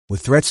With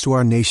threats to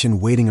our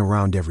nation waiting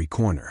around every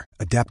corner,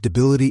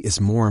 adaptability is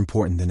more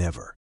important than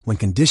ever. When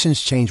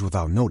conditions change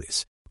without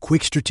notice,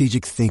 quick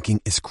strategic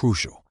thinking is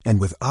crucial.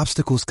 And with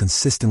obstacles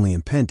consistently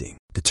impending,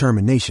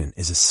 determination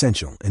is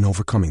essential in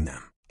overcoming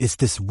them. It's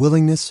this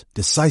willingness,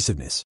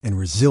 decisiveness, and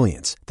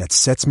resilience that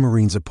sets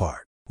Marines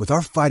apart. With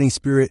our fighting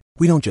spirit,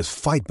 we don't just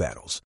fight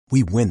battles,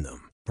 we win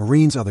them.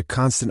 Marines are the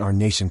constant our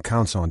nation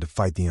counts on to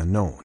fight the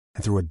unknown.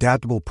 And through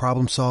adaptable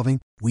problem solving,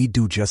 we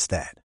do just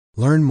that.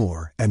 Learn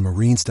more at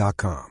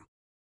marines.com.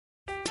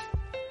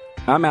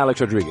 I'm Alex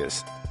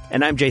Rodriguez.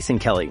 And I'm Jason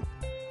Kelly.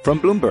 From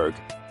Bloomberg,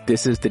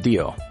 this is The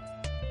Deal.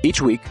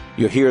 Each week,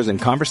 you'll hear us in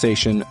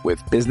conversation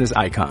with business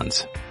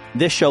icons.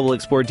 This show will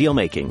explore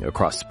deal-making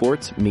across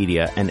sports,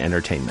 media, and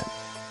entertainment.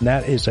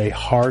 That is a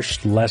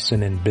harsh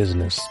lesson in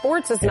business.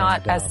 Sports is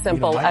not as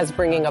simple as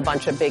bringing a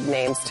bunch of big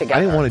names together. I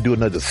didn't want to do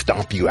another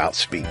stomp you out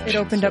speech. It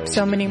opened up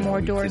so many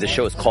more doors. The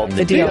show is called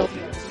The Deal.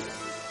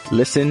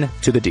 Listen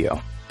to The Deal.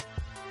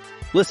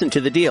 Listen to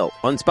The Deal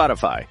on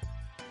Spotify.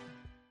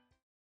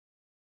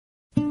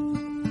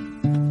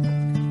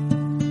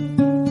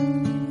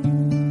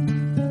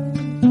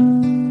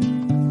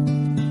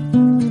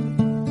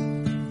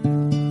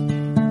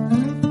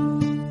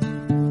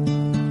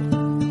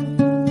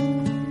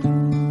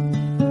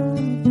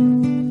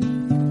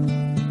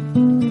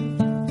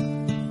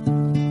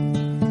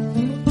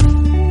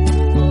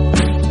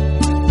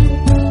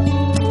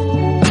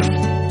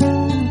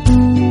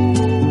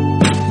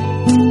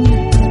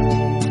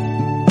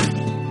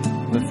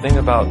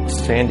 About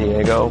San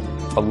Diego,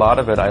 a lot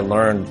of it I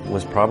learned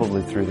was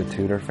probably through the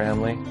Tudor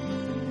family.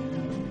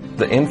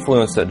 The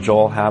influence that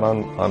Joel had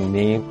on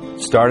me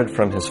started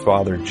from his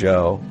father,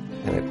 Joe,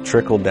 and it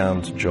trickled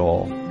down to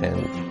Joel.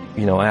 And,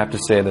 you know, I have to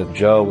say that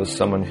Joe was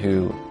someone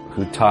who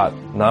taught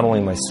not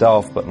only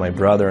myself, but my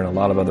brother and a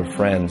lot of other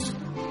friends.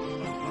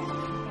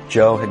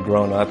 Joe had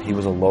grown up, he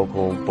was a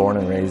local, born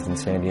and raised in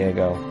San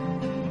Diego.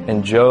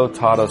 And Joe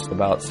taught us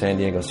about San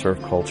Diego surf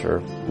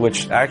culture,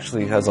 which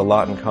actually has a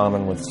lot in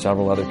common with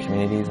several other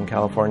communities in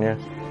California.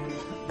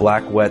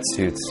 Black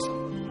wetsuits,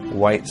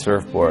 white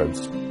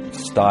surfboards,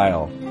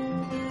 style,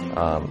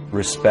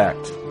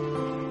 respect.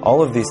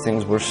 All of these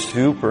things were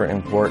super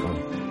important.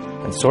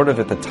 And sort of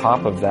at the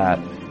top of that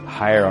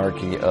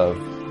hierarchy of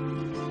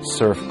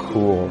surf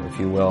cool, if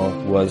you will,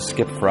 was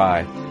Skip Fry.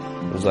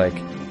 It was like,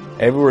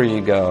 everywhere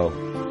you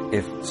go,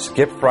 if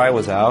Skip Fry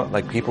was out,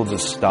 like people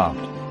just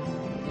stopped.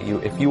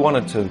 If you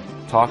wanted to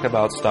talk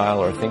about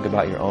style or think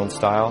about your own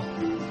style,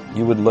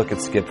 you would look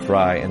at Skip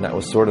Fry, and that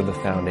was sort of the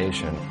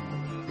foundation.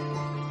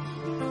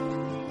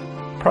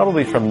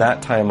 Probably from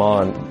that time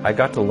on, I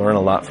got to learn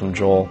a lot from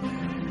Joel,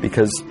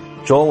 because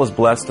Joel was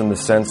blessed in the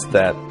sense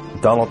that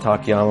Donald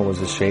Takayama was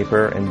his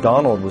shaper, and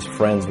Donald was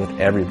friends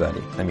with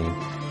everybody. I mean,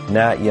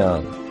 Nat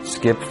Young,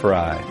 Skip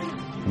Fry,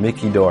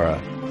 Mickey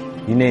Dora.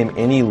 You name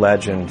any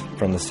legend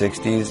from the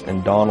 60s,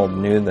 and Donald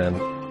knew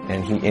them,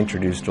 and he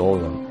introduced Joel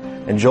to them.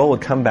 And Joel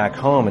would come back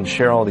home and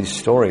share all these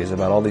stories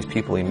about all these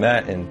people he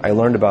met. And I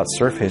learned about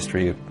surf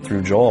history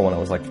through Joel when I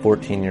was like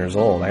 14 years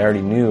old. I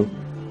already knew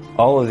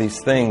all of these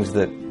things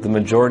that the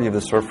majority of the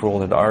surf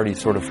world had already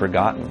sort of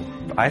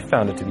forgotten. I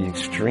found it to be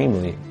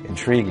extremely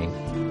intriguing.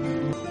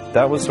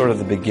 That was sort of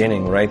the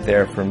beginning right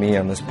there for me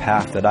on this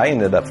path that I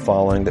ended up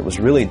following that was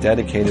really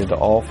dedicated to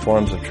all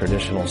forms of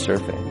traditional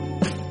surfing.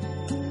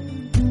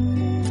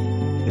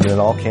 And it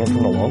all came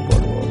from the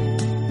longboard world.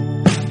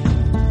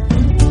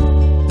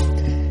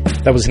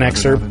 That was an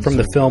excerpt from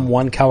the film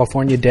One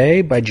California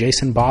Day by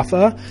Jason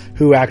Boffa,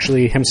 who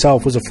actually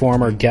himself was a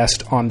former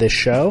guest on this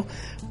show,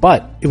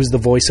 but it was the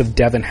voice of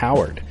Devon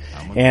Howard.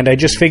 And I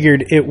just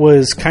figured it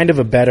was kind of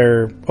a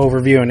better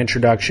overview and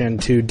introduction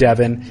to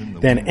Devon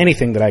than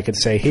anything that I could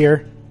say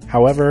here.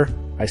 However,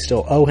 I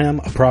still owe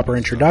him a proper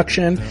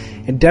introduction.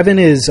 And Devon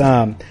is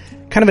kind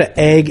of an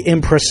egg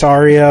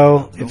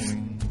impresario.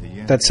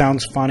 If that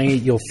sounds funny,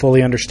 you'll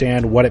fully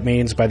understand what it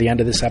means by the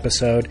end of this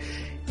episode.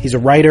 He's a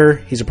writer,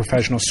 he's a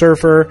professional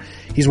surfer,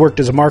 he's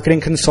worked as a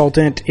marketing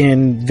consultant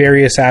in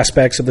various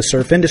aspects of the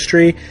surf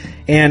industry,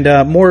 and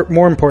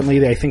more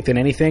importantly, I think than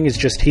anything, is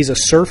just he's a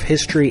surf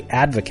history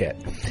advocate.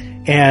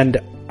 And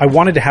I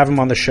wanted to have him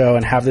on the show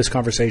and have this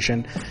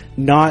conversation,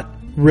 not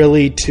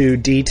really to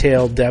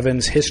detail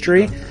Devon's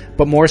history,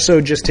 but more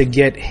so just to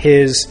get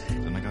his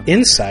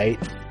insight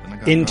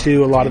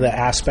into a lot of the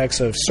aspects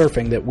of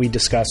surfing that we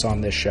discuss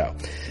on this show.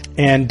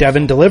 And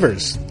Devon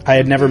delivers. I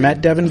had never met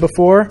Devon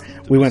before.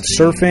 We went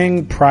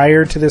surfing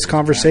prior to this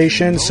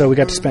conversation, so we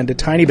got to spend a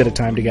tiny bit of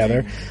time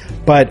together.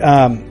 But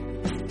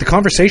the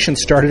conversation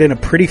started in a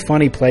pretty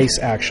funny place,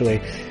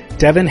 actually.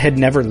 Devon had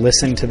never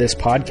listened to this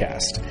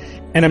podcast,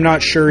 and I'm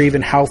not sure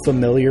even how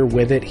familiar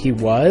with it he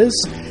was.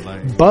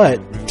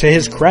 But to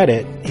his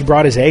credit, he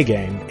brought his A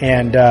game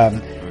and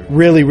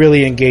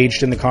really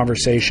engaged in the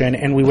conversation,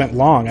 and we went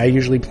long. I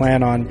usually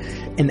plan on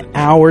an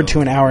hour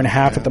to an hour and a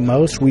half at the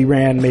most. We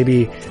ran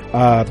maybe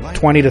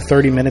 20 to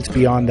 30 minutes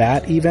beyond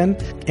that even.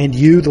 And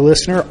you, the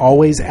listener,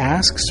 always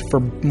asks for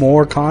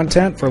more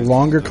content, for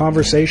longer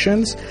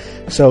conversations.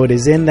 So it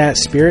is in that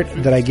spirit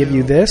that I give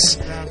you this.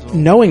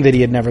 knowing that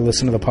he had never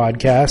listened to the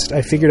podcast,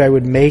 I figured I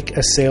would make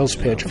a sales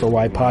pitch for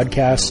why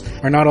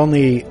podcasts are not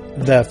only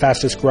the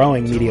fastest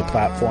growing media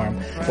platform,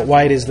 but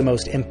why it is the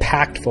most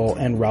impactful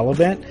and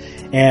relevant,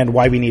 and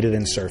why we need it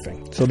in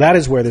surfing. So that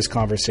is where this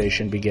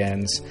conversation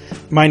begins.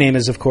 My name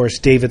is, of course,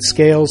 David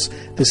Scales.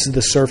 This is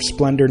the Surf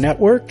Splendor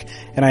Network,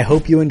 and I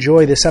hope you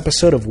enjoy this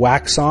episode of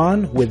Wax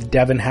On with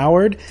Devon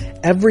Howard.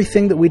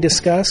 Everything that we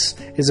discuss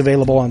is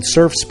available on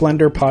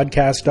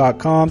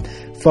surfsplendorpodcast.com.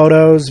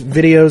 Photos,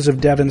 videos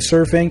of Devon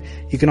surfing.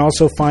 You can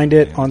also find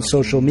it on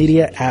social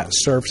media at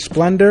Surf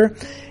Splendor.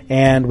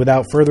 And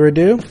without further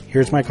ado,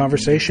 here's my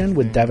conversation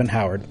with Devon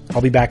Howard.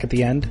 I'll be back at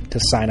the end to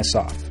sign us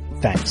off.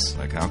 Thanks.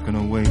 Like how can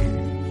a wave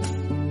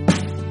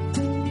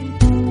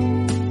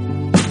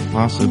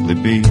possibly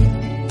be?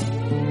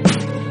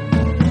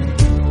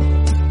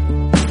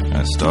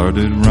 I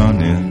started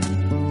running, and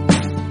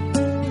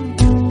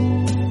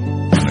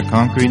the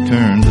concrete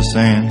turned to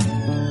sand.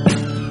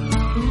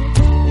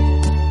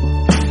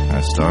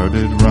 I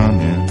started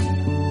running,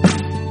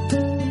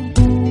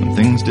 and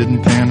things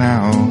didn't pan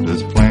out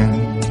as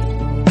planned.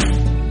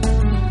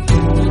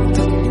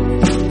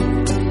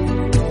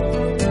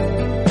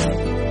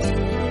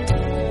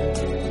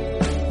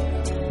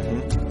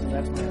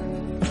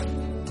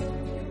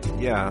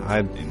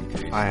 Yeah,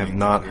 I have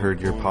not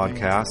heard your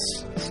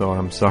podcasts, so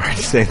I'm sorry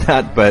to say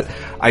that, but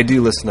I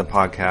do listen to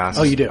podcasts.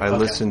 Oh, you do? I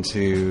listen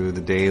to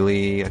The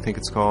Daily, I think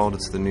it's called.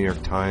 It's the New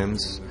York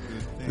Times.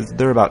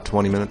 They're about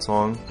 20 minutes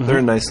long. Mm-hmm. They're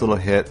a nice little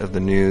hit of the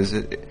news.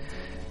 It's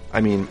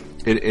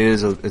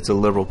a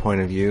liberal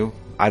point of view.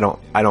 I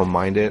don't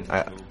mind it.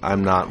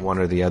 I'm not one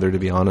or the other, to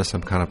be honest.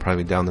 I'm kind of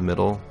probably down the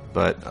middle,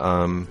 but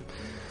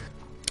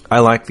I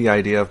like the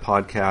idea of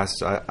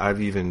podcasts.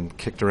 I've even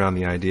kicked around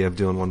the idea of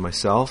doing one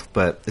myself,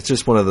 but it's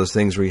just one of those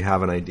things where you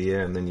have an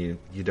idea and then you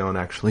don't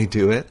actually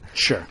do it.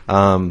 Sure.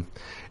 And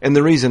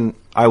the reason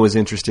I was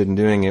interested in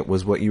doing it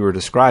was what you were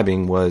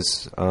describing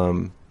was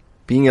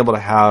being able to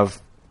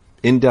have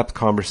in-depth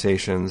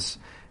conversations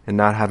and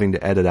not having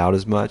to edit out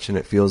as much, and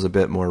it feels a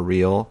bit more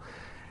real.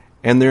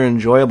 And they're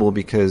enjoyable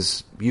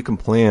because you can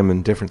play them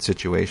in different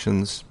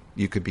situations.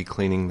 You could be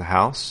cleaning the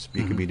house,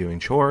 you could be doing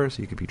chores,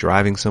 you could be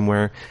driving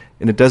somewhere,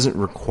 and it doesn't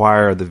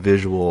require the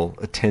visual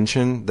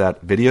attention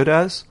that video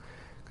does,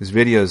 because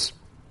video's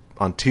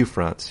on two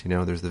fronts.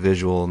 There's the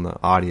visual and the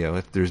audio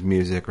if there's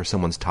music or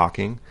someone's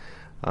talking.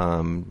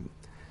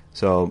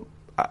 So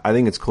I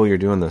think it's cool you're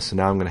doing this, so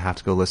now I'm going to have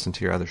to go listen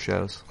to your other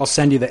shows. I'll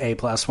send you the A+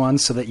 one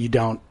so that you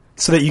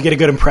get a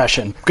good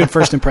impression, good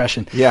first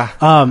impression. Yeah.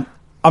 I'm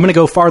going to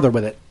go farther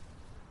with it.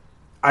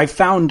 I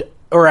found,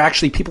 or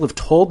actually people have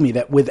told me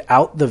that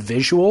without the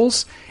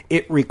visuals,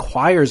 it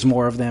requires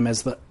more of them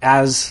as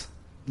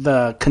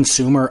the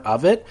consumer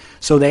of it.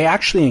 So they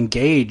actually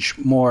engage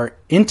more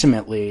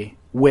intimately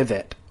with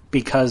it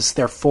because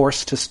they're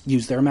forced to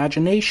use their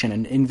imagination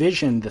and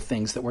envision the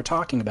things that we're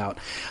talking about.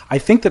 I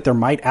think that there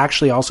might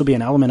actually also be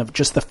an element of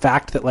just the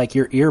fact that like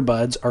your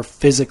earbuds are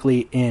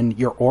physically in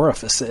your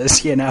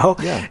orifices,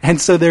 Yeah. And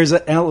so there's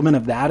an element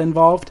of that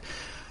involved.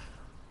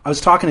 I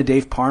was talking to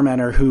Dave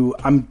Parmenter, who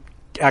I'm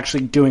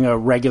actually doing a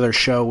regular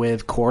show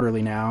with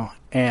quarterly now,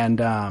 and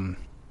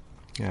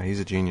yeah, he's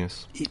a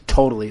genius.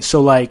 Totally.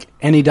 So and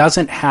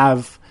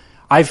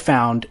I've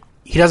found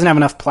he doesn't have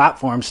enough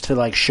platforms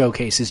to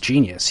showcase his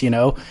genius,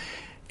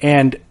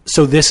 and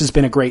so this has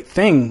been a great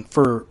thing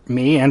for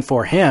me and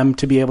for him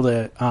to be able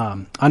to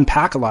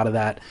unpack a lot of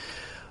that.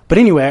 But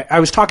anyway, I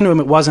was talking to him.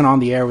 It wasn't on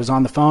the air, it was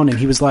on the phone, and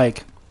he was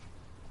like,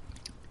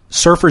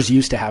 surfers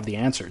used to have the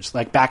answers,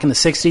 like back in the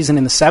 60s and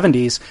in the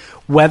 70s,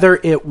 whether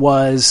it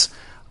was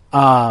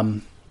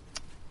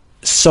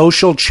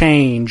social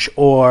change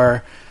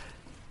or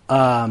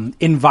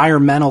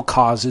environmental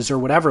causes or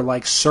whatever,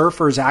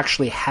 surfers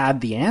actually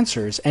had the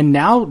answers. And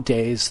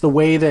nowadays, the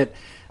way that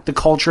the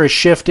culture has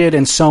shifted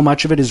and so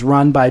much of it is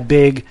run by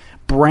big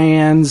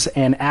brands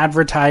and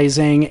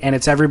advertising, and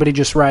it's everybody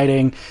just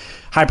riding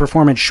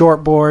high-performance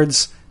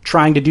shortboards,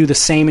 trying to do the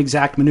same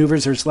exact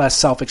maneuvers. There's less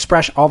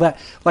self-expression, all that.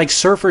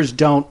 Surfers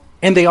don't,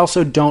 and they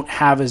also don't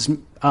have as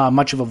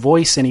much of a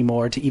voice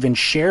anymore to even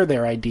share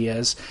their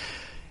ideas.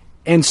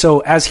 And so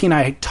as he and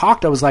I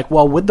talked, I was like,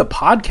 well, with the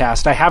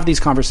podcast, I have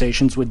these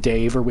conversations with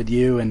Dave or with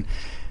you, and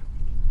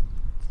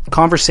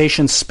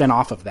conversations spin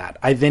off of that.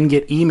 I then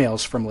get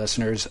emails from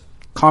listeners.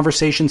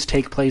 Conversations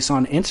take place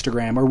on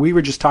Instagram, or we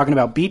were just talking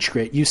about Beach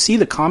Crit. You see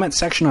the comment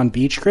section on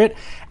Beach Crit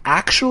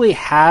actually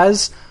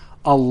has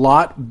a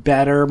lot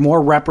better,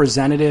 more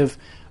representative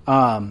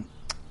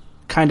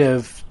kind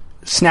of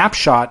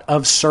snapshot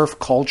of surf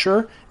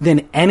culture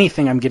than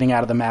anything I'm getting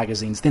out of the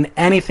magazines, than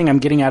anything I'm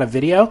getting out of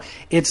video.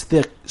 It's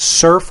the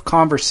surf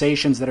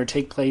conversations that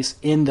take place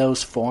in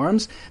those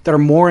forums that are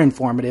more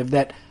informative,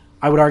 that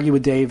I would argue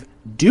with Dave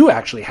do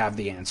actually have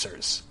the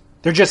answers.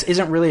 There just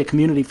isn't really a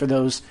community for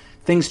those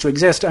things to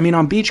exist. I mean,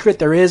 on Beach Crit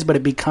there is, but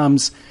it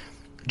becomes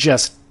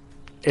just,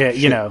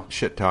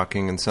 shit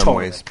talking in some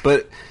ways.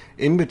 But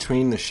in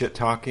between the shit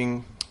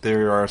talking,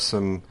 there are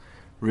some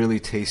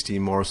really tasty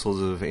morsels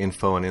of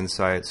info and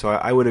insight. So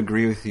I would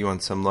agree with you on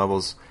some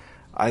levels.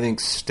 I think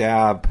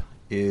Stab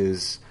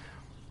is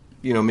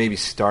maybe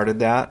started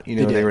that. They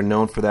They were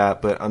known for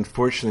that, but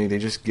unfortunately, they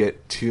just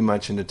get too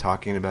much into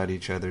talking about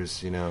each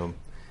other's,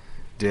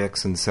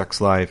 dicks and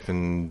sex life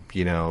and,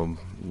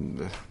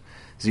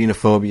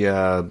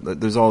 xenophobia.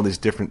 There's all these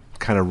different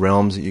kind of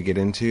realms that you get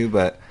into,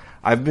 but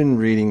I've been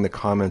reading the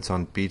comments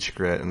on Beach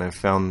Grit, and I've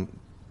found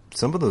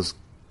some of those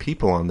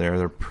people on there,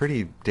 they're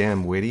pretty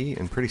damn witty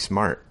and pretty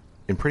smart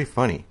and pretty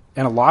funny.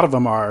 And a lot of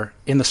them are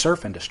in the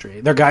surf industry.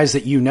 They're guys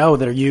that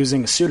that are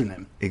using a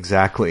pseudonym.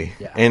 Exactly.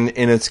 Yeah. And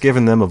it's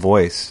given them a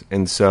voice.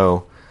 And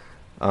so,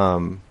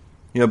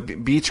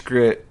 Beach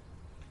Grit,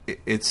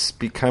 it's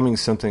becoming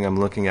something I'm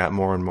looking at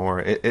more and more.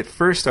 At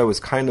first, I was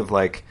kind of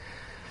like,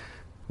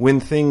 when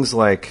things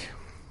like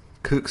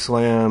Kook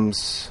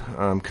Slams,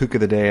 Kook of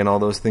the Day, and all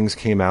those things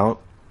came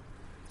out,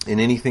 and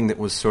anything that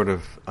was sort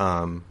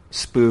of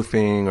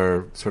spoofing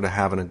or sort of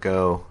having a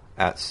go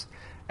at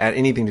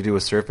anything to do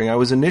with surfing, I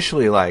was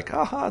initially like,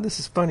 aha, this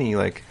is funny.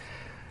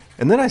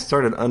 And then I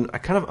started, I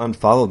kind of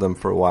unfollowed them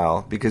for a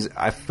while because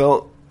I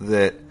felt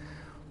that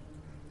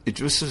it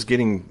just was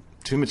getting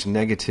too much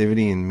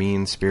negativity and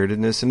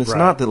mean-spiritedness. And it's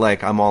not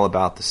that, I'm all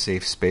about the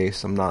safe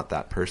space. I'm not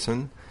that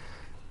person.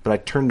 But I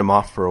turned them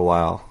off for a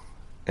while.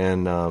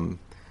 And,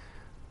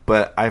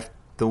 but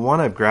the one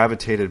I've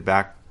gravitated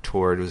back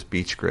toward was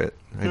Beach Grit.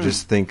 I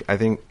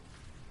think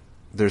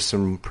there's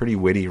some pretty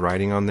witty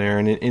writing on there.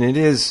 And it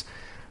is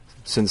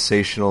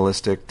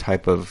sensationalistic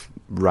type of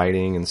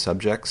writing and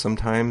subject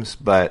sometimes,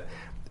 but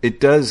it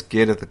does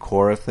get at the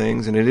core of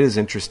things, and it is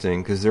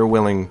interesting because they're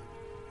willing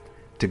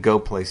to go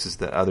places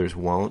that others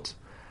won't.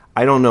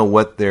 I don't know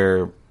what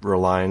they're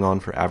relying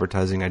on for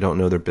advertising. I don't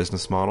know their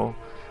business model,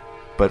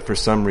 but for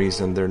some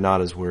reason they're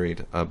not as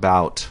worried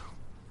about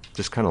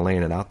just kind of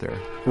laying it out there.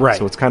 Right.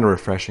 So it's kind of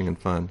refreshing and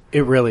fun.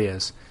 It really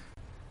is.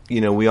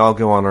 We all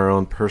go on our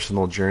own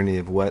personal journey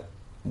of what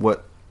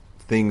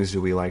things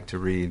do we like to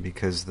read,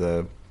 because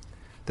the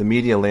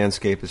media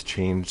landscape has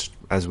changed,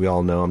 as we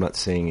all know. I'm not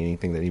saying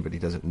anything that anybody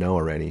doesn't know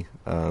already.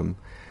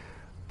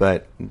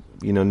 But,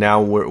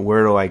 now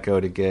where do I go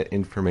to get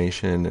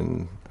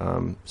information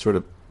and sort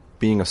of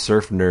being a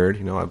surf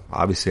nerd?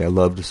 Obviously I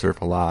love to surf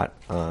a lot.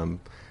 And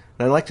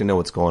I like to know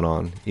what's going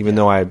on, even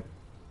though I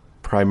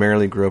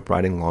primarily grew up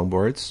riding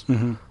longboards,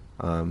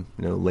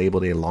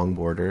 labeled a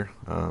longboarder.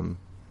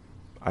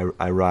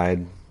 I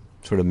ride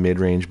sort of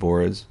mid-range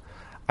boards.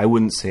 I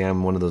wouldn't say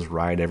I'm one of those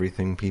ride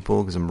everything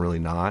people because I'm really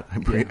not. I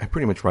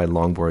pretty much ride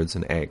longboards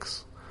and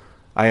eggs.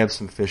 I have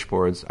some fish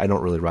boards. I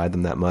don't really ride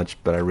them that much,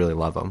 but I really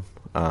love them.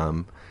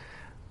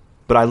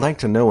 But I like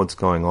to know what's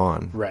going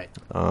on. Right.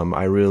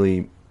 I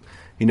really,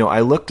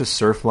 I look to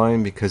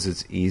Surfline because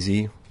it's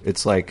easy.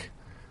 It's like,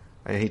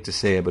 I hate to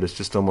say it, but it's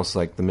just almost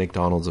like the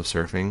McDonald's of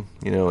surfing.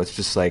 It's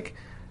just like,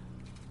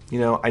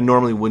 I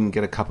normally wouldn't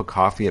get a cup of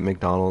coffee at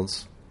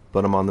McDonald's,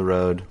 but I'm on the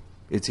road.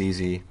 It's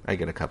easy. I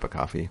get a cup of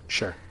coffee.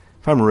 Sure.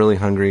 If I'm really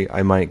hungry,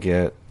 I might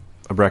get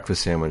a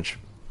breakfast sandwich,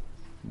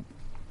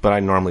 but I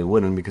normally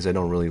wouldn't because I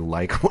don't really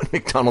like what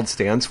McDonald's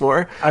stands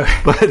for.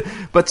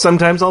 But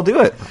sometimes I'll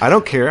do it. I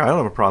don't care. I don't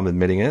have a problem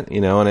admitting it,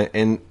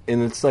 And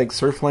it's like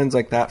Surfline's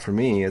like that for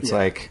me. It's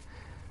like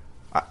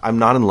I'm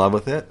not in love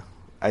with it.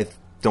 I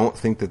don't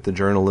think that the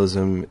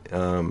journalism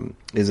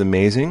is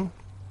amazing,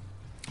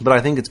 but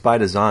I think it's by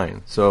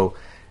design. So,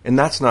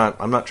 and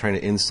I'm not trying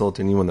to insult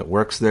anyone that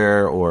works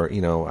there, or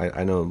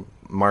I know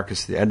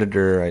Marcus, the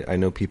editor. I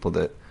know people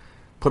that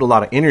put a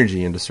lot of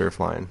energy into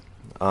Surfline,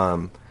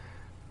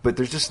 but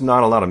there's just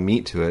not a lot of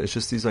meat to it. It's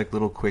just these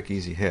little quick,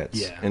 easy hits.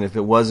 Yeah. And if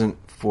it wasn't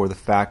for the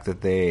fact that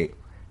they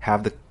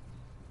have the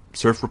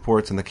surf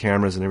reports and the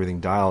cameras and everything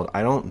dialed,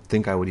 I don't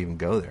think I would even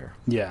go there.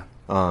 Yeah.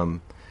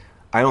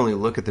 I only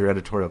look at their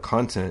editorial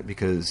content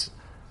because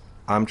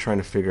I'm trying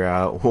to figure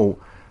out,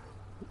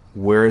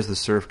 where is the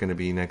surf going to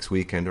be next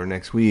weekend or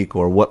next week,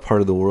 or what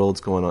part of the world's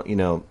going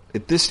on?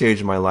 At this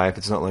stage of my life,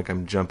 it's not like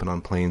I'm jumping on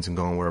planes and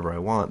going wherever I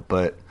want,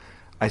 but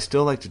I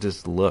still like to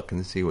just look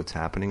and see what's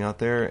happening out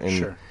there. And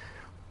sure.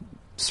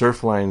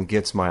 Surfline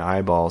gets my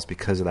eyeballs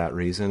because of that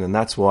reason, and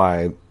that's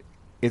why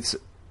it's,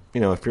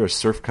 if you're a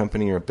surf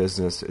company or a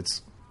business,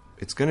 it's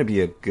going to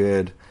be a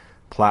good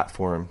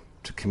platform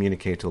to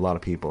communicate to a lot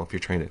of people if you're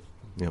trying to,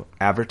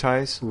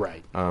 advertise.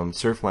 Right.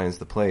 Surfline's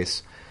the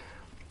place.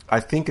 I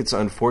think it's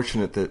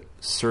unfortunate that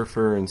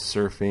Surfer and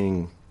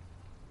Surfing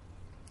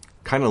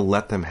kind of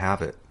let them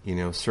have it.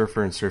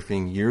 Surfer and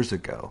Surfing years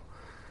ago,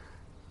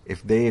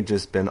 if they had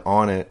just been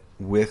on it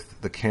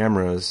with the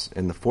cameras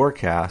and the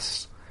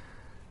forecasts,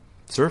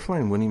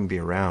 Surfline wouldn't even be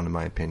around, in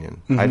my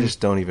opinion. Mm-hmm. I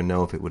just don't even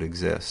know if it would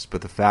exist.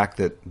 But the fact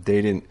that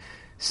they didn't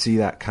see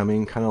that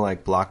coming, kind of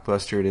like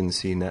Blockbuster didn't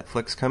see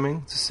Netflix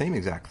coming, it's the same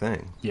exact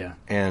thing. Yeah.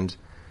 And,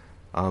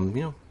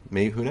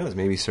 maybe, who knows,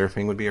 maybe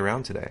Surfing would be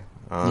around today.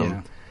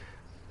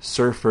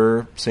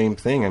 Surfer, same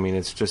thing. I mean,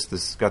 it's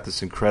just got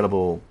this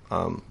incredible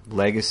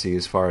legacy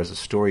as far as a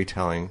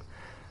storytelling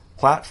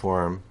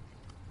platform.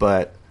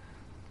 But,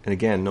 and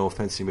again, no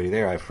offense to anybody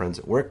there, I have friends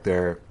that work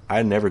there.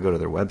 I never go to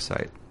their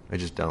website. I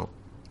just don't.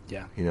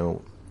 Yeah.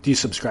 Do you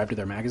subscribe to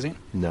their magazine?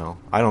 No,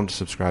 I don't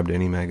subscribe to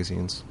any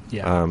magazines.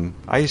 Yeah.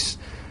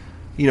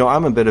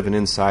 I'm a bit of an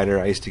insider.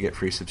 I used to get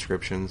free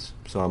subscriptions,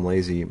 so I'm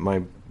lazy.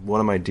 One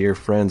of my dear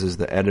friends is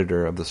the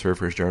editor of the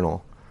Surfer's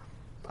Journal.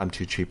 I'm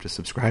too cheap to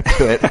subscribe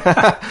to it.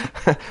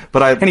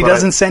 And he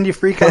doesn't send you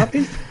free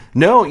copies?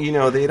 No,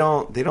 they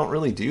don't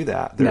really do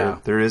that.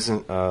 No. There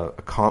isn't a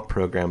comp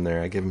program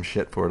there. I give them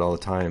shit for it all the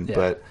time.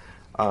 Yeah.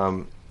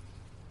 But,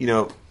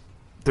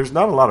 there's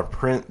not a lot of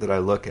print that I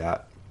look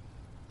at.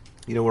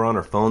 We're on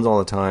our phones all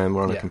the time.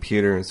 We're on a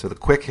computer. And so the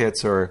quick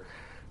hits are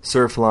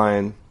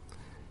Surfline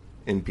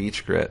and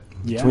Beach Grit.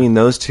 Yeah. Between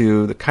those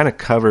two, that kind of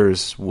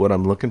covers what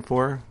I'm looking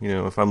for.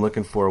 If I'm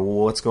looking for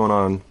what's going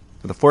on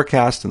with the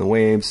forecast and the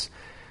waves.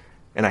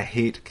 And I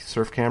hate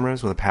surf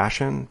cameras with a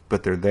passion,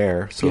 but they're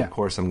there, so of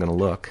course I'm going to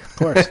look. Of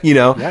course.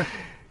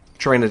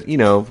 Trying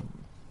to,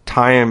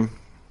 time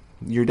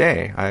your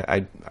day.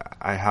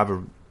 I have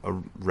a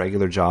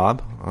regular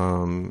job,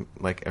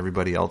 like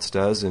everybody else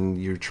does,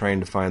 and you're trying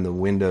to find the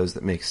windows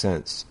that make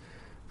sense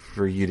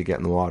for you to get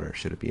in the water.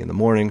 Should it be in the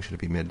morning? Should it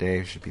be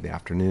midday? Should it be the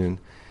afternoon?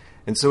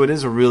 And so it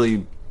is a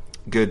really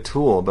good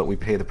tool, but we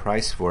pay the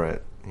price for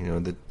it.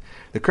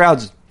 The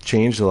crowd's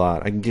changed a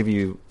lot. I can give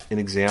you an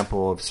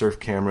example of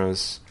surf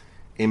cameras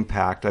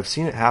impact. I've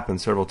seen it happen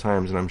several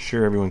times, and I'm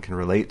sure everyone can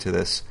relate to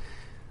this.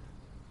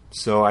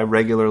 So I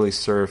regularly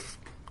surf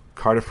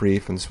Cardiff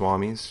Reef and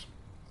Swamis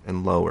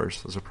and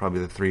lowers. Those are probably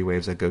the 3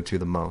 waves I go to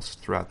the most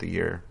throughout the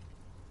year.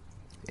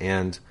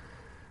 And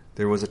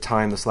there was a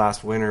time this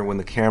last winter when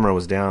the camera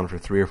was down for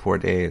 3 or 4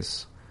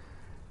 days,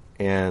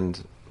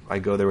 and I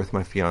go there with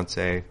my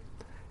fiance,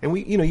 and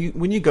we,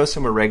 when you go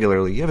somewhere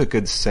regularly, you have a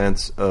good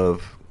sense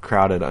of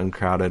crowded,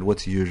 uncrowded,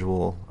 what's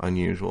usual,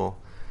 unusual.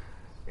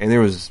 And there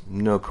was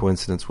no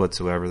coincidence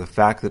whatsoever. The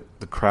fact that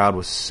the crowd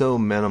was so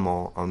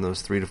minimal on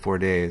those 3 to 4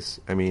 days,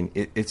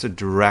 it's a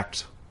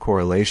direct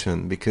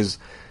correlation, because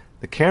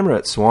the camera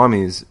at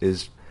Swami's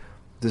is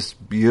this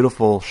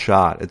beautiful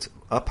shot. It's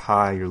up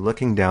high, you're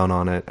looking down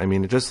on it.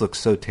 It just looks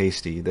so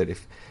tasty that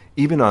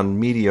even on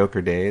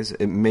mediocre days,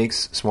 it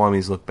makes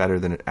Swami's look better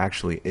than it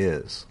actually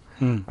is.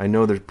 I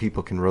know that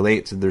people can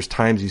relate. So there's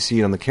times you see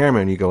it on the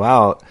camera and you go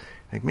out,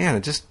 like, man,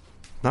 it just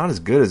not as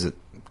good as it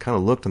kind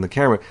of looked on the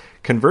camera.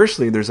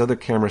 Conversely, there's other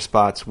camera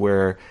spots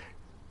where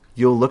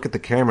you'll look at the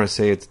camera and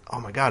say, oh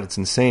my God, it's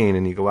insane.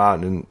 And you go out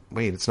and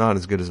wait, it's not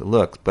as good as it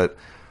looks. But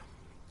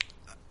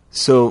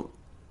so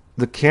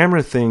the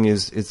camera thing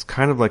it's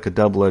kind of like a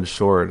double-edged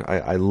sword.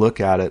 I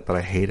look at it, but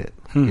I hate it,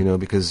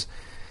 because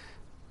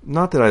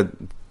not that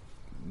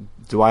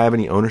do I have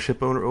any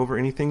ownership over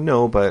anything?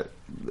 No, but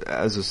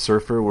as a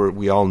surfer,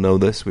 we all know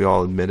this. We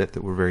all admit it,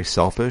 that we're very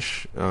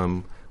selfish.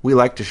 We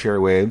like to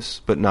share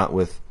waves, but not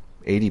with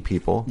 80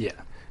 people. Yeah.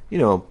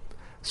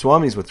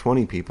 Swami's with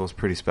 20 people is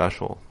pretty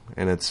special,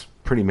 and it's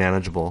pretty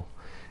manageable,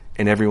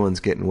 and everyone's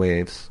getting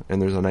waves, and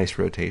there's a nice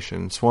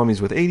rotation.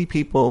 Swami's with 80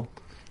 people,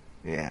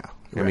 yeah.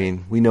 Right.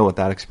 We know what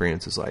that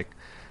experience is like.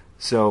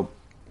 So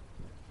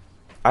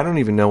I don't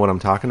even know what I'm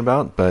talking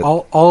about, but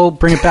I'll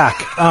bring it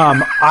back.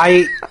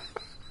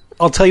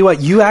 I'll tell you what,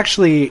 you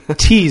actually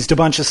teased a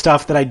bunch of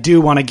stuff that I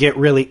do want to get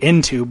really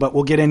into, but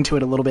we'll get into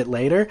it a little bit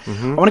later.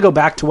 I want to go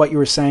back to what you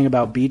were saying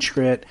about Beach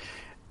Grit,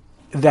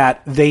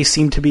 that they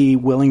seem to be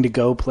willing to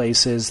go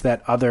places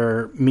that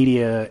other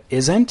media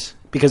isn't,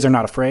 because they're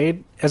not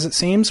afraid, as it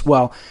seems.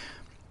 Well,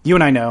 you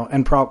and I know,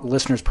 and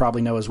listeners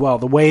probably know as well,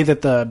 the way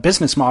that the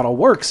business model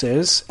works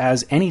is,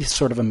 as any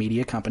sort of a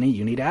media company,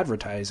 you need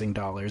advertising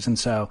dollars. And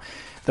so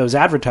those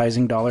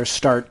advertising dollars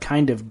start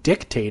kind of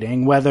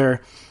dictating,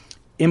 whether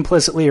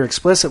implicitly or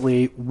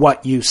explicitly,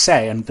 what you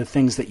say and the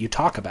things that you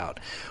talk about.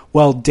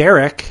 Well,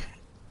 Derek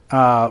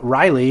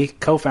Riley,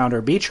 co-founder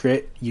of Beach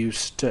Grit,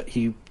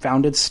 he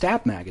founded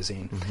Stab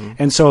Magazine.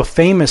 And so a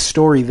famous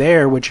story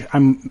there, which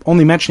I'm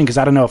only mentioning because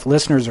I don't know if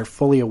listeners are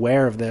fully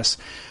aware of this,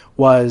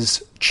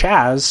 was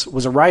Chaz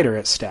was a writer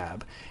at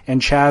Stab.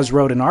 And Chaz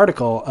wrote an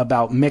article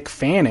about Mick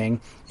Fanning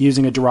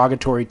using a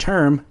derogatory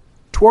term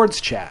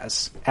towards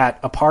Chaz at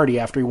a party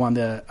after he won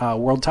the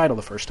world title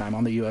the first time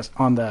on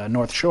the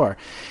North Shore.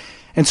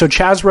 And so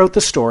Chaz wrote the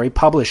story,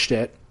 published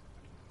it,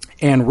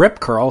 and Rip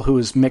Curl, who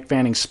is Mick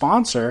Fanning's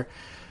sponsor,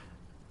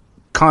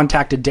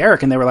 contacted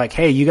Derek, and they were like,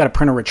 hey, you got to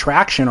print a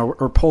retraction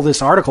or pull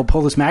this article,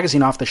 pull this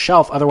magazine off the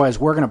shelf, otherwise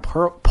we're going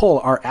to pull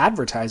our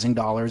advertising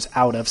dollars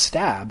out of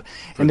Stab.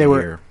 And they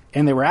were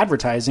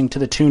advertising to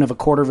the tune of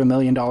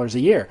 $250,000 a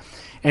year.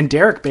 And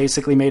Derek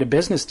basically made a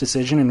business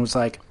decision and was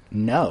like,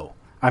 no,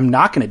 I'm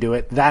not going to do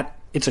it.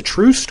 It's a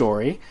true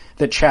story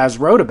that Chaz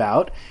wrote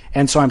about,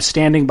 and so I'm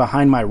standing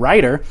behind my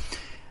writer.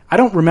 I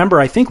don't remember.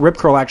 I think Rip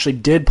Curl actually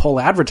did pull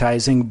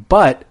advertising,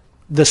 but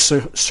the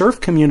surf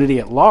community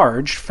at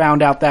large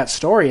found out that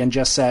story and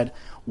just said,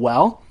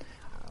 well,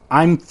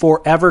 I'm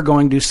forever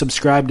going to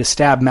subscribe to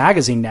Stab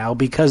Magazine now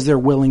because they're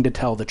willing to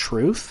tell the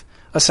truth,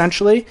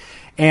 essentially.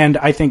 And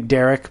I think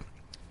Derek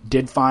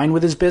did fine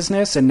with his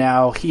business, and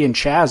now he and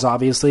Chaz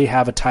obviously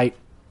have a tight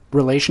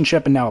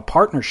relationship and now a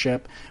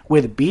partnership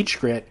with Beach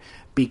Grit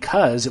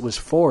because it was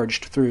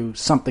forged through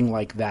something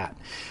like that.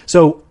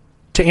 So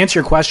to answer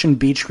your question,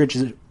 Beach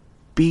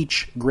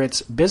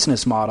Grit's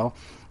business model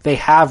they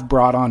have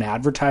brought on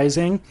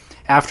advertising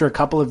after a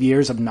couple of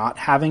years of not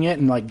having it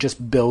and like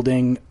just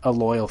building a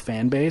loyal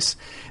fan base.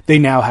 They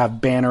now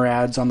have banner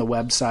ads on the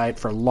website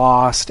for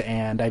Lost,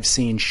 and I've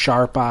seen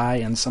Sharp Eye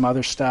and some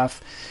other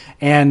stuff.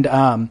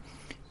 And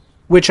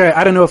which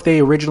I don't know if they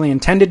originally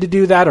intended to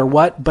do that or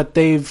what, but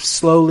they've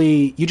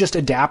slowly, you just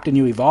adapt and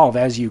you evolve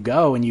as you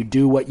go, and you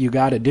do what you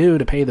got to do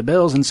to pay the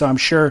bills. And so I'm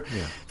sure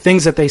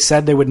things that they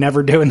said they would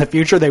never do in the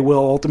future, they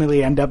will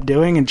ultimately end up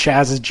doing, and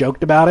Chaz has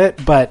joked about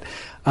it, but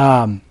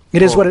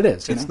it is what it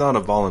is. It's not a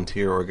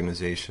volunteer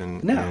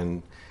organization. No.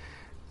 And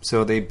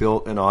so they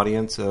built an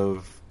audience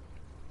of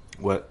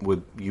what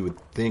you would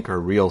think are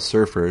real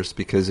surfers,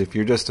 because if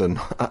you're just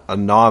a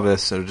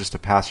novice or just a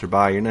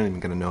passerby, you're not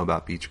even going to know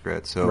about beach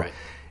grit. So right.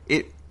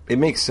 It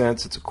makes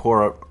sense. It's a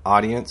core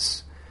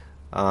audience.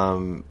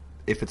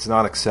 If it's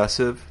not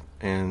excessive,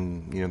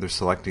 and they're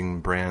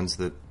selecting brands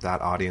that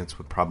audience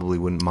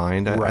wouldn't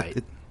mind.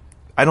 Right.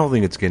 I don't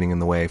think it's getting in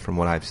the way from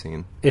what I've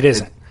seen. It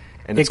isn't.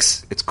 And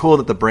it's cool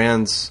that the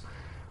brands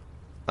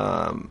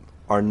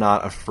are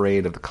not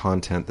afraid of the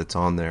content that's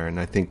on there, and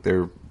I think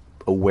they're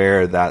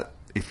aware that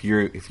if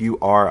you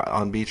are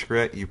on Beach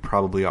Grit, you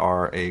probably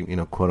are a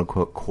quote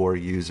unquote core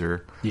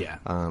user. Yeah.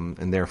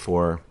 And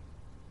therefore,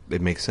 it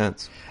makes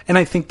sense. And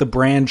I think the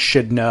brand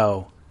should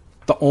know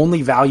the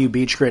only value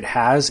Beach Grit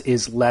has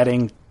is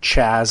letting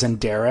Chaz and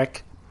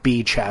Derek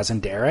be Chaz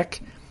and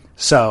Derek.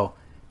 So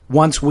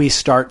once we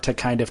start to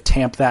kind of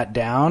tamp that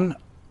down,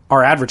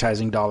 our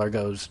advertising dollar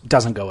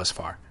doesn't go as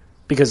far,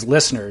 because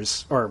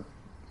listeners or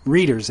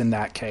readers in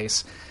that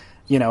case,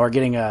 are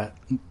getting a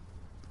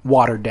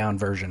watered down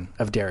version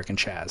of Derek and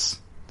Chaz.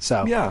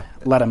 So yeah,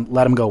 let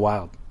them go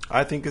wild.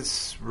 I think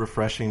it's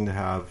refreshing to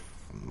have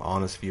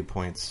honest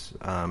viewpoints.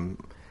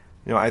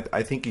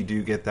 I think you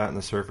do get that in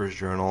the Surfer's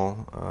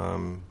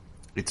Journal.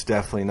 It's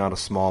definitely not a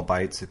small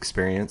bites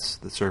experience.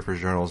 The Surfer's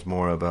Journal is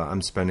more of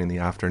I'm spending the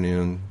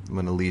afternoon, I'm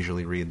going to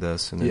leisurely read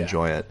this and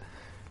enjoy it.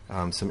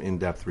 Some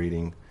in-depth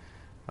reading.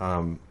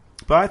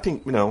 But I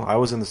think, I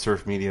was in the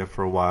surf media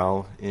for a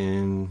while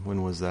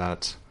when was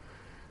that?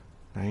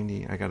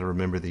 90, I got to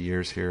remember the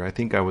years here. I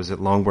think I was at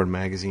Longboard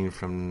Magazine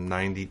from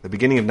the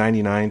beginning of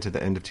 99 to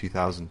the end of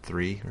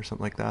 2003 or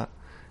something like that.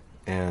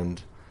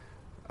 And,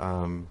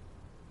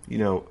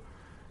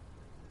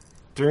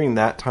 during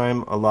that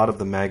time, a lot of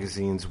the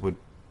magazines would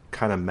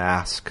kind of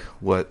mask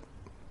what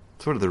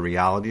sort of the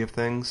reality of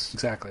things.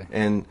 Exactly.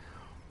 And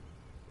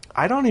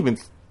I don't even,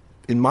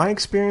 in my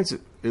experience,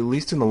 at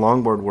least in the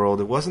longboard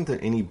world, it wasn't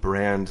that any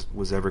brand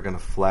was ever going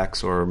to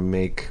flex or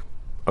make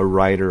a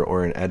writer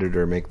or an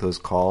editor make those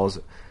calls.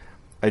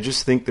 I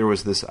just think there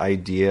was this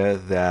idea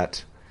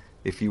that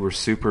if you were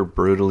super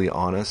brutally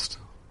honest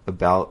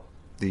about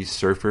these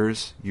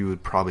surfers, you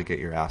would probably get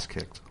your ass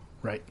kicked.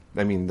 Right.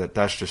 I mean,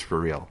 that's just for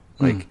real.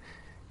 Like,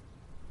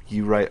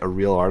 you write a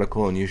real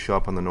article and you show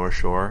up on the North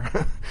Shore,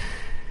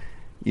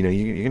 you're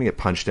going to get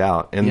punched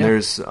out. And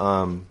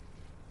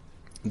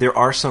there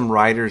are some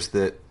writers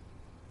that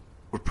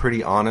were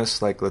pretty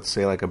honest, like let's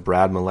say like a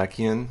Brad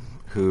Malekian,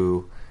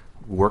 who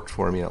worked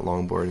for me at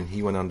Longboard, and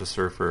he went on to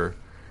Surfer,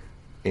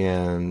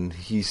 and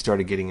he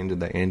started getting into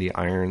the Andy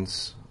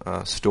Irons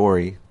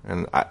story.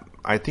 And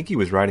I think he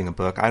was writing a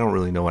book. I don't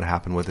really know what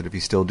happened with it, if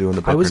he's still doing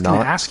the book or not. I was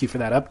going to ask you for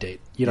that update.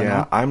 You don't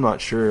know? I'm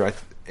not sure.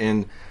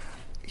 And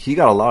he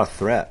got a lot of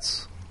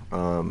threats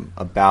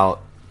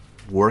about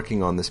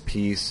working on this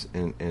piece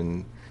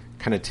and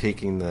kind of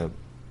taking the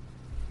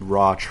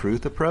raw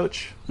truth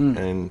approach.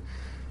 And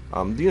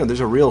there's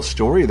a real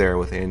story there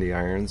with Andy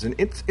Irons, and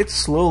it's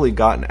slowly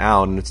gotten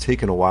out, and it's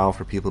taken a while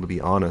for people to be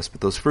honest.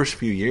 But those first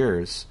few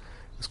years,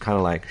 it was kind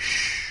of like,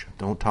 shh,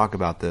 don't talk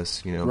about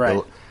this.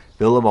 Right.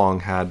 Billabong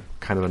had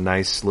kind of a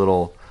nice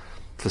little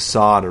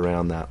facade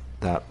around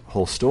that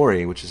whole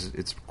story, which is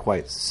it's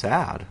quite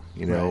sad,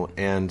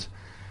 Right.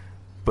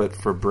 But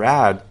for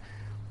Brad,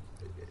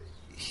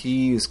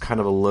 he's kind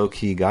of a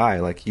low-key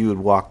guy. Like, you would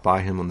walk by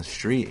him on the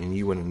street and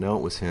you wouldn't know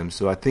it was him.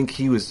 So I think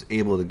he was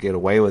able to get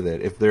away with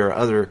it. If there are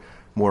other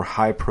more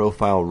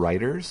high-profile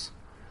writers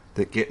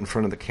that get in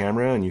front of the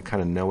camera and you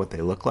kind of know what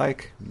they look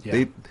like,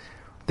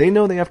 they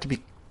know they have to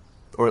be,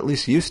 or at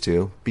least used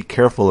to, be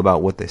careful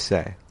about what they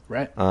say.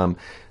 Right.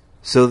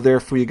 So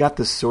therefore, you got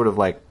this sort of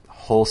like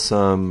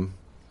wholesome,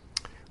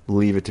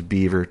 Leave It to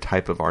Beaver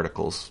type of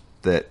articles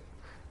that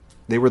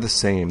they were the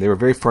same. They were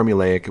very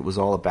formulaic. It was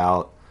all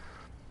about,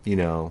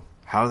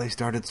 how they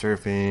started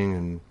surfing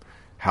and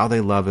how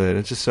they love it.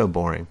 It's just so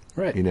boring.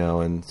 Right.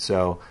 And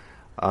so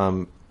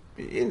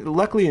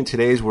luckily in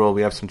today's world,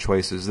 we have some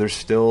choices. There's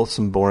still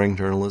some boring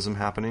journalism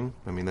happening.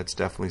 I mean, that's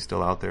definitely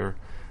still out there.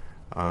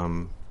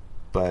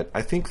 But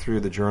I think through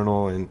the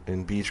Journal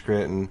and Beach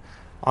Grit and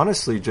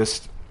honestly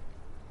just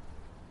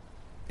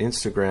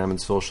Instagram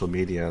and social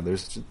media,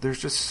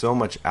 there's just so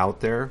much out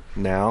there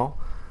now.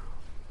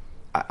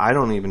 I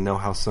don't even know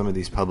how some of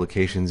these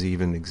publications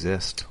even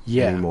exist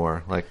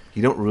anymore. Like,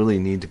 you don't really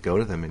need to go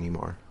to them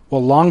anymore.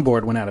 Well,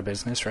 Longboard went out of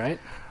business, right?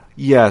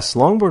 Yes,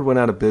 Longboard went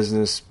out of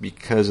business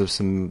because of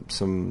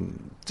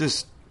some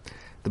just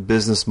the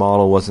business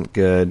model wasn't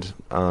good.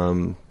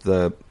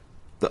 The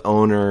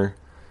owner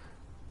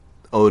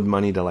owed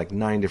money to like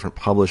 9 different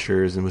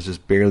publishers and was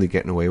just barely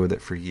getting away with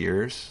it for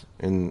years.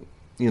 And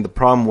the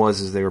problem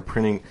was they were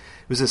printing.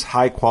 It was this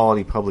high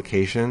quality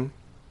publication,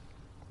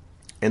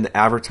 and the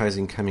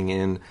advertising coming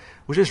in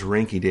was just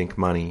rinky dink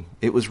money.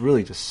 It was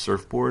really just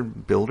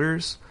surfboard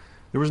builders.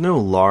 There was no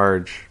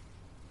large.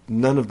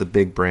 None of the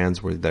big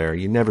brands were there.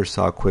 You never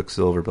saw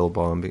Quicksilver,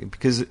 Billabong,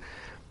 because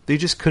they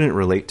just couldn't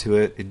relate to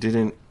it. It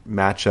didn't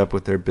match up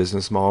with their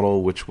business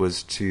model, which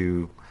was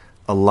to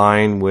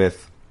align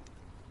with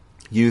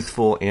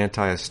youthful,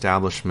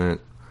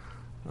 anti-establishment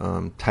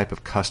type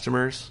of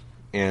customers.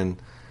 And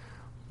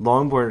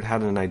Longboard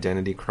had an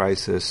identity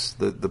crisis.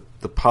 The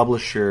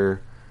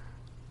publisher,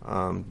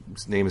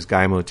 his name is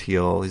Guy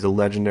Motil. He's a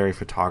legendary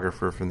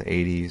photographer from the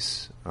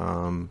 80s.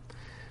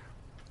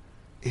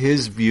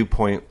 His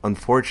viewpoint,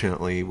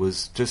 unfortunately,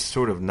 was just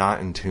sort of not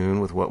in tune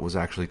with what was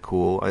actually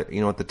cool. At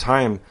the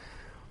time,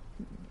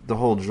 the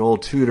whole Joel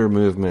Tudor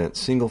movement,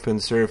 single fin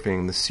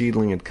surfing, the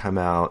Seedling had come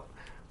out.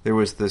 There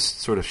was this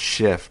sort of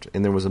shift,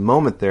 and there was a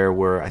moment there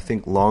where I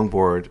think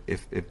Longboard,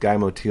 if Guy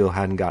Motil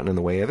hadn't gotten in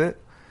the way of it,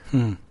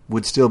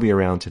 would still be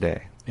around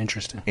today.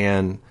 Interesting.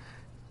 And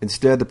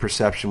instead, the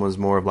perception was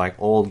more of like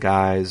old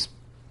guys,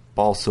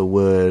 balsa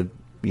wood,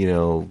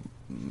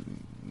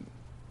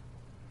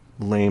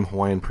 lame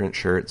Hawaiian print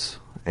shirts,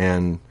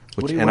 and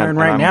what are you wearing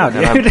right now,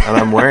 dude? And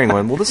I'm wearing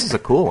one. Well, this is a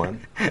cool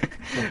one.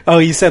 Oh,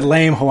 you said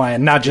lame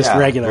Hawaiian, not just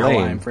regular lame.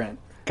 Hawaiian print.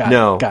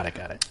 Got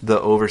it. The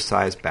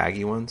oversized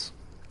baggy ones.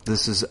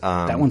 This is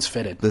that one's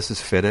fitted. This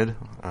is fitted.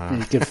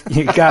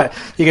 You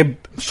can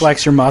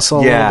flex your muscle.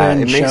 A little bit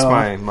and it makes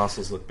my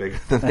muscles look bigger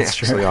than they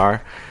actually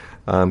are.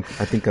 I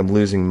think I'm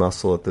losing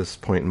muscle at this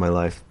point in my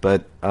life,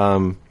 but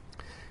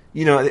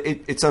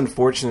it's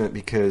unfortunate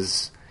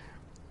because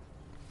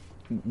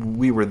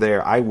we were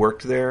there. I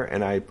worked there,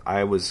 and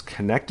I was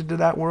connected to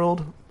that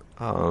world,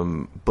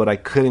 but I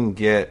couldn't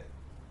get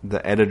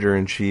the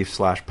editor-in-chief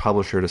 /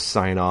 publisher to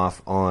sign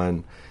off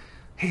on,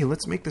 hey,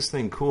 let's make this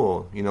thing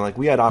cool.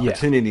 We had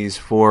opportunities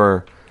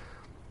for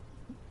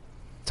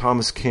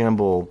Thomas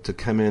Campbell to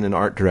come in and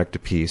art direct a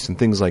piece and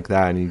things like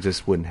that, and he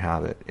just wouldn't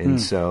have it.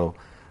 And so,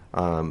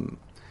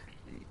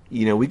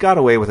 we got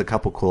away with a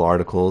couple cool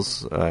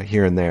articles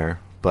here and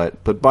there,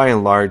 but by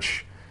and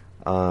large,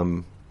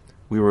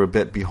 we were a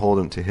bit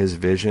beholden to his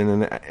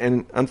vision,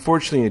 and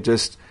unfortunately, it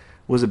just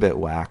was a bit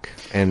whack,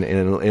 and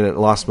it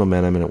lost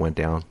momentum and it went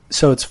down.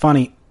 So it's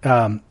funny.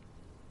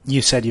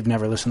 You said you've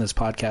never listened to this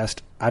podcast.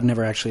 I've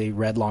never actually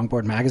read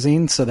Longboard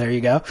magazine, so there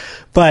you go.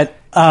 But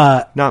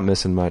not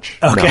missing much.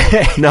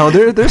 Okay. No,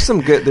 there's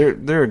some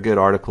good. There are good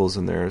articles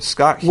in there.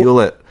 Scott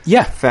Hewlett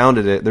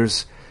founded it.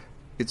 There's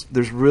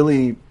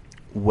really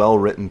well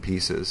written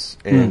pieces,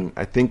 and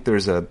I think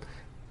there's a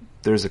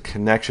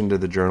connection to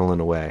the journal in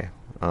a way.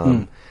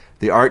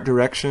 The art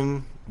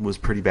direction was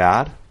pretty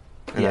bad,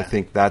 and I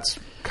think that's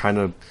kind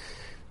of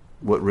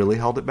what really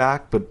held it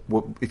back. But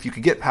if you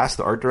could get past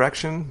the art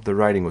direction, the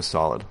writing was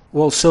solid.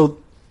 Well, so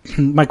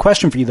my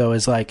question for you, though,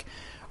 is I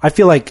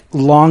feel like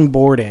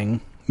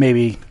longboarding,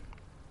 maybe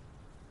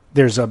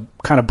there's a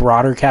kind of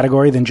broader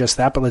category than just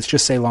that, but let's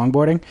just say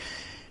longboarding,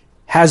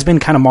 has been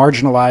kind of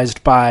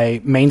marginalized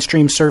by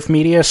mainstream surf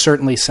media,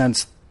 certainly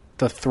since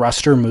the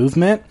thruster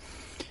movement.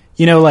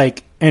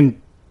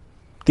 And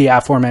the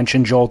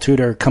aforementioned Joel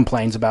Tudor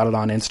complains about it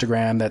on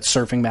Instagram, that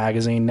Surfing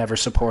Magazine never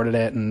supported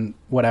it and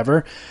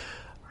whatever.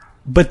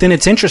 But then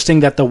it's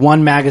interesting that the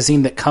one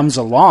magazine that comes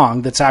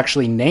along that's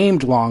actually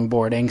named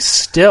longboarding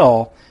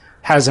still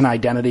has an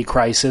identity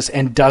crisis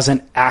and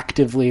doesn't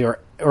actively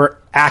or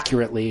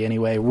accurately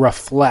anyway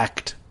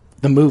reflect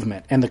the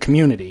movement and the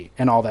community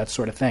and all that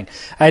sort of thing.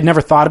 I had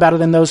never thought about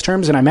it in those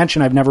terms, and I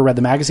mentioned I've never read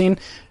the magazine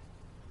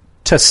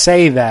to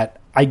say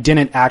that I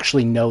didn't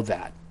actually know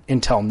that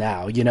until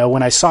now.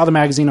 When I saw the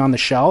magazine on the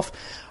shelf,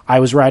 I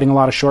was riding a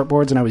lot of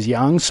shortboards and I was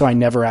young, so I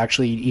never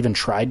actually even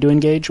tried to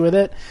engage with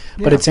it.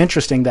 Yeah. But it's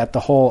interesting that the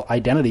whole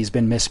identity has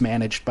been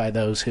mismanaged by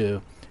those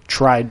who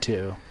tried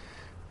to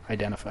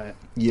identify it.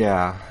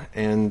 Yeah,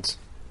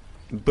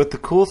 but the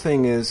cool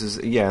thing is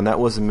and that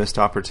was a missed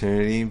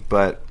opportunity,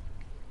 but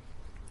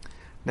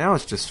now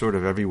it's just sort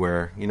of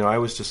everywhere. I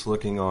was just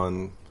looking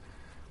on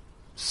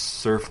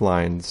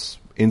Surfline's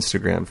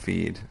Instagram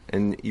feed,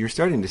 and you're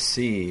starting to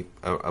see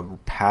a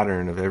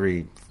pattern of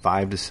every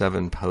 5 to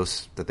 7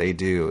 posts that they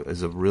do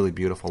is a really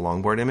beautiful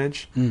longboard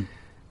image.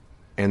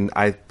 And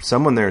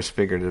someone there has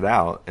figured it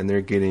out, and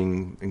they're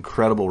getting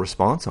incredible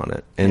response on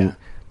it. And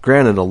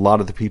granted, a lot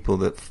of the people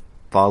that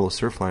follow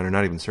Surfline are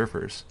not even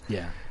surfers.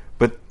 Yeah.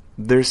 But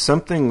there's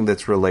something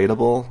that's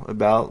relatable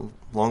about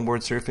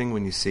longboard surfing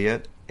when you see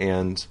it,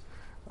 and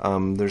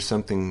there's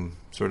something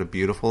sort of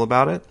beautiful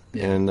about it.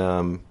 Yeah.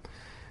 And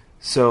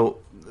so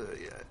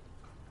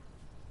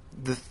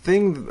the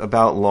thing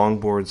about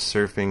longboard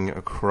surfing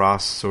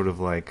across sort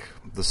of like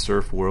the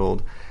surf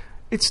world,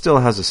 it still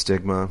has a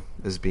stigma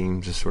as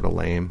being just sort of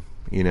lame.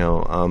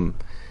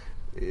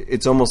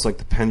 It's almost like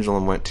the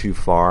pendulum went too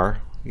far.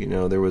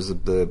 There was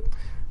the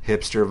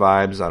hipster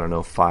vibes, I don't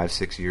know,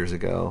 5-6 years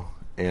ago,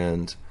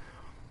 and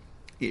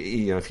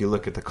if you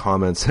look at the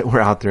comments that were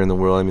out there in the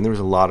world, I mean, there was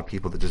a lot of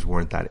people that just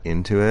weren't that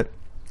into it.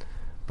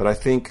 But I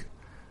think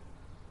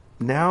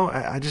now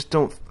I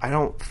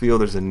don't feel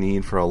there's a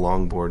need for a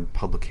longboard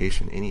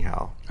publication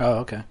anyhow. Oh,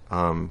 okay.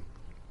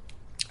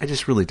 I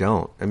just really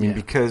don't. I mean,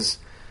 because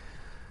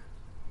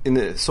in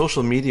the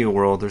social media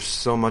world, there's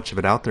so much of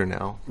it out there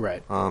now.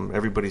 Right.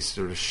 Everybody's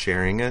sort of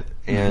sharing it,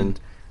 and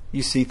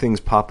you see things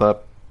pop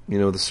up.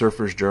 The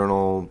Surfer's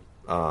Journal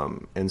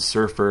and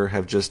Surfer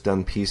have just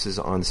done pieces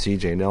on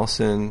C.J.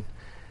 Nelson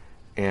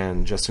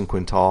and Justin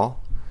Quintal.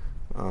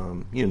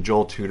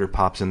 Joel Tudor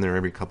pops in there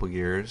every couple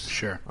years.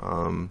 Sure.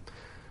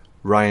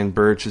 Ryan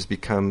Birch has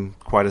become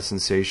quite a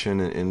sensation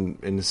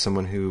and is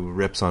someone who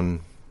rips on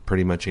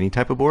pretty much any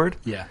type of board.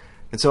 Yeah.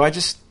 And so I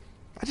just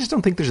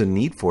don't think there's a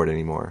need for it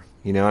anymore.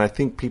 And I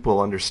think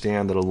people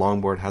understand that a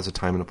longboard has a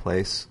time and a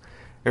place.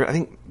 I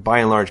think by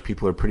and large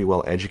people are pretty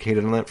well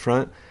educated on that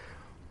front.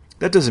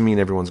 That doesn't mean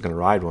everyone's going to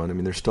ride one. I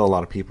mean, there's still a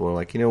lot of people who are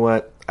like, you know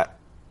what,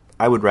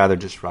 I would rather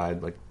just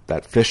ride like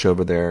that fish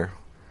over there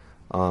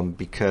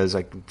because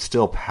I can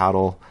still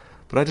paddle.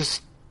 But I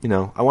just,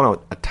 I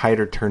want a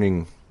tighter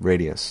turning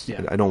radius.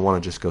 Yeah. I don't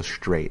want to just go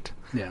straight.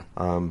 Yeah.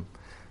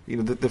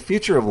 The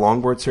future of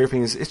longboard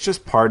surfing it's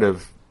just part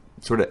of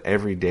sort of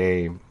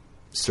everyday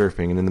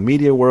surfing. And in the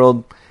media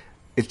world,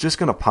 it's just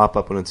going to pop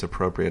up when it's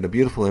appropriate. A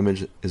beautiful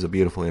image is a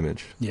beautiful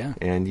image. Yeah.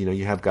 And,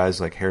 you have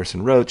guys like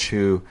Harrison Roach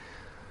who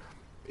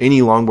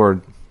any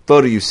longboard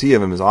photo you see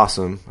of him is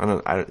awesome.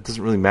 It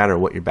doesn't really matter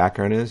what your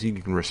background is. You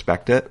can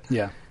respect it.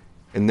 Yeah.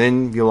 And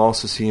then you'll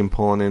also see him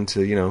pulling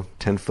into,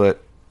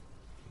 10-foot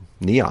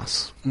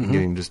Neos and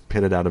getting just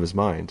pitted out of his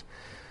mind.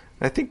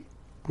 I think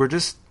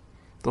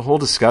the whole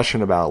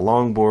discussion about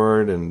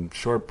longboard and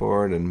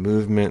shortboard and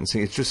movement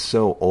and it's just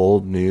so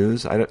old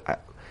news.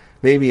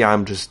 Maybe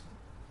I'm just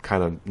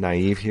kind of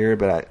naive here,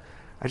 but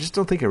I just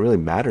don't think it really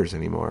matters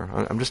anymore.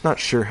 I'm just not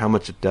sure how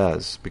much it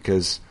does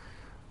because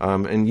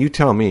and you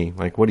tell me,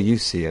 like, what do you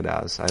see it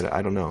as?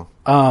 I don't know.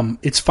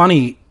 It's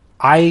funny.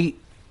 I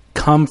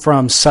come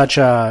from such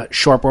a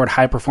shortboard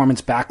high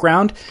performance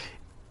background.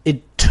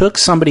 It took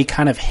somebody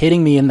kind of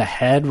hitting me in the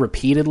head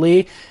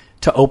repeatedly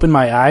to open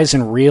my eyes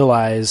and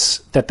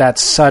realize that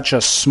that's such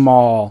a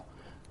small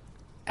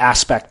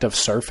aspect of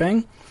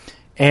surfing.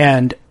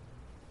 And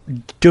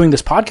doing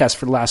this podcast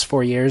for the last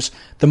 4 years,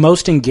 the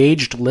most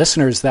engaged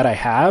listeners that I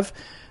have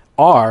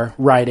are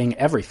riding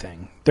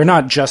everything. They're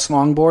not just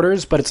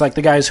longboarders, but it's like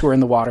the guys who were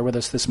in the water with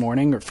us this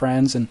morning or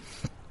friends, and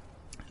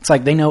it's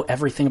like they know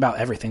everything about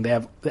everything. They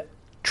have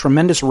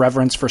tremendous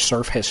reverence for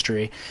surf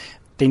history.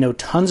 They know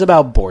tons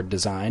about board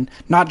design,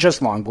 not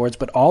just longboards,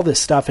 but all this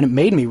stuff. And it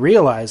made me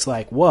realize,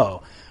 like,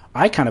 whoa,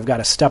 I kind of got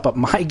to step up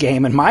my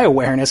game and my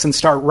awareness and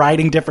start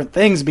riding different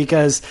things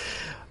because,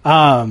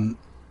 I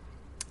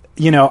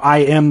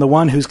am the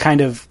one who's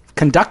kind of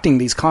conducting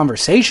these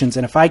conversations.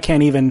 And if I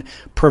can't even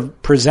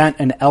present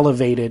an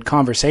elevated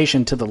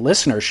conversation to the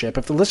listenership,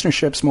 if the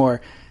listenership's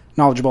more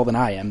knowledgeable than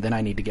I am, then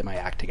I need to get my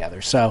act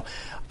together. So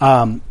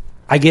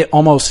I get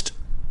almost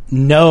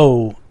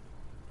no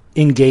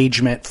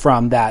engagement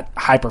from that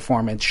high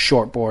performance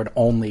shortboard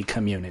only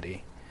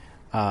community.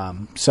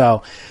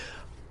 So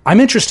I'm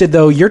interested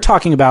though, you're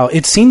talking about,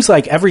 it seems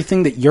like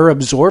everything that you're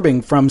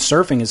absorbing from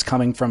surfing is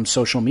coming from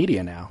social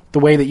media now. The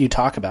way that you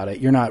talk about it,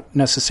 you're not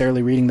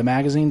necessarily reading the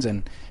magazines,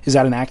 and is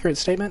that an accurate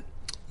statement?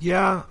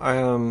 Yeah.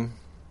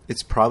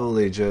 It's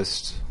probably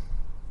just,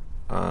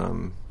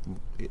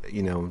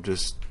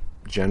 just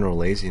general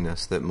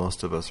laziness that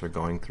most of us are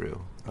going through.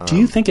 Do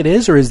you think it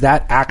is, or is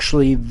that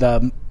actually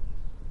the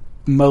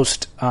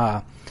most,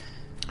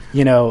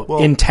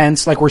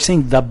 intense? Like, we're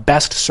seeing the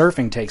best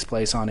surfing takes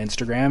place on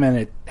Instagram, and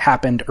it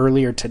happened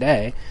earlier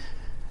today.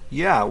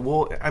 Yeah,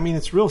 well, I mean,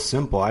 it's real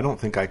simple. I don't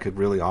think I could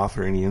really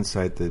offer any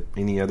insight that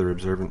any other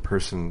observant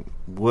person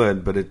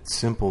would, but it's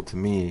simple to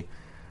me.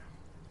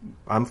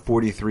 I'm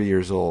 43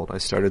 years old. I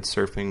started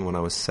surfing when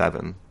I was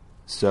 7.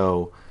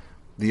 So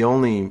the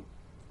only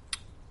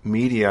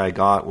media I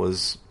got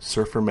was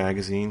Surfer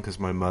Magazine because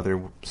my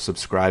mother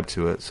subscribed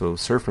to it. So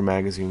Surfer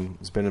Magazine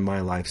has been in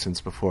my life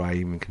since before I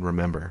even can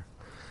remember.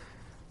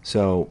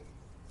 So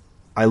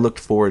I looked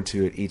forward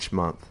to it each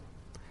month.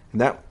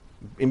 And that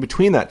in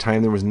between that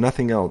time, there was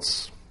nothing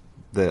else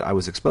that I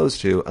was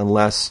exposed to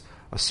unless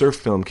a surf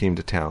film came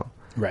to town,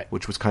 right?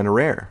 Which was kind of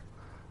rare.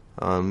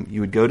 You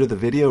would go to the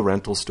video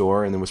rental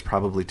store, and there was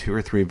probably 2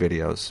 or 3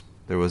 videos.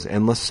 There was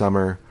Endless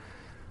Summer,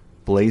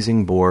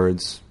 Blazing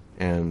Boards,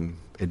 and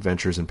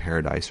Adventures in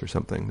Paradise or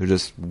something. There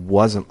just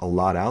wasn't a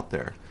lot out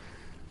there.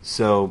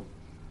 So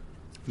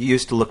you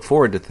used to look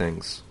forward to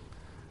things.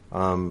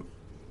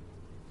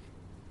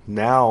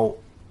 Now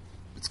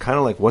it's kind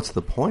of like, what's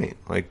the point?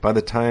 Like by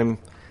the time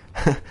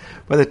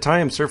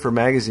Surfer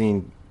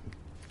Magazine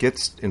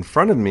gets in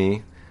front of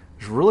me,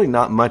 there's really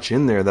not much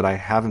in there that I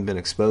haven't been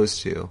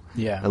exposed to.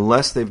 Yeah.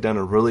 Unless they've done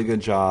a really good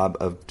job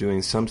of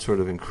doing some sort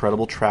of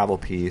incredible travel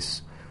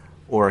piece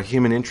or a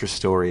human interest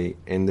story,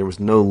 and there was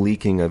no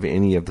leaking of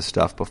any of the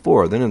stuff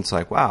before. Then it's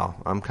like, wow,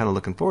 I'm kind of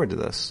looking forward to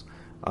this.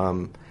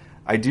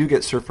 I do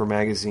get Surfer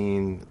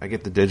Magazine. I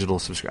get the digital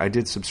subscribe. I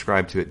did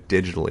subscribe to it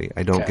digitally.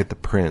 I don't get the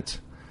print.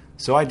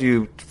 So I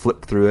do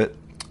flip through it.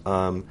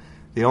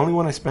 The only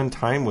one I spend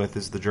time with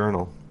is the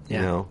Journal, you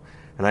know.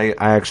 And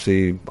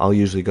I'll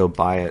usually go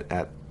buy it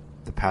at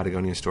the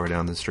Patagonia store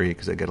down the street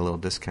because I get a little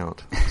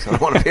discount. So I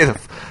don't want to pay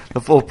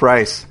the full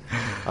price.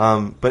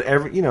 But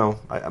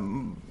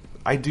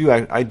I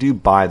do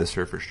buy the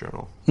Surfer's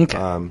Journal.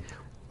 Okay.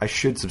 I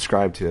should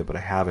subscribe to it, but I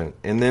haven't.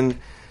 And then,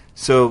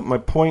 so my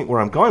point where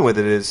I'm going with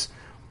it is,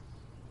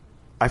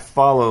 I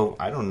follow,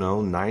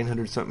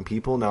 900-something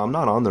people. Now, I'm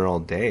not on there all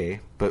day,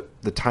 but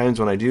the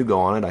times when I do go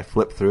on it, I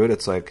flip through it.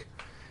 It's like,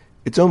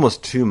 it's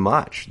almost too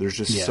much. There's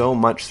just so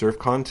much surf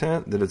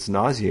content that it's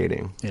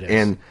nauseating. It is.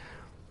 And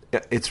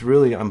it's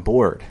really, I'm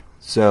bored.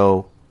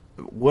 So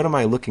what am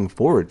I looking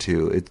forward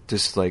to? It's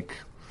just like,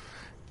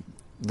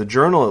 the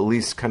Journal at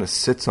least kind of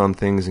sits on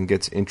things and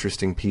gets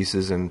interesting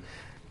pieces. And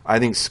I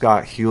think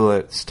Scott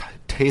Hewlett's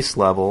taste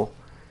level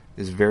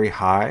is very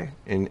high,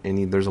 and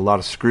there's a lot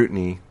of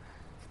scrutiny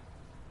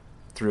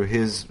through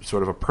his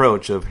sort of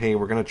approach of, hey,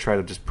 we're going to try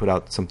to just put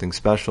out something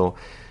special.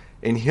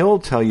 And he'll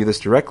tell you this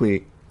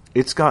directly,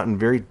 it's gotten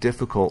very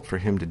difficult for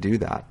him to do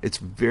that. It's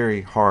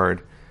very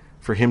hard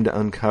for him to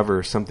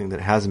uncover something that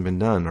hasn't been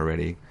done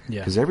already,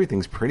 because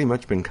everything's pretty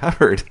much been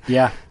covered.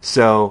 Yeah.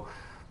 So,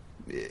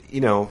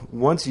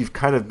 once you've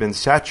kind of been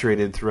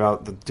saturated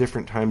throughout the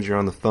different times you're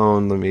on the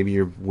phone, maybe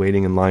you're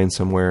waiting in line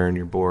somewhere and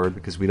you're bored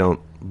because we don't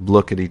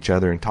look at each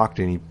other and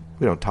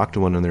we don't talk to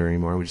one another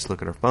anymore. We just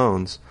look at our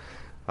phones.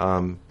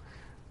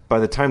 By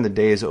the time the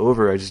day is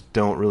over, I just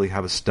don't really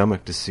have a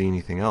stomach to see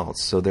anything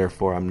else. So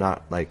therefore, I'm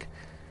not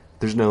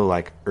there's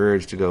no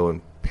urge to go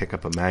and pick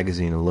up a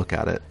magazine and look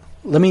at it.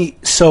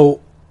 So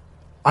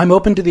I'm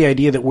open to the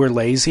idea that we're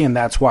lazy and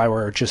that's why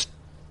we're just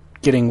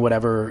getting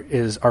whatever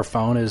is our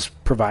phone is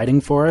providing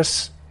for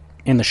us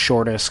in the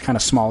shortest, kind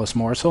of smallest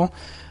morsel.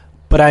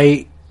 But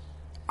I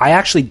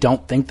actually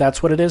don't think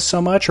that's what it is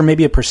so much, or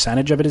maybe a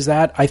percentage of it is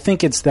that. I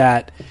think it's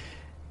that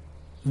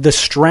the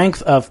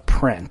strength of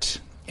print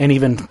and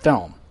even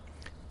film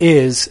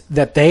is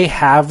that they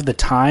have the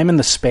time and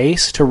the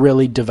space to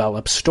really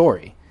develop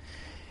story.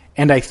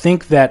 And I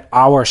think that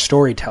our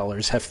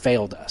storytellers have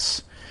failed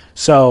us.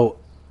 So,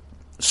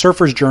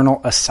 Surfer's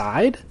Journal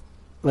aside,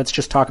 let's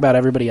just talk about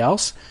everybody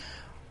else.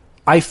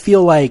 I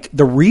feel like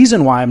the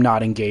reason why I'm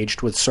not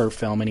engaged with surf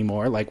film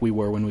anymore, like we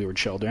were when we were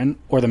children,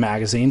 or the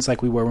magazines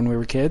like we were when we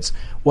were kids,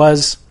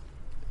 was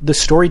the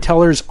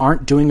storytellers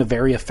aren't doing a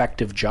very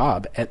effective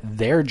job at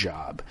their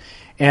job.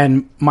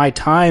 And my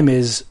time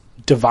is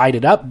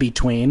divided up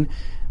between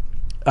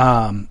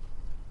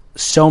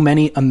so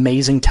many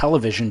amazing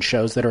television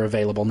shows that are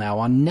available now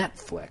on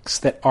Netflix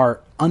that are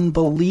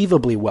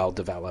unbelievably well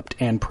developed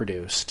and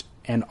produced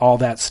and all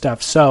that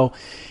stuff. So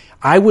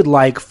I would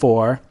like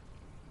for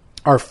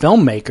our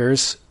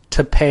filmmakers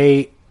to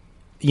pay,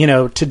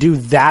 to do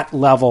that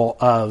level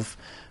of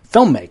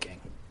filmmaking,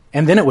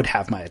 and then it would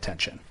have my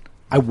attention.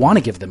 I want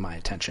to give them my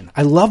attention.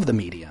 I love the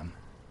medium.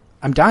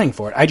 I'm dying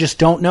for it. I just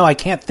don't know. I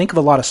can't think of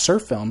a lot of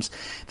surf films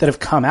that have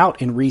come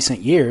out in recent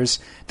years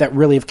that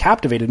really have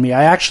captivated me.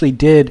 I actually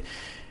did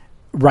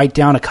write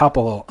down a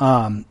couple,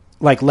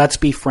 like Let's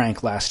Be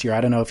Frank last year.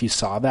 I don't know if you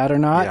saw that or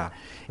not. Yeah,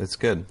 it's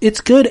good.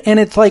 It's good, and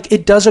it's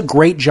it does a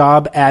great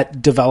job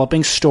at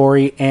developing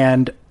story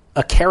and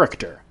a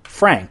character,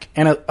 Frank.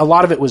 And a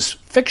lot of it was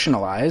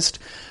fictionalized,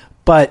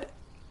 but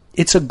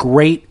it's a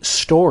great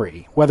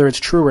story, whether it's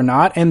true or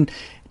not. And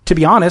to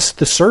be honest,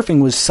 the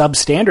surfing was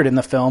substandard in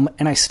the film,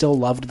 and I still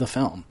loved the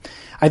film.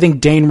 I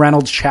think Dane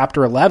Reynolds'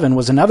 Chapter 11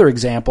 was another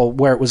example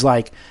where it was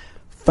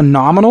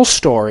phenomenal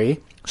story,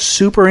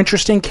 super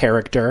interesting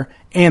character,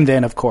 and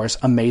then, of course,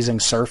 amazing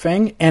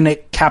surfing, and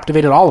it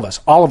captivated all of us.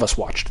 All of us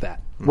watched that,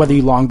 whether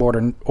you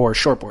longboard or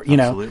shortboard,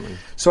 Absolutely.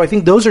 So I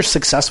think those are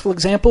successful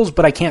examples,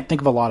 but I can't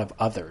think of a lot of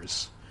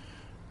others,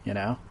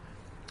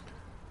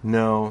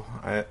 No,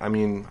 I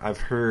mean, I've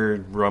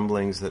heard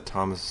rumblings that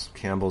Thomas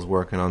Campbell's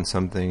working on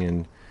something,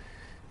 and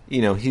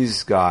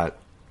he's got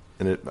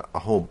a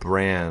whole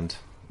brand,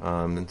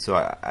 and so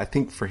I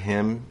think for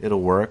him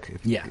it'll work.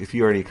 If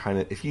you already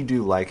if you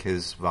do like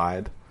his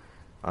vibe,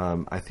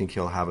 I think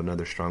he'll have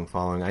another strong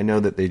following. I know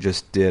that they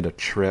just did a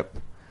trip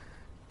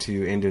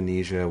to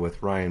Indonesia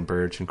with Ryan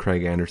Birch and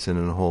Craig Anderson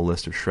and a whole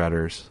list of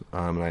shredders.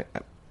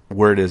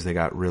 Word is they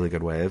got really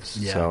good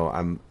waves, so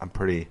I'm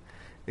pretty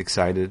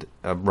excited.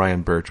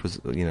 Ryan Birch was,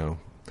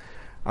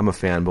 I'm a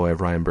fanboy of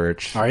Ryan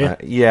Birch. Are you?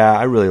 Yeah,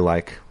 I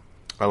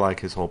like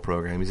his whole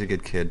program. He's a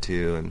good kid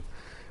too, and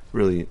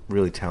really,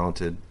 really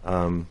talented.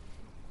 In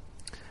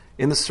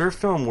the surf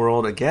film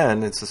world,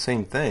 again, it's the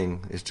same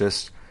thing. It's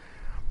just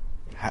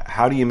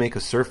how do you make a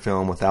surf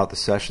film without the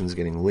sessions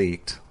getting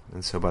leaked?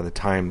 And so by the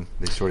time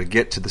they sort of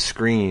get to the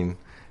screen,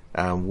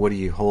 what are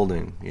you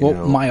holding?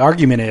 My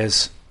argument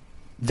is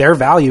their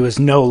value is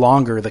no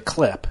longer the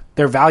clip.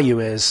 Their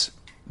value is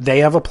they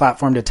have a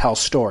platform to tell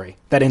story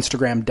that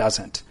Instagram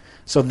doesn't.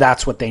 So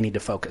that's what they need to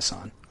focus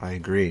on. I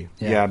agree.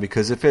 Yeah,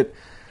 because if it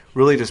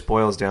really just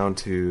boils down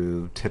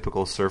to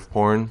typical surf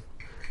porn,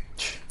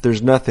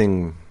 there's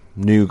nothing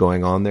new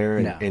going on there,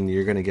 and, No. and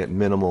you're going to get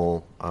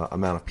minimal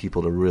amount of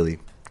people to really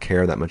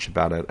care that much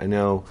about it. I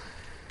know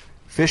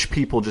Fish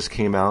People just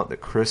came out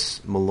that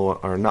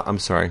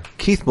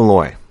Keith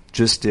Malloy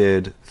just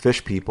did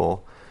Fish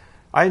People.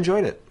 I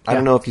enjoyed it. I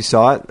don't know if you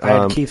saw it. I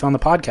had Keith on the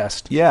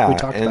podcast. Yeah, we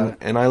talked about it.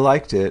 And I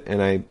liked it,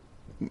 and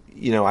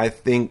I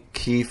think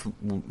Keith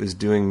is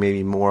doing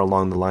maybe more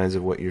along the lines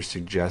of what you're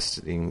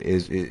suggesting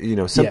is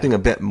something a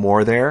bit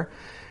more there.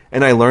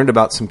 And I learned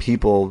about some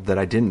people that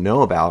I didn't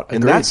know about,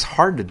 and that's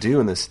hard to do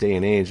in this day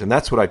and age. And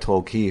that's what I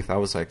told Keith. I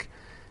was like,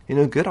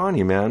 good on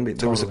you, man.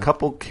 There was a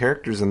couple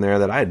characters in there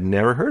that I had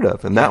never heard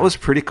of, and that was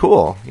pretty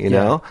cool. You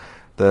know,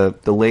 the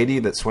lady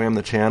that swam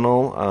the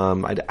channel,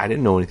 I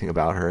didn't know anything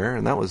about her,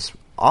 and that was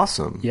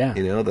awesome. Yeah,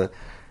 the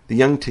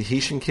young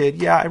Tahitian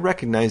kid, I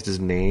recognized his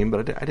name,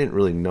 but I didn't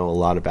really know a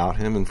lot about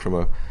him. And from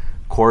a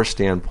core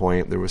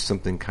standpoint, there was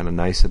something kind of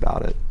nice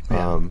about it.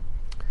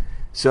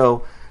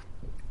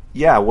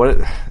 Yeah.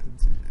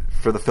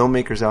 For the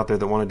filmmakers out there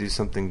that want to do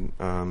something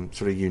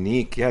sort of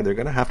unique, they're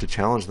going to have to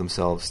challenge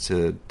themselves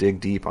to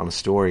dig deep on a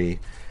story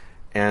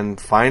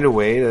and find a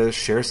way to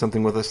share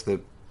something with us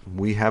that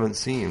we haven't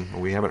seen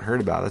or we haven't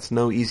heard about. That's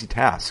no easy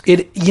task.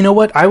 You know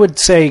what? I would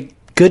say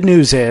good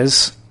news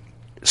is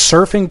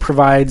surfing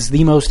provides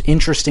the most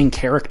interesting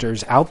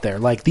characters out there.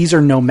 Like, these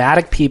are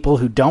nomadic people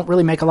who don't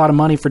really make a lot of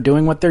money for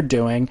doing what they're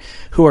doing,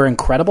 who are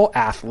incredible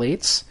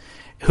athletes,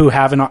 who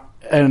have an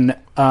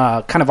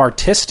kind of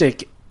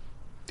artistic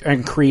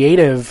and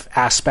creative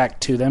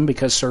aspect to them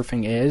because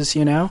surfing is,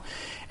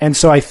 And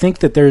so I think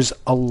that there's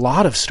a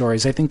lot of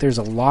stories. I think there's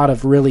a lot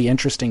of really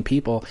interesting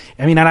people.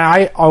 I mean, and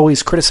I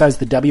always criticize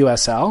the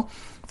WSL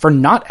for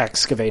not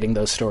excavating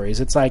those stories.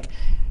 It's like,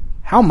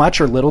 how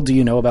much or little do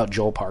you know about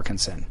Joel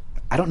Parkinson?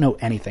 I don't know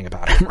anything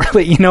about him,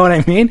 really. You know what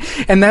I mean?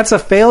 And that's a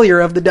failure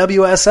of the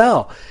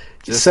WSL.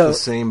 Just the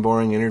same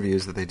boring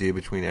interviews that they do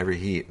between every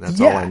heat. That's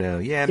all I know.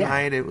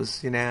 Night it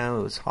was, it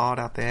was hot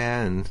out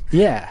there, and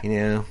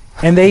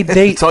and they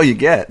that's all you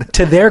get.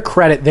 To their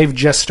credit, they've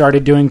just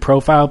started doing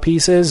profile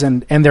pieces,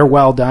 and they're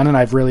well done, and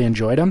I've really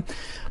enjoyed them.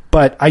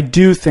 But I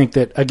do think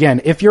that,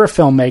 again, if you're a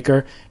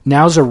filmmaker,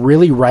 now's a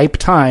really ripe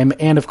time,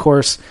 and of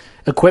course,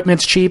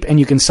 equipment's cheap, and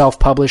you can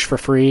self-publish for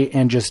free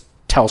and just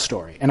tell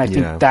story. And I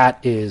think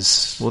that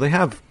is... Well, they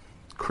have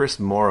Chris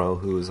Morrow,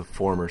 who is a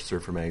former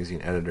Surfer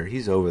Magazine editor.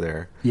 He's over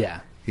there. Yeah.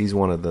 He's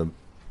one of the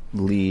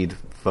lead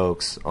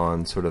folks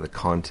on sort of the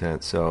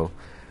content. So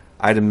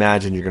I'd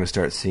imagine you're going to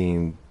start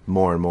seeing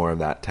more and more of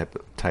that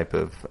type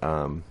of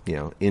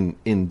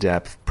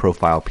in-depth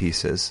profile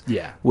pieces.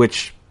 Yeah.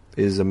 Which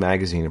is a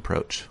magazine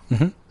approach.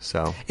 Mm-hmm.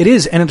 So it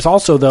is, and it's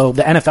also, though,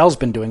 the NFL's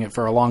been doing it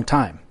for a long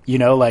time.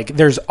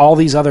 There's all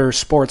these other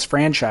sports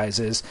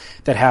franchises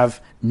that have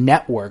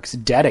networks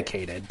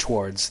dedicated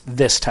towards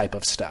this type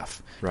of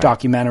stuff. Right.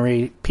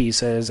 Documentary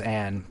pieces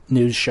and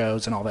news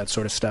shows and all that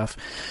sort of stuff.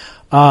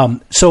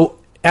 So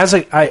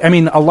I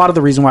mean, a lot of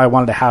the reason why I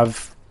wanted to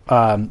have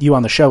you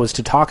on the show is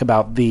to talk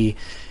about the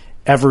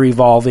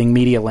ever-evolving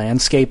media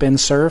landscape in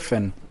surf.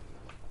 And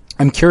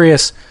I'm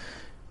curious,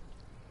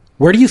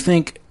 where do you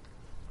think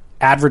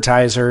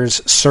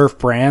advertisers, surf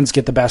brands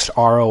get the best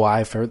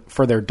ROI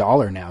for their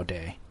dollar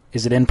nowadays?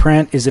 Is it in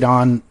print? Is it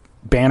on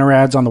banner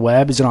ads on the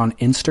web? Is it on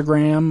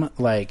Instagram?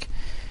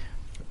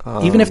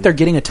 Even if they're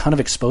getting a ton of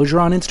exposure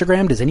on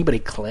Instagram, does anybody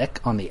click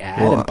on the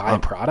ad and buy a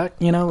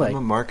product? I'm a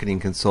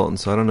marketing consultant,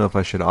 so I don't know if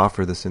I should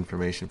offer this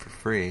information for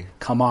free.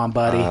 Come on,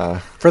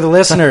 buddy. For the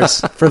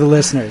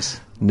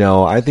listeners.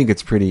 No, I think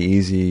it's pretty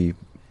easy.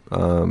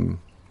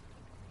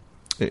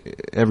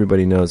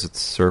 Everybody knows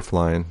it's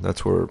Surfline.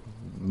 That's where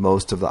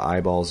most of the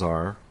eyeballs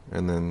are.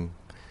 And then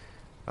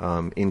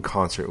in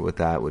concert with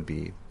that would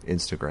be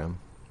Instagram.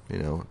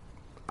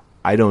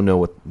 I don't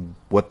know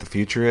what the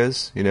future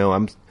is.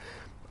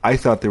 I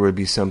thought there would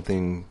be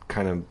something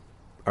kind of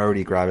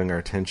already grabbing our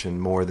attention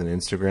more than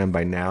Instagram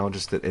by now,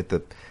 just at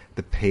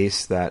the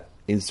pace that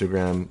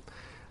Instagram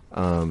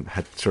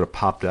had sort of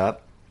popped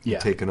up and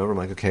taken over. I'm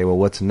like, okay, well,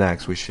 what's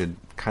next? We should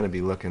kind of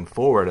be looking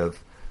forward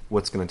of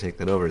what's going to take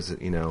that over. Is it,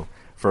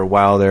 for a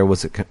while there,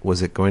 was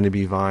it going to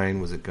be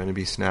Vine? Was it going to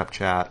be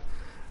Snapchat?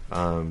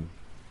 But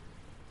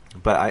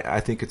I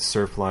think it's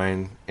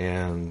Surfline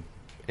and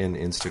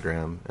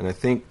Instagram. And I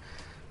think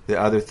the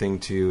other thing,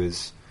 too,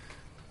 is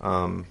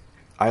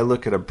I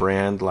look at a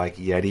brand like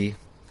Yeti,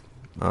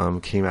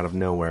 came out of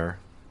nowhere.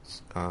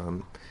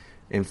 And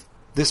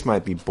this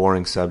might be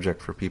boring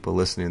subject for people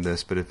listening to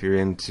this, but if you're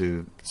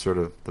into sort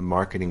of the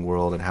marketing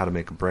world and how to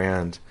make a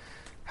brand,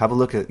 have a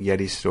look at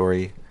Yeti's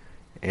story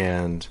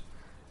and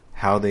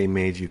how they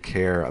made you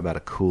care about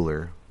a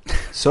cooler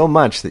so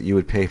much that you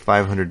would pay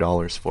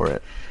 $500 for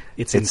it.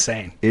 It's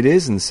insane. It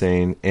is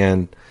insane,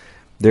 and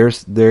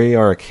they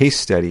are a case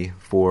study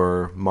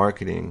for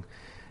marketing,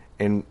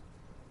 and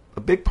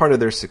a big part of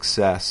their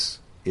success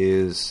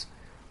is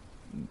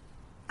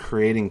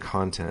creating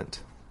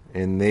content.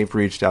 And they've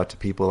reached out to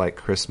people like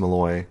Chris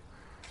Malloy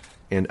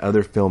and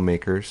other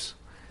filmmakers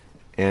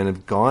and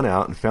have gone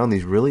out and found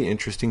these really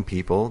interesting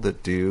people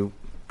that do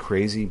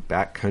crazy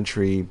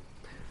backcountry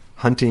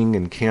hunting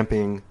and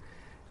camping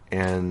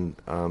and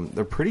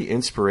they're pretty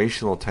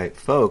inspirational type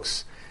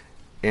folks,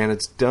 and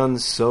it's done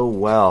so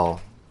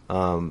well.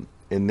 And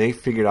they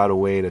figured out a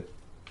way to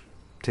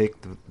take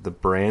the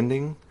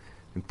branding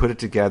and put it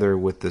together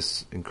with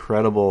this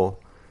incredible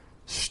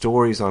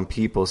stories on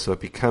people, so it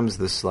becomes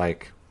this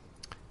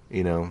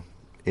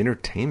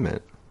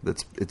entertainment.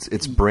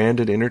 It's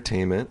branded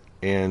entertainment,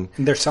 and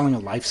they're selling a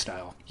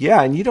lifestyle.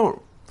 Yeah, and you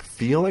don't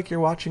feel like you're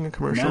watching a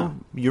commercial. No.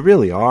 You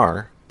really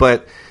are,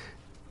 but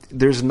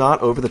there's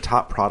not over the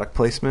top product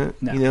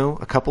placement. No.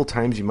 A couple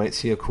times you might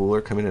see a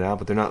cooler come in and out,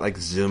 but they're not like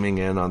zooming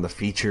in on the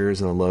features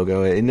and the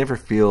logo. It never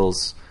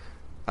feels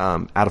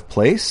out of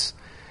place.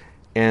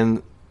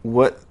 And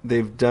what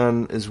they've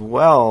done as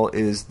well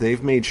is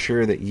they've made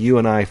sure that you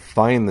and I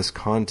find this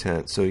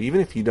content. So even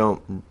if you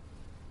don't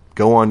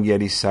go on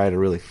Yeti's site or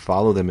really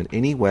follow them in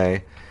any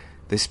way,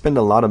 they spend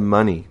a lot of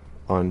money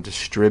on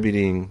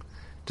distributing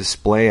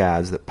display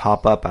ads that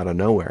pop up out of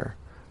nowhere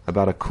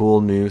about a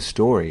cool new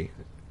story.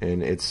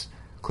 And it's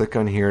click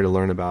on here to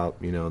learn about,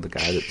 the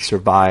guy that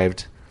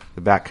survived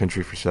the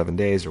backcountry for 7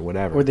 days or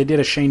whatever. Or they did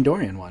a Shane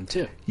Dorian one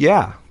too.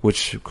 Yeah,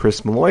 which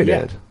Chris Malloy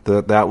did.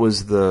 That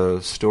was the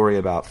story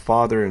about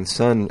father and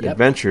son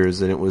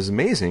adventures, and it was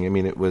amazing. I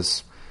mean, it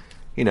was,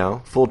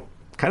 full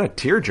kind of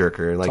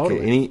tearjerker. Like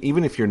totally.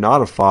 Even if you're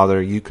not a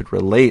father, you could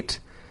relate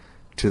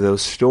to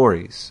those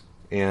stories.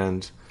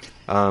 And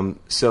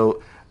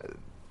so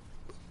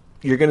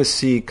you're going to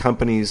see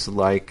companies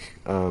like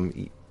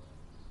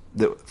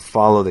that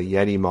follow the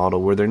Yeti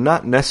model, where they're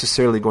not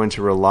necessarily going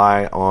to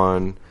rely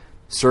on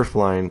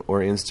Surfline or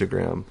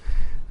Instagram.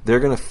 They're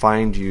going to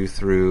find you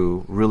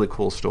through really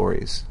cool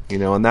stories,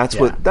 and that's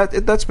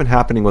that's been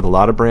happening with a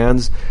lot of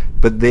brands,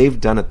 but they've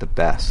done it the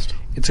best.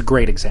 It's a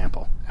great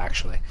example,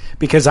 actually,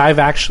 because I've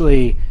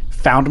actually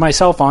found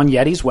myself on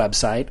Yeti's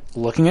website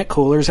looking at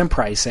coolers and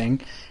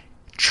pricing,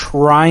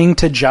 trying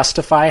to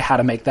justify how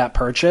to make that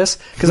purchase,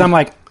 because I'm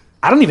like,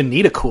 I don't even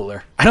need a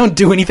cooler. I don't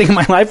do anything in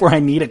my life where I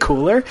need a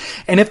cooler.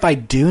 And if I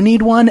do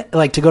need one,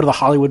 like to go to the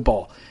Hollywood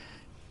Bowl,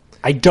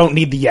 I don't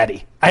need the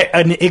Yeti.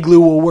 An Igloo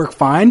will work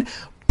fine,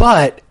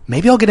 but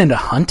maybe I'll get into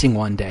hunting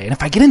one day. And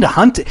if I get into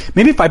hunting,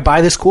 maybe if I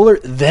buy this cooler,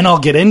 then I'll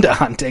get into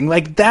hunting.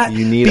 Like that.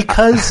 You need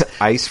because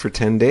ice for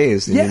 10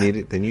 days,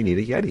 then you need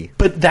a Yeti.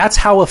 But that's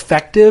how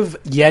effective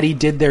Yeti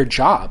did their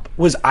job.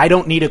 Was I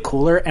don't need a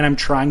cooler, and I'm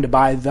trying to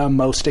buy the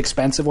most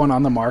expensive one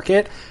on the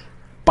market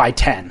by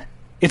 10.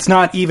 It's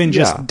not even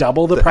just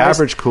double the price. The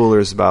average cooler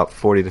is about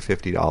 $40 to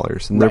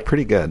 $50, and they're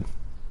pretty good.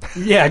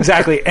 Yeah,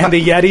 exactly. And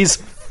the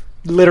Yeti's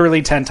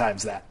literally 10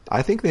 times that.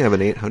 I think they have an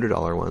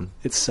 $800 one.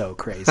 It's so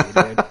crazy,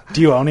 dude.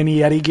 Do you own any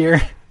Yeti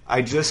gear?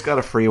 I just got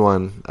a free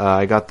one.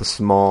 I got the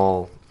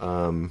small.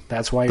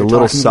 That's why you're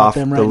talking about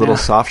them right now. The little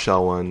soft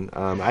shell one.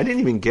 I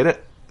didn't even get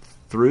it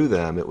through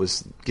them. It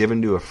was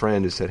given to a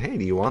friend who said, "Hey,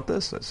 do you want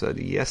this?" I said,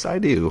 "Yes, I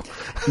do."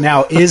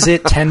 Now, is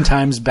it 10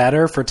 times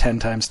better for 10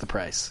 times the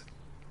price?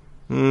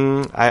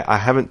 I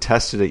haven't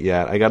tested it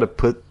yet. I got to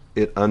put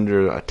it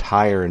under a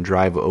tire and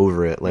drive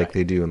over it like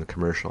they do in the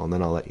commercial, and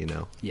then I'll let you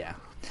know. Yeah.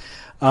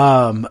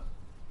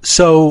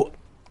 So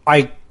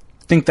I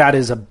think that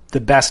is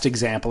the best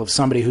example of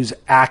somebody who's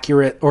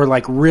accurate or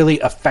like really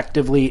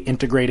effectively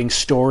integrating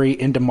story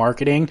into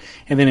marketing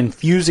and then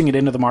infusing it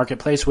into the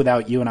marketplace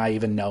without you and I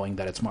even knowing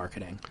that it's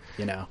marketing,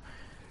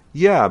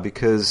 Yeah,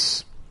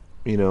 because,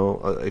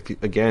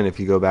 if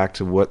you go back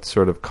to what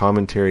sort of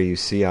commentary you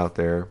see out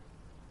there,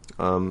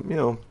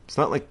 it's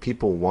not like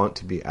people want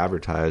to be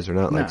advertised. They're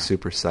not like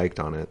super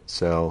psyched on it.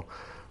 So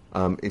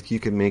if you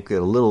can make it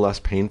a little less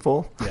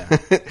painful,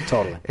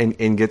 totally,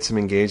 and get some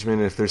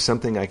engagement, if there's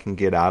something I can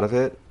get out of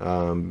it,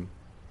 and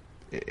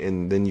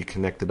then you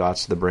connect the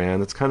dots to the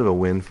brand, it's kind of a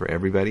win for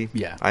everybody.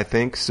 Yeah, I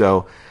think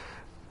so.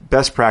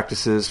 Best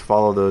practices,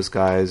 follow those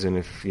guys, and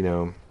if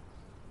you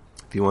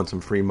want some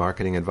free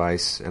marketing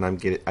advice, and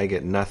I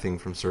get nothing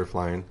from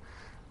Surfline,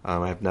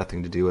 I have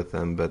nothing to do with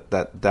them, but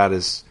that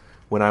is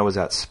when I was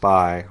at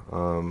Spy,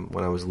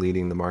 when I was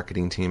leading the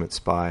marketing team at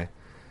Spy.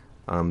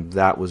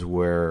 That was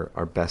where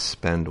our best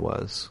spend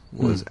was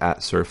at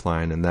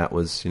Surfline, and that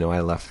was, I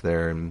left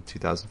there in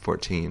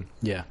 2014.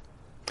 Yeah.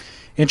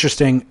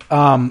 Interesting.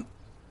 Kind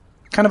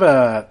of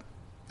a,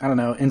 I don't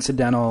know,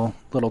 incidental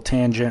little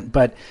tangent,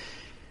 but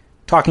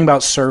talking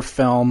about surf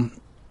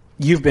film,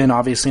 you've been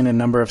obviously in a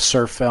number of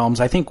surf films.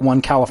 I think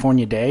One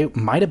California Day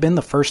might have been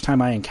the first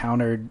time I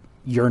encountered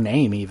your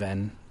name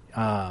even.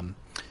 And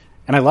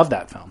I love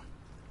that film.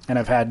 And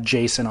I've had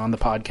Jason on the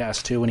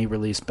podcast too when he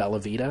released Bella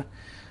Vita.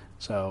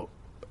 So,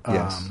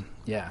 yes.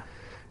 Yeah.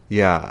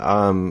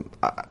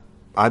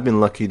 I've been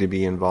lucky to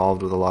be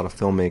involved with a lot of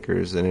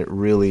filmmakers, and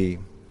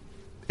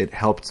it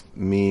helped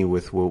me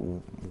with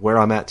where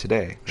I'm at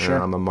today. Sure.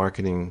 I'm a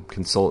marketing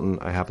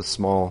consultant. I have a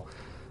small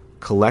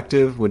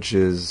collective, which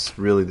is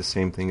really the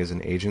same thing as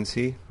an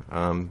agency.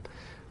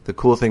 The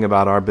cool thing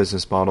about our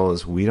business model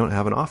is we don't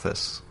have an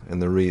office,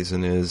 and the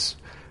reason is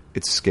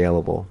it's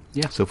scalable.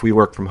 Yeah. So if we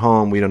work from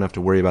home, we don't have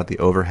to worry about the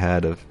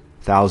overhead of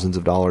thousands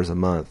of dollars a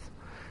month.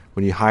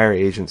 When you hire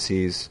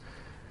agencies,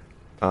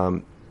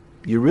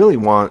 you really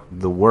want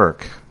the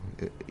work.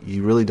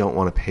 you really don't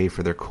want to pay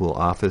for their cool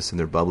office and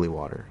their bubbly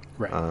water.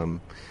 Right.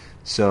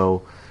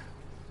 So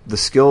the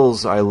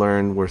skills I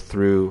learned were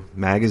through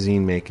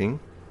magazine making,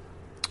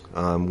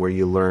 where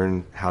you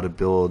learn how to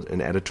build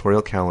an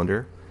editorial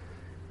calendar.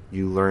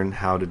 You learn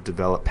how to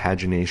develop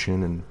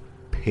pagination and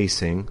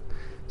pacing.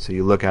 So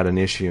you look at an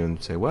issue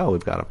and say, well,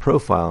 we've got a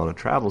profile and a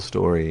travel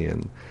story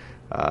and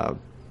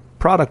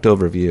product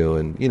overview.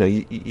 And,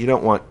 you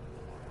don't want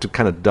to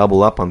kind of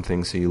double up on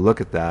things, so you look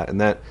at that. And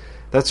that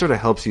sort of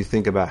helps you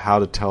think about how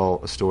to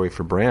tell a story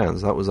for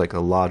brands. That was like a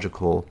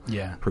logical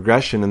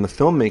progression. And the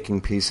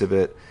filmmaking piece of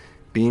it,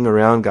 being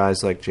around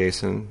guys like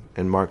Jason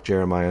and Mark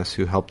Jeremias,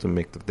 who helped them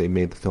they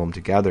made the film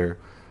together.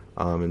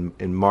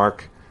 And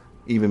Mark,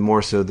 even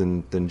more so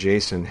than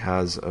Jason,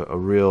 has a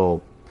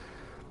real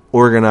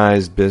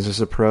organized business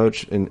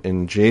approach.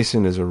 And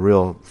Jason is a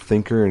real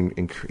thinker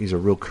and he's a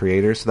real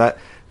creator. So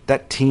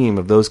that team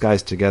of those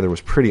guys together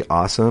was pretty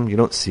awesome. You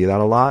don't see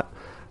that a lot.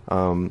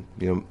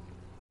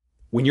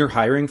 When you're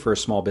hiring for a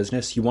small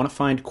business, you want to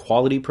find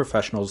quality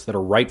professionals that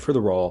are right for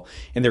the role,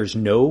 and there's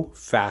no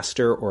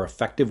faster or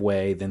effective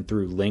way than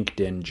through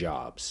LinkedIn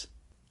Jobs.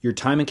 Your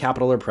time and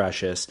capital are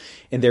precious,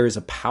 and there is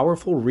a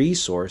powerful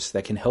resource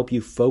that can help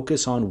you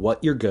focus on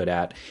what you're good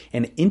at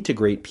and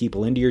integrate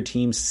people into your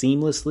team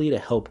seamlessly to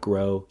help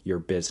grow your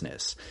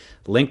business.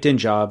 LinkedIn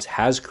Jobs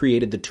has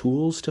created the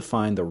tools to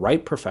find the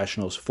right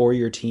professionals for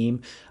your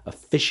team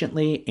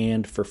efficiently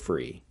and for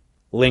free.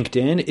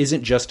 LinkedIn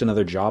isn't just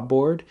another job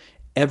board.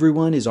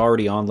 Everyone is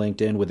already on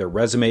LinkedIn with their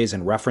resumes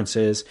and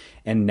references,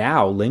 and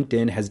now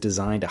LinkedIn has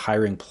designed a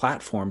hiring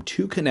platform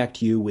to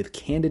connect you with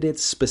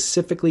candidates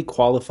specifically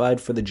qualified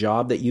for the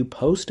job that you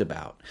post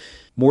about.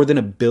 More than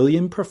 1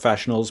 billion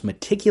professionals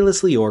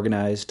meticulously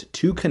organized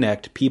to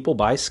connect people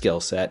by skill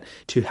set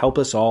to help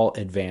us all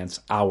advance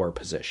our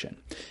position.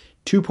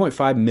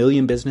 2.5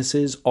 million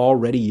businesses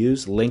already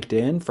use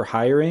LinkedIn for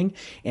hiring,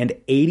 and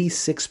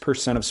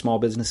 86% of small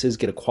businesses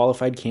get a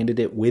qualified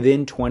candidate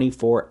within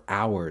 24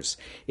 hours.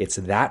 It's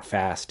that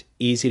fast,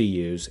 easy to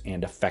use,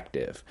 and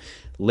effective.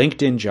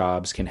 LinkedIn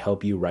Jobs can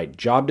help you write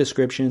job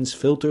descriptions,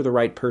 filter the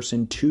right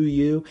person to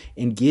you,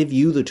 and give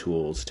you the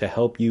tools to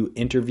help you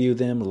interview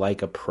them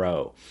like a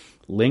pro.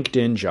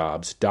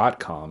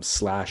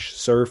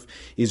 LinkedInjobs.com/surf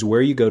is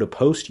where you go to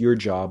post your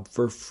job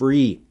for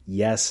free.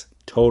 Yes,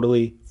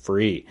 totally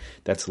free.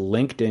 That's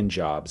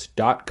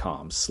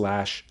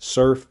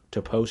LinkedInjobs.com/surf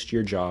to post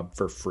your job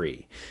for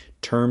free.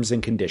 Terms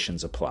and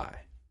conditions apply.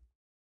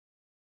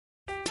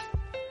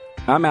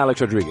 I'm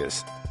Alex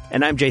Rodriguez.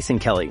 And I'm Jason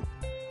Kelly.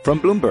 From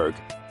Bloomberg,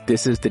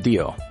 this is The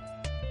Deal.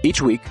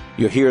 Each week,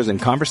 you'll hear us in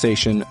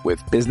conversation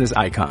with business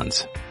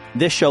icons.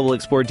 This show will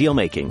explore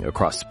deal-making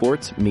across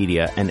sports,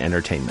 media, and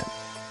entertainment.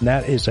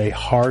 That is a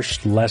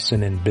harsh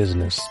lesson in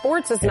business.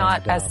 Sports is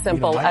not as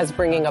simple as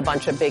bringing a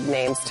bunch of big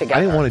names together. I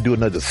didn't want to do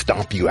another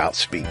stomp you out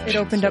speech. It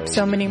opened up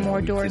so many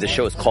more doors. The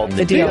show is called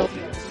The Deal.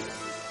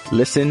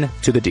 Listen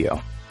to The Deal.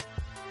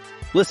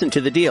 Listen to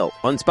The Deal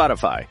on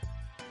Spotify.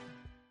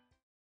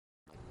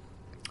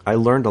 I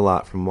learned a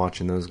lot from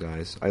watching those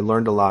guys. I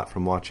learned a lot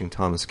from watching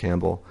Thomas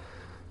Campbell.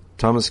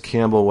 Thomas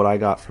Campbell, what I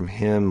got from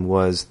him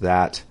was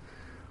that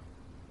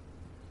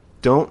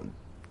don't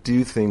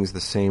do things the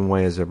same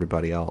way as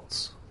everybody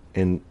else.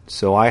 And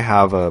so I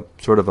have a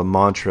sort of a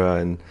mantra,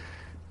 and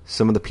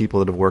some of the people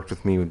that have worked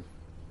with me would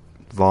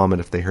vomit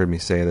if they heard me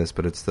say this,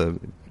 but it's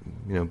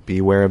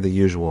beware of the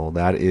usual.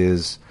 That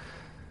is,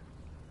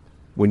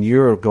 when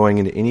you're going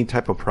into any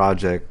type of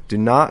project, do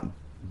not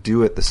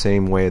do it the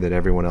same way that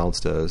everyone else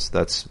does.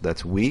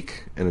 That's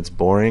weak and it's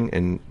boring,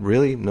 and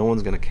really no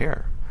one's going to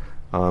care.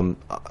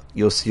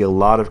 You'll see a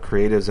lot of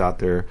creatives out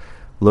there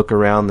look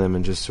around them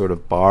and just sort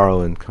of borrow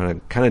and kind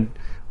of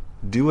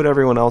do what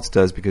everyone else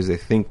does because they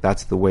think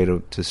that's the way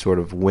to sort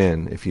of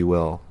win, if you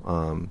will,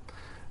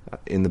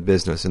 in the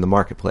business, in the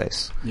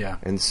marketplace. Yeah.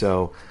 And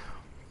so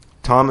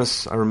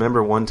Thomas, I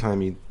remember one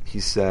time he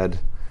said,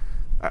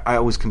 I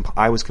was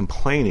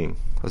complaining.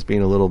 I was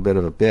being a little bit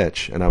of a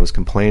bitch, and I was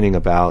complaining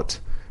about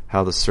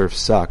how the surf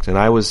sucked. And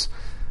I was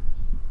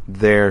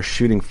there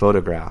shooting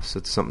photographs.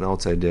 It's something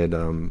else I did.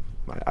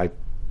 I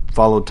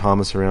followed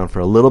Thomas around for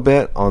a little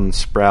bit on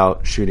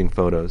Sprout shooting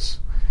photos.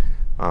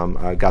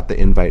 I got the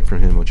invite from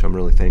him, which I'm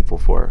really thankful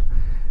for.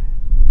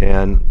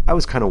 And I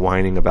was kind of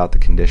whining about the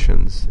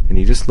conditions. And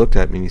he just looked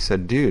at me and he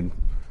said, dude,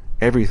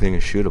 everything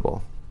is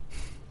shootable.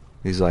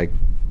 He's like,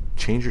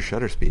 change your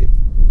shutter speed.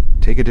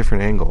 Take a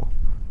different angle.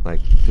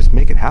 Like, just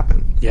make it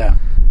happen. Yeah.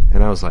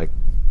 And I was like,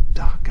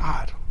 oh,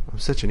 God, I'm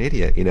such an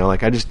idiot.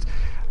 Like I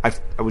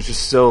was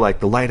just so like,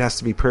 the light has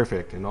to be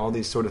perfect and all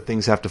these sort of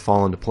things have to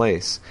fall into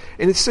place.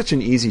 And it's such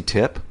an easy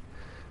tip.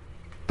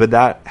 But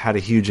that had a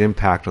huge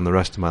impact on the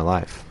rest of my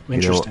life.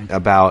 Interesting.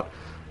 About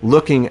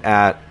looking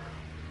at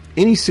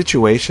any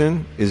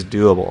situation is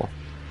doable.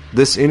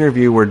 This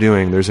interview we're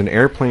doing, there's an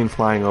airplane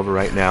flying over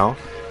right now.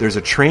 There's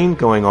a train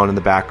going on in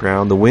the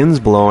background. The wind's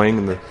blowing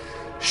and the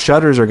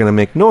shutters are going to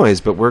make noise,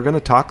 but we're going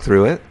to talk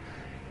through it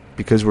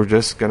because we're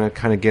just going to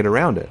kind of get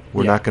around it.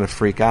 We're not going to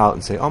freak out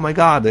and say, oh my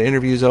God, the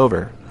interview's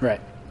over.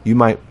 Right. you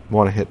might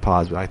want to hit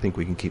pause, but I think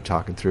we can keep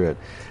talking through it.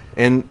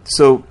 And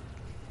so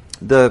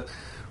the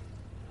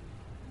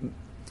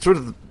sort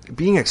of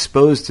being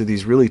exposed to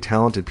these really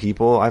talented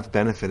people, I've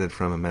benefited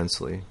from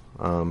immensely.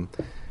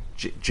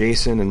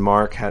 Jason and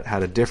Mark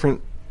had a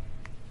different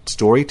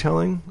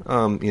storytelling.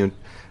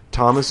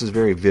 Thomas is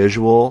very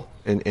visual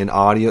and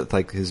audio,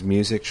 like his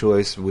music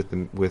choice with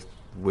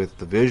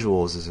the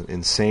visuals is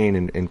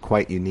insane and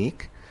quite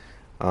unique.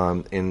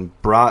 And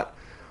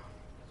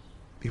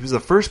he was the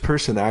first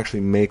person to actually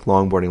make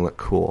longboarding look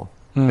cool.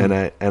 And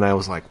I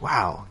was like,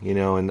 wow,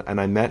 and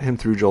I met him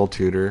through Joel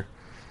Tudor.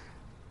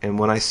 And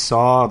when I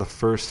saw the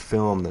first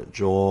film that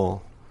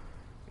Joel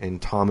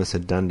and Thomas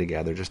had done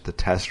together, just the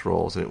test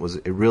rolls, and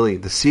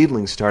the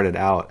Seedling started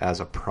out as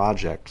a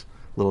project,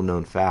 little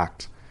known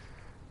fact.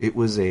 It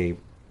was a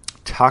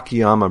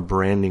Takayama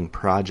branding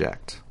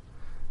project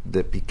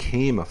that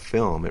became a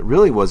film. It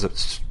really was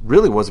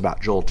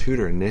about Joel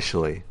Tudor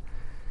initially.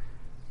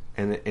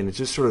 And it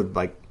just sort of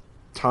like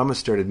Thomas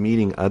started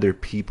meeting other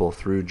people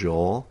through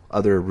Joel,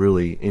 other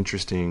really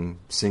interesting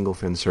single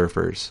fin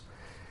surfers.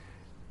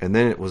 And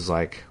then it was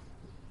like,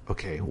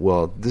 okay,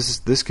 well,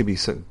 this could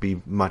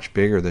be much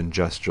bigger than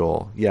just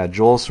Joel. Yeah,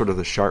 Joel's sort of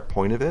the sharp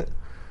point of it,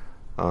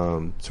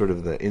 sort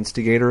of the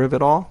instigator of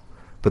it all.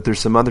 But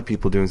there's some other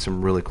people doing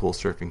some really cool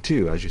surfing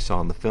too, as you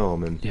saw in the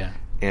film.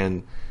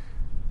 And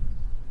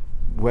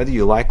whether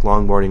you like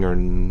longboarding or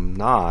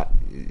not,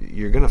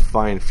 you're going to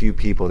find a few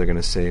people that are going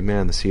to say,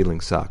 man, the Seedling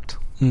sucked.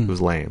 It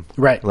was lame.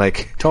 Right.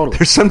 Like, totally.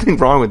 There's something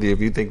wrong with you if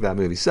you think that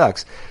movie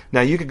sucks.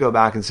 Now, you could go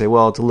back and say,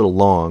 well, it's a little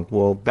long.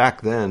 Well,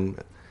 back then,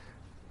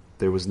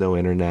 there was no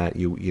internet.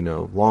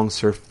 Long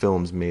surf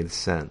films made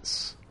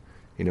sense.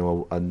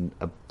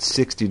 A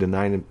 60 to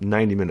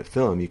 90 minute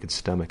film, you could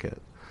stomach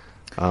it.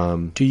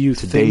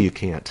 Today you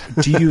can't.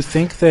 Do you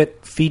think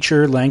that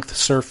feature-length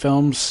surf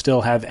films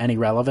still have any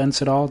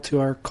relevance at all to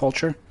our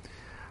culture?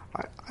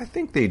 I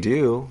think they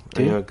do.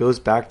 It goes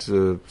back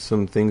to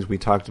some things we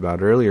talked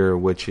about earlier,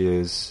 which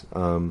is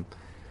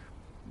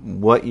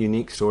what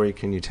unique story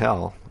can you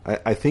tell?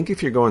 I think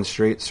if you're going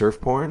straight surf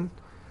porn,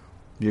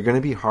 you're going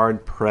to be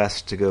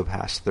hard-pressed to go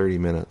past 30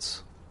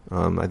 minutes.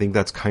 I think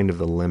that's kind of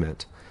the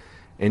limit.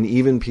 And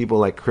even people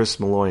like Chris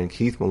Malloy and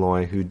Keith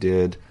Malloy, who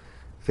did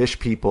Fish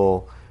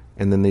People,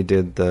 and then they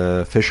did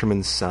The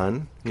Fisherman's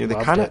Son. They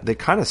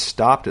kind of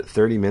stopped at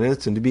 30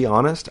 minutes. And to be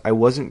honest, I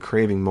wasn't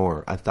craving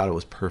more. I thought it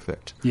was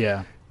perfect.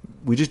 Yeah,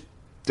 we just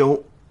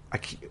don't.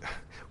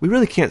 We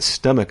really can't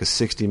stomach a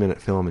 60-minute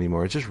film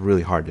anymore. It's just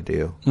really hard to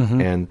do.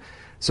 And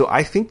so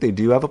I think they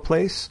do have a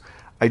place.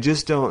 I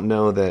just don't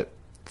know that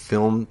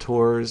film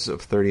tours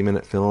of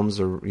 30-minute films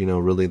are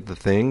really the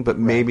thing. But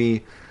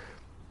maybe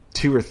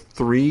 2 or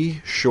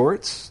 3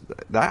 shorts.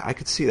 That I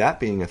could see that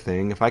being a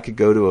thing. If I could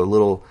go to a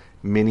little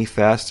mini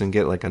fest and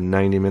get like a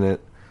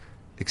 90-minute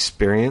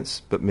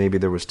experience, but maybe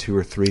there was 2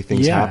 or 3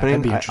 things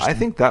happening. I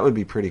think that would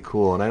be pretty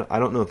cool, and I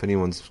don't know if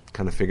anyone's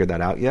kind of figured that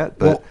out yet.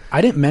 But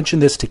I didn't mention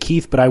this to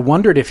Keith, but I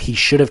wondered if he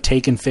should have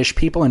taken Fish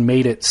People and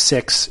made it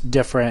 6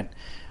 different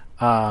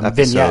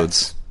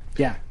vignettes.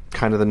 Yeah,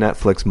 kind of the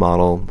Netflix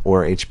model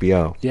or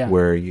HBO, yeah,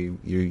 where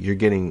you're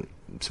getting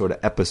sort of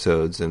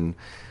episodes and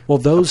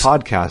those a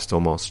podcast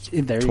almost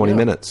 20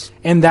 minutes.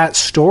 And that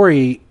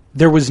story,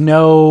 there was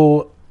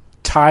no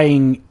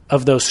tying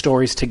of those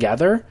stories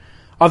together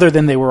other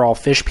than they were all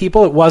fish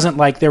people. It wasn't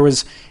like there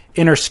was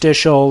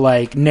interstitial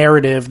like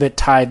narrative that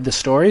tied the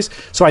stories.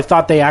 So I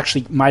thought they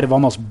actually might have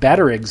almost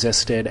better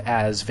existed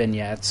as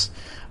vignettes.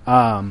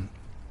 And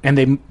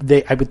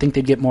they I would think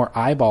they'd get more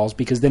eyeballs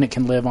because then it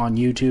can live on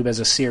YouTube as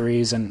a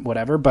series and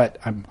whatever, but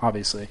I'm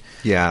obviously.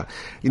 Yeah.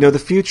 The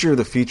future of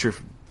the feature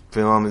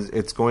film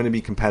it's going to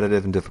be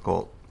competitive and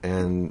difficult.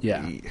 And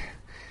yeah.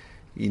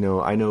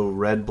 I know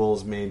Red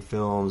Bull's made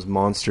films,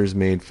 Monsters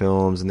made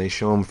films, and they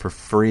show them for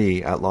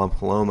free at La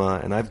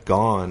Paloma, and I've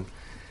gone,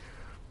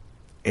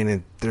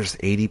 and there's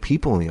 80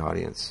 people in the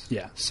audience.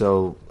 Yeah.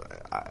 So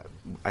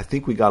I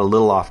think we got a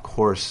little off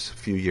course a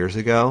few years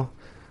ago.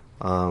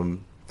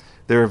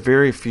 There are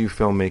very few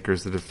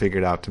filmmakers that have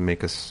figured out to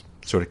make us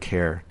sort of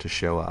care to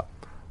show up.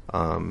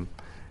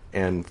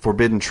 And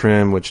Forbidden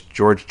Trim, which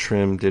George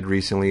Trim did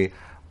recently,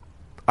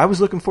 I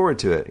was looking forward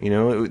to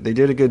it. They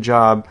did a good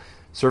job.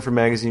 Surfer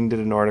Magazine did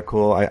an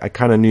article. I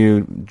kind of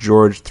knew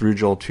George through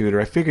Joel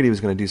Tudor. I figured he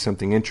was going to do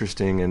something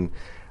interesting, and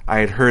I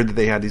had heard that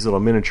they had these little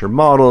miniature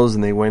models,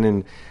 and they went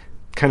and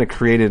kind of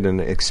created an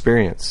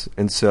experience.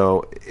 And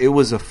so it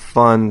was a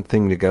fun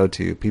thing to go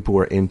to. People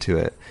were into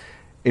it.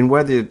 And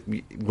was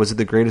it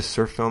the greatest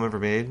surf film ever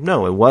made?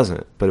 No, it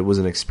wasn't, but it was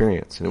an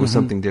experience, and it was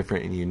something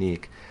different and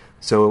unique.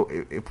 So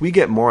if we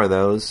get more of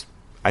those,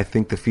 I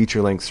think the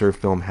feature-length surf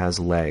film has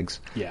legs.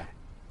 Yeah.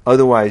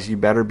 Otherwise, you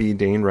better be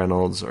Dane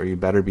Reynolds, or you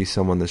better be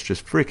someone that's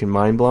just freaking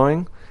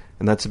mind-blowing,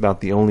 and that's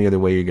about the only other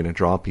way you're going to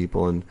draw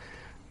people. And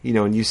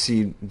and you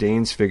see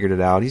Dane's figured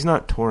it out. He's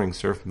not touring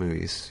surf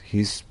movies.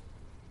 He's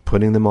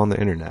putting them on the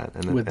internet.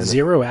 With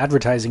zero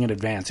advertising in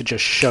advance, it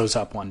just shows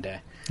up one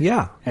day.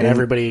 Yeah. And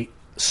everybody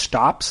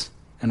stops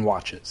and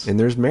watches. And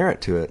there's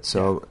merit to it.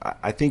 So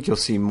I think you'll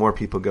see more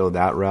people go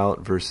that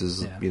route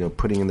versus,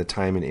 putting in the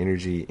time and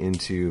energy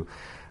into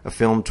a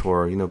film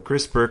tour.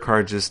 Chris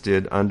Burkhardt just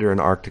did Under an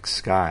Arctic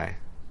Sky.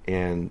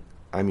 And,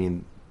 I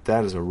mean,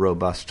 that is a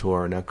robust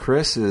tour. Now,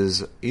 Chris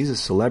he's a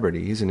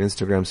celebrity. He's an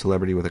Instagram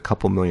celebrity with a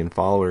couple million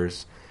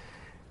followers.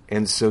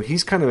 And so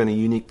he's kind of in a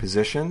unique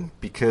position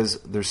because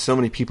there's so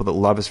many people that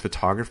love his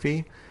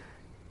photography.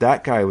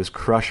 That guy was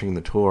crushing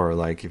the tour.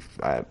 Like, if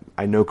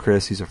I know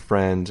Chris, he's a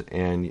friend,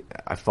 and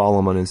I follow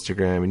him on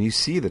Instagram, and you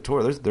see the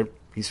tour.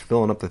 He's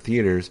filling up the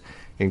theaters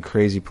in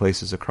crazy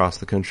places across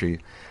the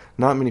country.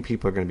 Not many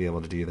people are going to be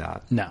able to do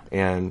that. No.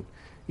 And,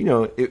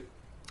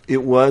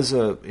 it was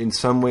in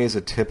some ways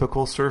a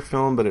typical surf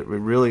film, but it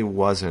really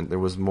wasn't. There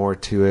was more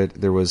to it.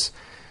 There was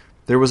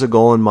a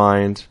goal in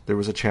mind. There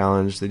was a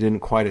challenge. They didn't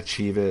quite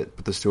achieve it,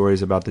 but the story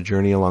is about the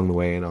journey along the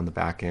way and on the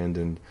back end,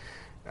 and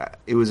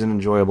it was an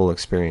enjoyable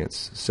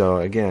experience. So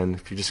again,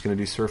 if you're just going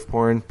to do surf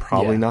porn,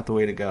 probably not the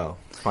way to go.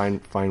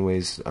 Find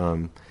ways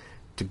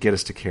to get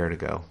us to care to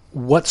go.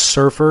 What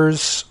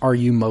surfers are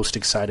you most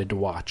excited to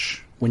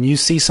watch? When you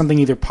see something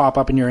either pop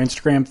up in your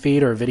Instagram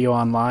feed or a video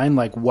online,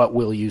 like, what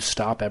will you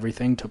stop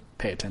everything to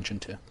pay attention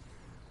to?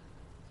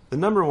 The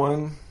number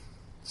one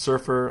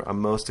surfer I'm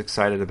most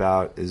excited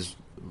about is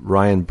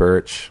Ryan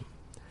Birch.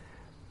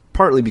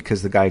 Partly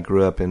because the guy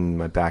grew up in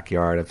my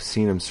backyard. I've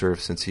seen him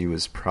surf since he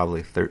was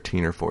probably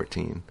 13 or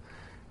 14.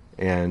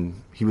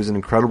 And he was an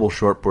incredible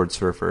shortboard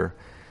surfer.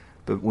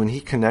 But when he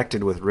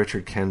connected with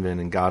Richard Kenvin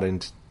and got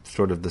into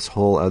sort of this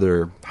whole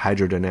other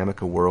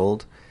hydrodynamica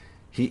world,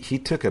 he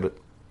took it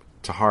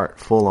to heart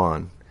full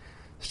on.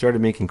 Started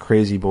making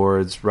crazy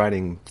boards,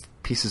 riding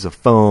pieces of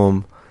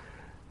foam.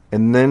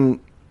 And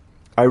then,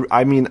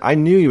 I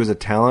knew he was a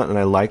talent and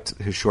I liked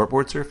his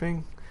shortboard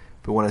surfing.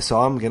 But when I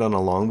saw him get on a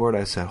longboard,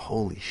 I said,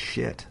 holy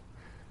shit,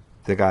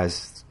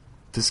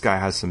 this guy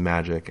has some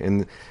magic.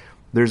 And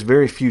there's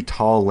very few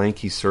tall,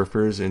 lanky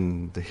surfers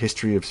in the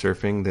history of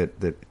surfing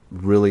that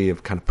really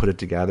have kind of put it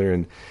together.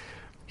 And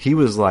he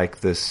was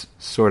like this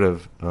sort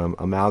of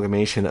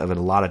amalgamation of a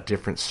lot of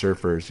different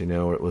surfers.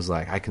 It was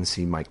like, I can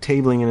see Mike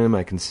Tabling in him.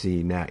 I can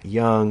see Nat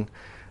Young.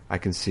 I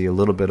can see a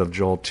little bit of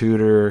Joel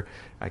Tudor.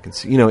 I can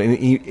see,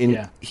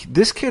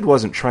 this kid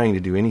wasn't trying to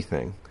do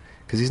anything.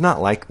 Because he's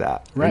not like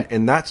that. Right.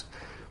 And that's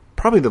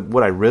probably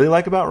what I really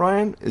like about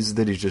Ryan is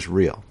that he's just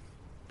real.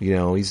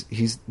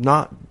 He's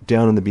not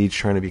down on the beach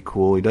trying to be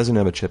cool. He doesn't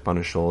have a chip on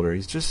his shoulder.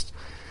 He's just,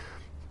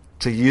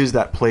 to use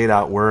that played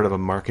out word of a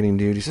marketing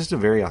dude, he's just a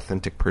very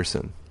authentic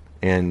person.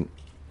 And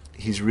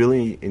he's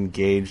really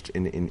engaged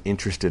and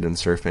interested in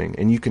surfing.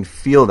 And you can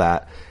feel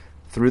that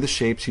through the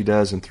shapes he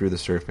does and through the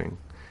surfing.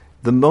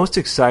 The most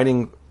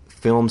exciting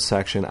film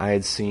section I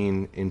had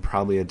seen in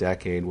probably a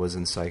decade was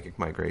in Psychic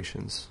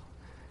Migrations.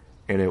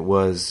 And it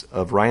was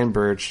of Ryan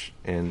Birch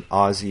and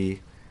Ozzy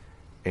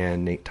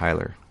and Nate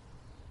Tyler.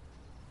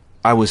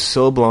 I was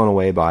so blown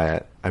away by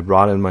it. I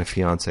brought in my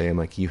fiance. I'm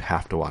like, you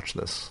have to watch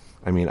this.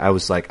 I mean, I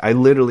was like, I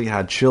literally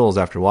had chills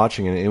after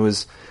watching it. It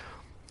was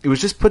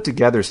just put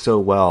together so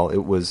well.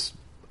 It was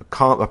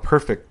a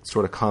perfect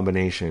sort of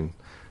combination.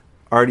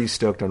 Already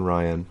stoked on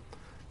Ryan.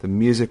 The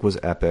music was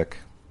epic,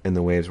 and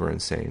the waves were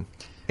insane.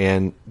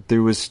 And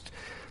there was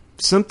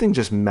something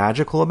just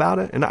magical about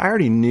it. And I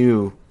already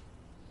knew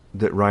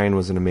that Ryan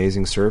was an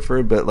amazing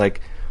surfer, but like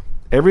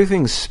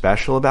everything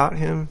special about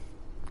him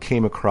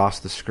came across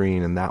the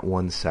screen in that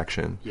one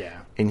section. Yeah.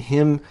 And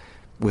him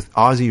with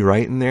Ozzy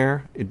right in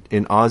there,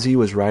 and Ozzy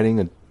was riding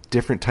a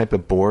different type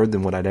of board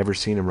than what I'd ever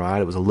seen him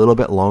ride. It was a little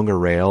bit longer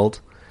railed.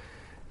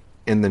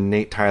 And then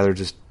Nate Tyler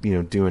just,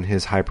 doing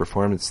his high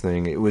performance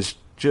thing. It was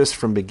just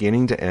from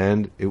beginning to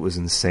end, it was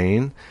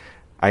insane.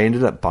 I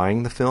ended up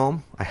buying the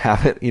film. I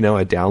have it,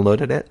 I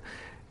downloaded it.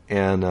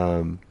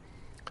 And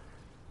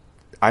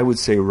I would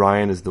say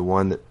Ryan is the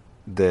one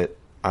that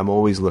I'm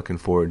always looking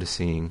forward to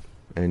seeing.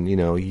 And,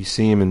 you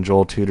see him in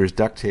Joel Tudor's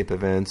duct tape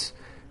events.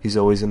 He's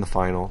always in the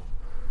final.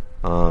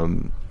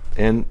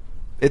 And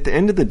at the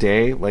end of the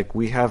day, like,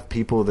 we have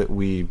people that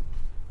we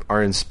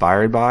are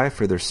inspired by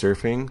for their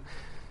surfing.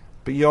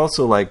 But you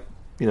also, like,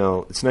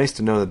 it's nice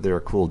to know that they're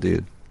a cool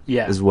dude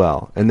as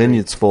well. And then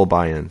it's full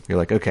buy-in. You're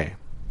like, okay,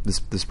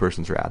 this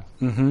person's rad.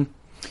 Mm-hmm.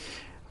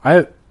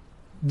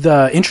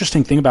 The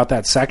interesting thing about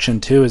that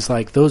section, too, is,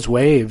 like, those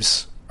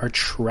waves are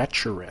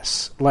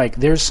treacherous. Like,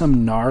 there's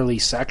some gnarly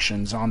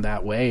sections on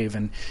that wave,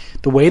 and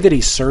the way that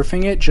he's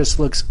surfing it just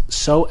looks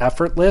so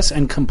effortless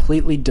and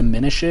completely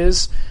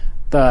diminishes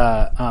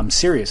the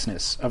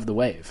seriousness of the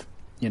wave.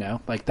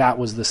 Like, that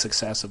was the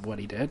success of what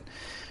he did.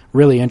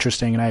 Really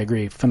interesting, and I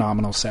agree,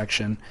 phenomenal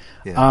section.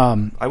 Yeah.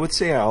 I would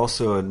say I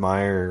also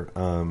admire.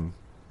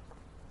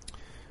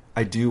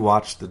 I do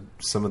watch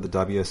some of the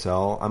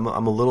WSL. I'm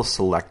a little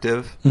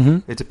selective.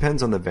 Mm-hmm. It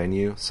depends on the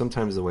venue.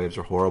 Sometimes the waves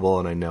are horrible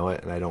and I know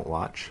it and I don't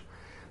watch.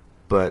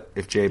 But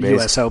if Jay Bass...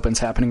 U.S. Open's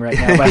happening right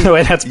now, by the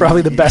way. That's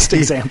probably the best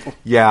example.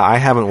 Yeah, I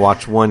haven't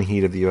watched one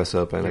heat of the U.S.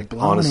 Open. I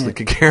honestly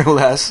could care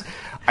less.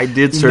 I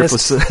did surf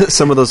with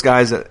some of those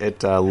guys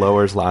at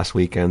Lowers last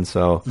weekend.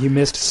 So you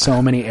missed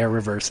so many air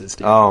reverses,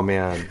 dude. Oh,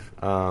 man.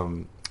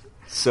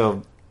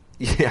 So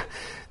Yeah,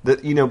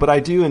 but I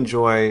do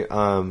enjoy.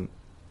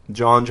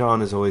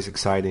 John is always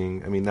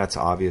exciting. I mean, that's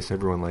obvious.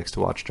 Everyone likes to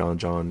watch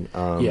John.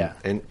 Yeah,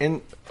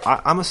 and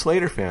I'm a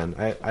Slater fan.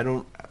 I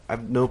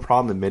have no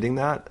problem admitting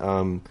that.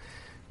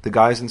 The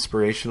guy's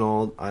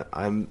inspirational.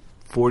 I'm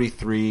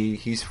 43.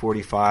 He's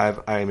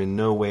 45. I am in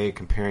no way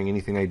comparing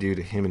anything I do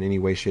to him in any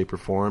way, shape, or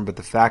form. But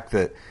the fact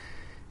that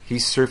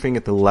he's surfing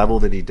at the level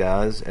that he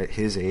does at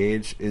his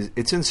age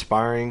it's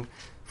inspiring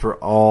for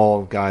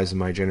all guys in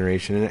my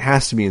generation, and it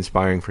has to be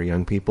inspiring for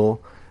young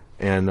people.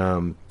 And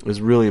it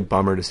was really a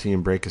bummer to see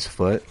him break his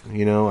foot.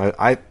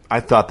 I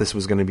thought this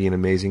was going to be an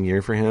amazing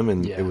year for him,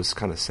 and it was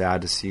kind of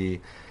sad to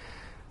see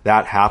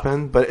that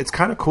happen. But it's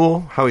kind of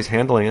cool how he's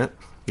handling it.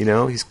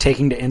 He's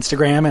taking to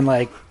Instagram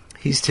and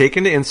he's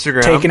taken to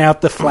Instagram, taking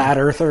out the flat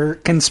earther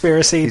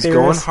conspiracy theorists. He's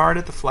going hard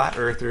at the flat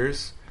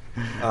earthers.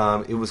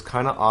 It was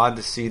kind of odd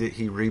to see that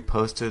he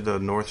reposted a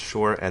North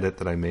Shore edit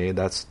that I made.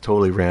 That's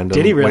totally random.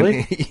 Did he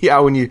really?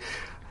 When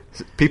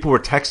people were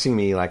texting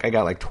me, I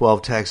got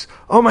 12 texts.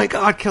 Oh my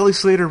God, Kelly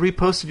Slater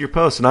reposted your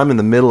post, and I'm in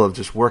the middle of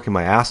just working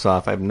my ass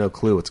off. I have no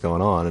clue what's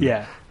going on.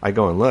 And I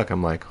go and look.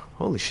 I'm like,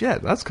 holy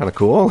shit, that's kind of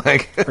cool.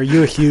 Are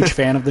you a huge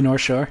fan of the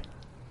North Shore?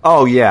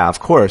 Oh yeah,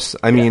 of course.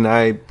 I mean,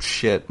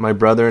 my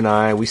brother and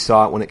I, we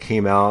saw it when it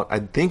came out. I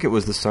think it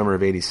was the summer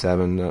of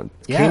 '87.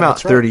 Came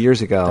out 30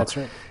 years ago. That's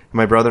right.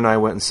 My brother and I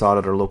went and saw it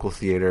at our local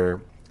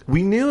theater.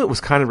 We knew it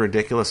was kind of a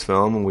ridiculous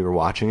film when we were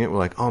watching it. We're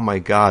like, oh my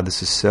God,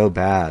 this is so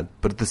bad.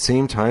 But at the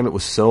same time, it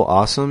was so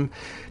awesome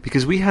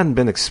because we hadn't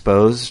been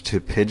exposed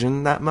to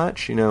Pigeon that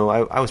much.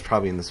 I was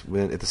probably at the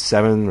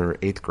 7th or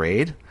 8th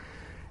grade.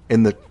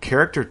 And the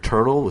character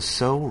Turtle was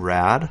so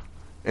rad.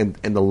 And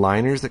the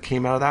liners that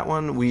came out of that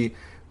one, we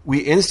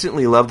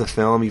instantly loved the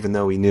film even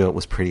though we knew it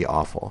was pretty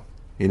awful.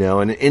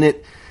 And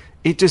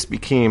it just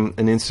became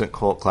an instant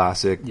cult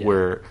classic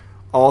where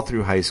all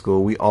through high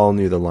school, we all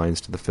knew the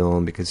lines to the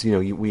film because,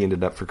 we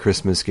ended up for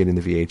Christmas getting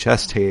the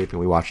VHS tape and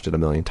we watched it a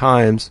million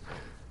times.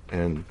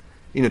 And,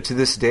 to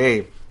this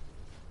day,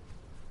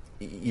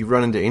 you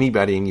run into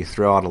anybody and you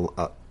throw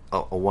out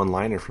a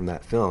one-liner from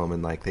that film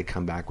and, they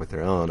come back with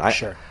their own.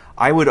 Sure.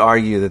 I would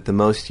argue that the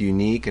most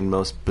unique and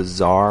most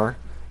bizarre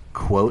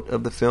quote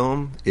of the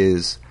film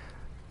is,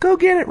 "Go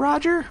get it,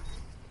 Roger."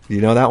 Do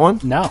you know that one?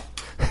 No.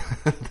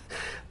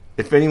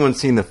 If anyone's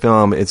seen the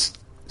film, it's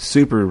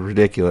super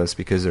ridiculous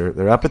because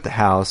they're up at the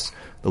house.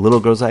 The little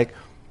girl's like,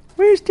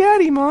 "Where's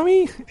Daddy,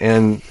 Mommy?"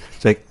 And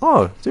it's like,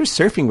 "Oh, they're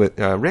surfing with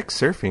Rick's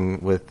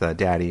surfing with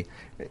Daddy."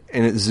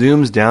 And it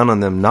zooms down on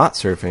them not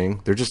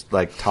surfing. They're just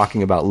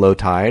talking about low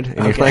tide,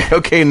 and you're like,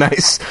 "Okay,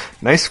 nice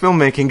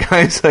filmmaking,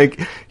 guys.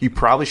 You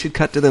probably should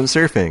cut to them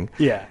surfing."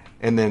 Yeah.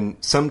 And then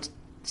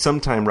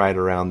sometime right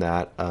around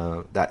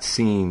that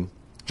scene,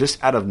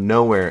 just out of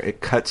nowhere,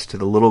 it cuts to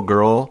the little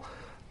girl.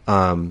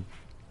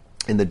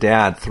 And the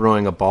dad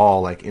throwing a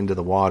ball into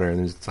the water, and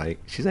it's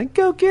she's like,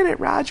 "Go get it,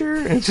 Roger!"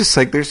 And it's just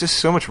there's just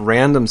so much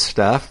random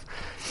stuff,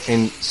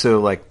 and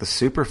so the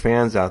super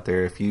fans out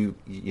there, if you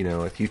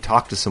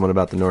talk to someone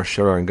about the North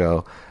Shore and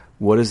go,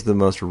 "What is the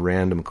most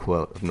random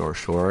quote of North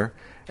Shore?"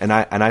 and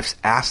I've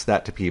asked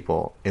that to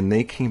people, and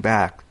they came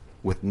back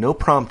with no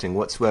prompting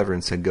whatsoever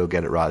and said, "Go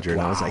get it, Roger!"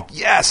 And I was like,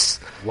 "Yes,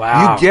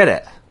 wow, you get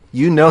it,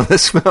 you know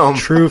this film,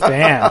 true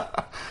fan."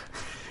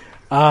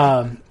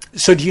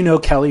 So, do you know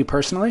Kelly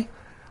personally?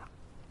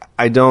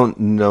 I don't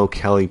know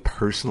Kelly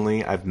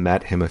personally. I've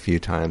met him a few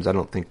times. I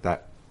don't think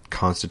that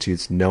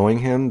constitutes knowing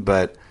him,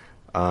 but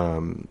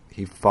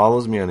he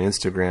follows me on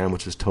Instagram,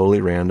 which is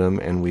totally random,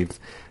 and we've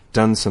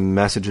done some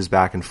messages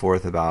back and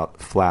forth about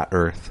flat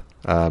Earth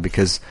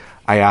because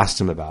I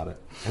asked him about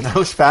it. And I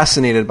was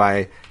fascinated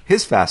by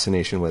his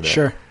fascination with it.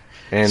 Sure.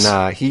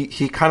 And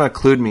he kind of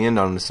clued me in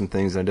on some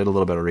things, and I did a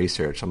little bit of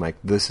research. I'm like,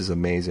 this is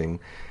amazing.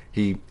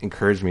 He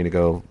encouraged me to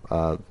go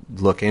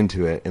look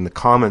into it, and the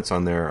comments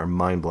on there are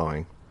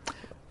mind-blowing.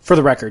 For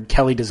the record,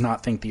 Kelly does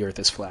not think the Earth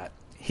is flat.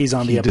 He's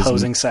on the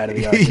opposing side of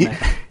the argument.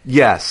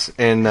 Yes,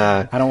 and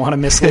I don't want to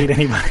mislead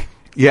anybody.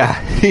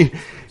 Yeah,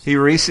 he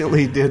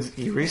recently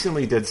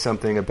did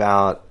something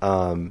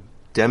about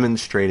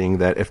demonstrating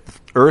that if the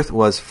Earth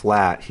was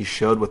flat, he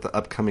showed what the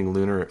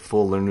upcoming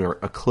full lunar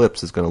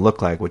eclipse is going to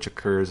look like, which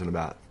occurs in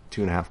about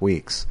 2.5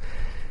 weeks,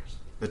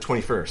 the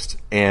 21st.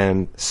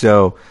 And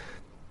so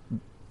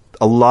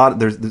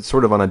there's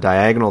sort of on a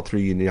diagonal through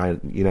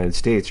United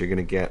States, you're going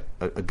to get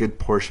a good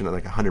portion of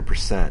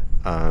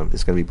 100%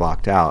 is going to be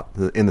blocked out.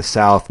 In the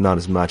South, not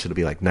as much. It'll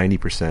be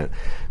 90%.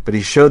 But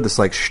he showed this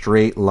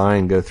straight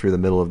line go through the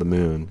middle of the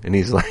moon, and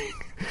he's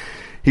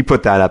he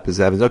put that up as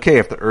evidence. Okay,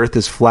 if the Earth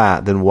is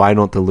flat, then why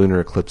don't the lunar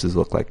eclipses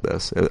look like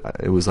this?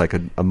 It was like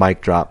a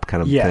mic drop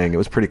kind of thing. It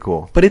was pretty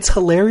cool. But it's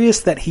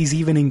hilarious that he's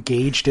even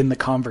engaged in the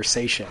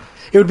conversation.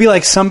 It would be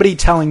like somebody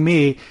telling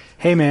me,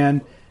 "Hey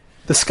man,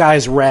 the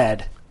sky's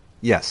red."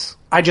 Yes.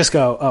 I just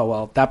go, "Oh,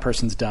 well, that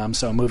person's dumb,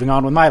 so I'm moving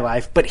on with my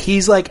life." But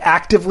he's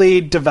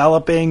actively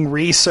developing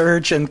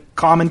research and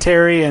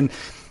commentary and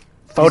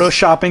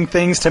photoshopping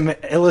things to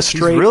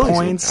illustrate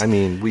points. I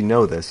mean, we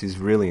know this. He's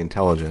really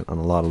intelligent on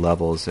a lot of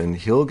levels, and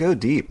he'll go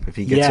deep if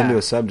he gets into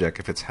a subject.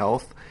 If it's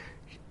health,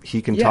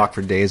 he can talk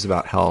for days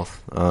about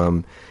health.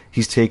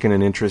 He's taken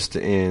an interest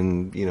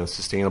in,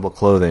 sustainable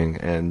clothing,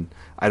 and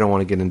I don't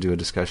want to get into a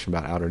discussion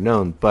about Outer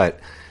Known, but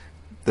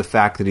the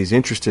fact that he's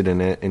interested in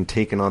it and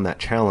taken on that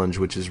challenge,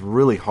 which is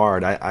really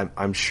hard,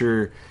 I'm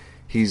sure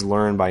he's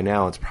learned by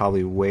now it's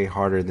probably way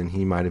harder than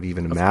he might have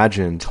even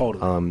imagined.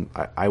 Totally.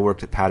 I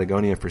worked at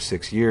Patagonia for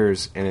 6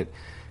 years, and it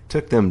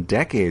took them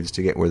decades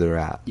to get where they're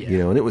at.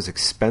 And it was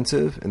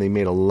expensive, and they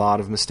made a lot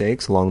of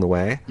mistakes along the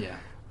way. Yeah.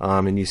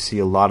 And you see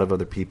a lot of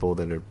other people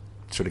that are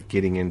sort of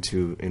getting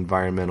into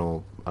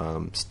environmental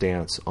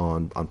stance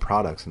on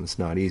products, and it's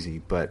not easy.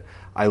 But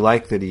I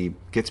like that he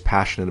gets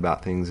passionate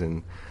about things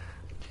and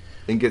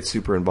gets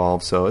super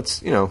involved. So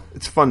it's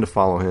it's fun to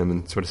follow him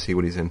and sort of see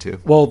what he's into.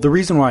 Well, the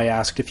reason why I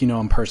asked if you know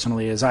him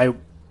personally is I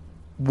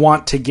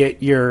want to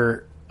get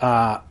your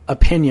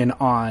opinion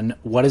on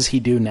what does he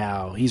do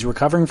now. He's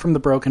recovering from the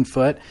broken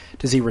foot.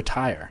 Does he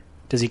retire?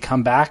 Does he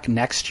come back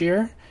next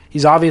year?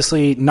 He's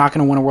obviously not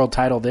going to win a world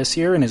title this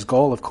year, and his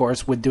goal, of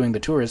course, with doing the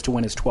tour is to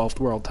win his 12th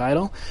world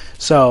title.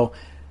 So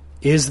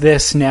is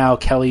this now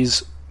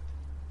Kelly's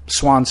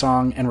swan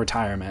song and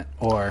retirement,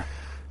 or...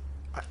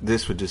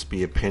 This would just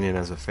be opinion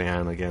as a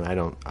fan. Again,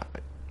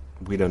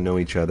 we don't know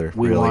each other.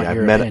 We really. want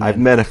your opinion. I've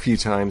met a few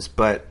times,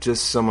 but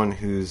just someone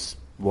who's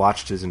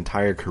watched his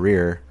entire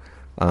career.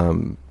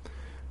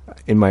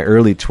 In my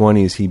early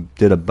 20s, he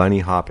did a bunny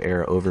hop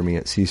air over me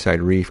at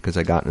Seaside Reef because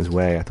I got in his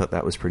way. I thought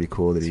that was pretty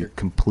cool that he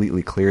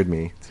completely cleared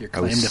me. I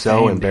was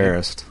so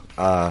embarrassed.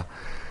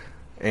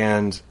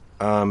 And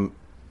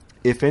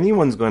if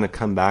anyone's going to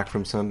come back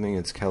from something,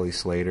 it's Kelly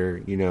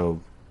Slater.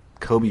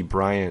 Kobe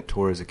Bryant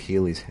tore his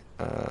Achilles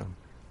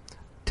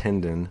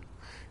tendon,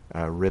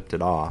 ripped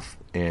it off,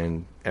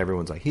 and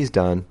everyone's like, he's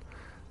done.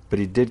 But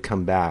he did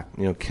come back.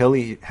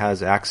 Kelly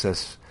has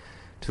access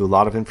to a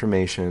lot of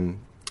information.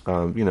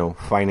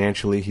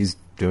 Financially, he's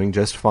doing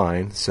just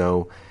fine.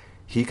 So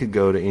he could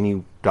go to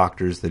any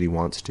doctors that he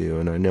wants to,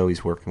 and I know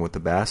he's working with the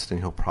best, and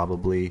he'll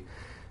probably,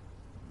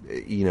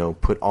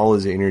 put all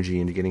his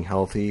energy into getting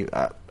healthy.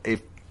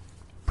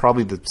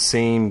 Probably the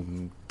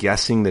same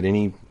guessing that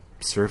any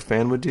surf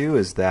fan would do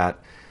is that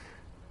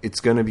it's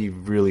going to be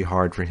really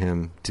hard for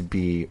him to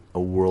be a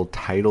world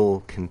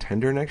title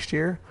contender next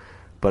year,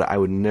 but I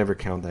would never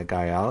count that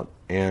guy out.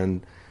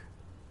 And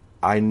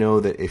I know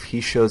that if he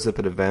shows up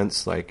at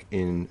events like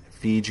in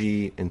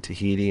Fiji and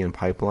Tahiti and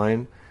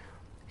Pipeline,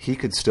 he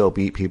could still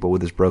beat people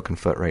with his broken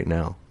foot right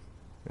now.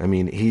 I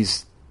mean,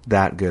 he's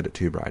that good at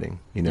tube riding,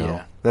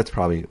 That's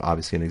probably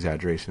obviously an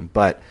exaggeration,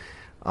 but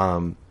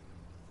an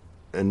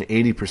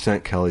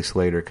 80% Kelly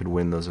Slater could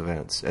win those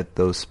events at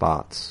those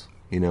spots.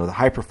 The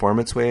high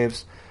performance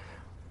waves,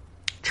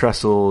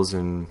 trestles,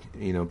 and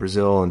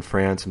Brazil and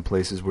France and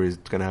places where he's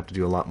going to have to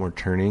do a lot more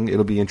turning.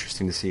 It'll be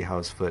interesting to see how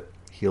his foot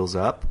heals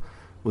up.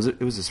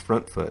 It was his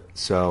front foot.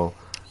 So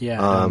I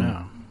don't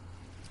know.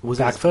 Was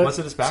back foot? Was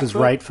it his back foot? His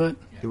right foot?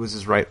 It was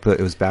his right foot.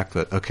 It was back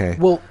foot. Okay.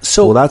 Well,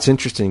 that's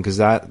interesting because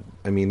there's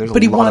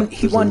but he won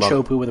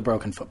Chopu with a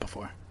broken foot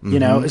before.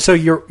 Mm-hmm. So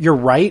you're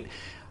right.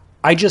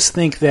 I just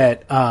think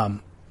that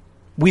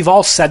we've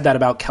all said that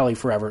about Kelly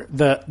forever.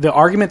 The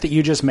argument that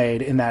you just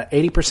made in that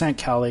 80%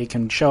 Kelly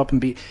can show up and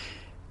be,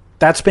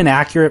 that's been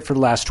accurate for the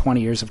last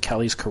 20 years of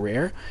Kelly's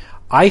career.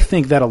 I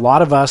think that a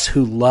lot of us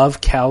who love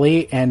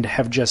Kelly and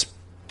have just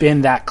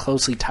been that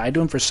closely tied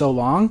to him for so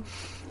long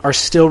are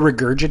still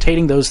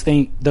regurgitating those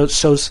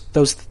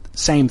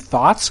same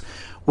thoughts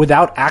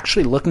without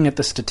actually looking at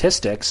the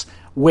statistics,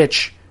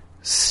 which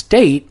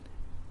state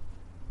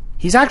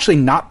he's actually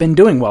not been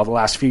doing well the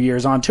last few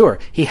years on tour.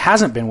 He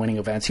hasn't been winning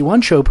events. He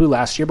won Chopu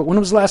last year, but when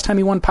was the last time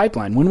he won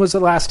Pipeline? When was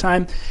the last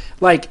time?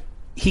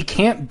 He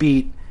can't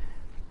beat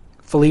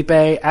Felipe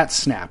at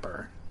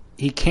Snapper.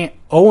 He can't.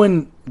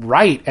 Owen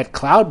Wright at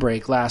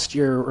Cloudbreak last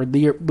year, or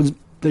the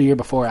year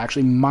before,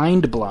 actually,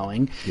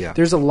 mind-blowing. Yeah.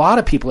 There's a lot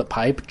of people at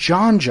Pipe,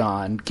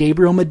 John,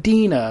 Gabriel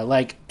Medina,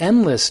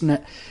 endless,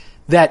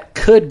 that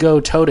could go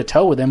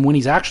toe-to-toe with him when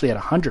he's actually at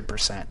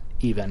 100%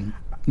 even.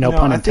 No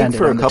pun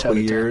intended. I think for a couple of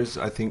years,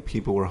 I think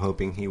people were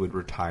hoping he would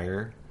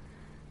retire.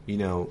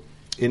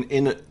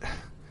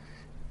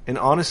 And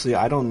honestly,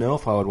 I don't know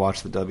if I would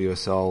watch the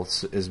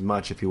WSL as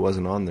much if he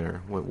wasn't on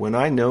there. When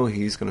I know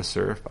he's going to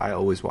surf, I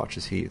always watch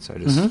his heats.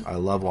 I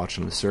love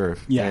watching him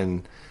surf. Yeah.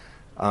 And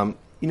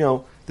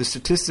the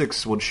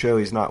statistics would show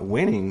he's not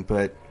winning,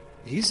 but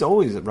he's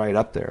always right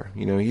up there.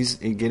 He's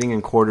getting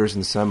in quarters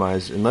and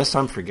semis, unless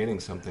I'm forgetting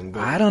something.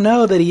 But I don't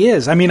know that he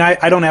is. I mean,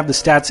 I don't have the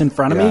stats in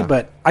front of me,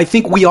 but I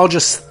think we all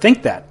just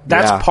think that.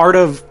 That's part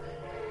of...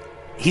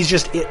 He's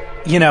just...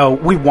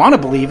 we want to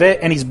believe it,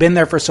 and he's been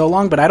there for so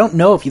long, but I don't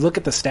know if you look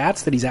at the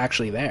stats that he's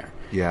actually there.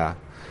 Yeah.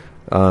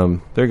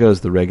 There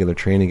goes the regular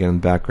train again in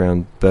the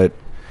background. But,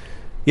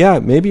 yeah,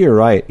 maybe you're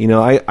right.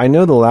 I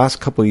know the last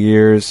couple of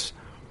years,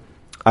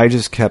 I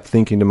just kept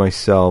thinking to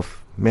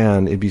myself,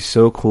 man, it'd be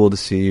so cool to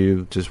see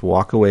you just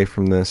walk away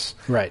from this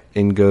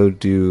and go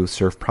do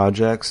surf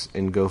projects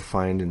and go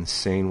find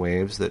insane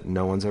waves that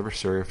no one's ever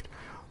surfed.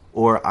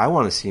 Or I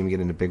want to see him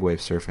get into big wave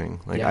surfing.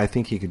 I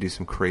think he could do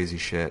some crazy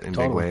shit in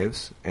big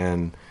waves.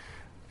 And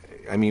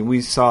I mean,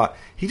 we saw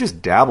he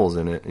just dabbles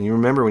in it, and you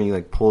remember when he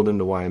like pulled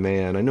into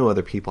YMA, and I know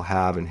other people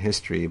have in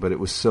history, but it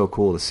was so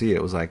cool to see.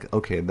 It was like,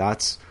 okay,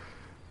 that's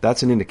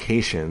an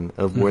indication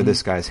of where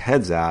this guy's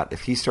head's at.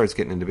 If he starts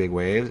getting into big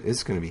waves,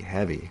 it's going to be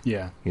heavy.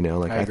 Yeah, you know,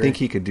 like I think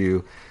he could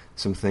do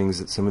some things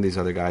that some of these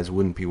other guys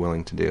wouldn't be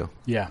willing to do.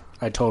 Yeah,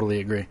 I totally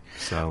agree.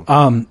 So,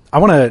 I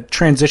want to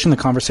transition the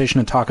conversation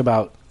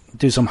and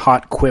do some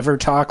hot quiver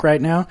talk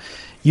right now.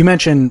 You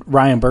mentioned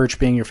Ryan Birch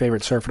being your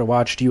favorite surfer to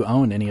watch. Do you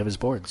own any of his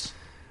boards?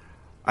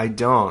 I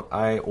don't.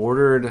 I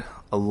ordered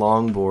a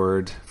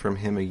longboard from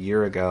him a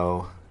year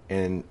ago,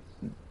 and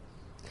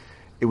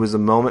it was a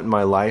moment in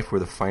my life where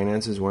the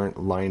finances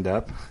weren't lined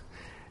up,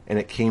 and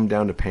it came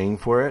down to paying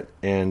for it,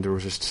 and there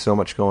was just so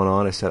much going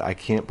on. I said, I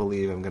can't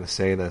believe I'm going to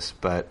say this,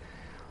 but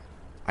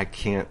I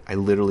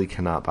literally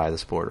cannot buy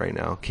this board right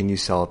now. Can you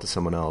sell it to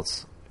someone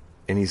else?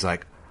 And he's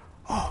like,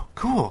 oh,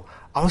 cool.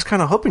 I was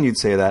kind of hoping you'd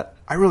say that.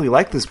 I really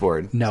like this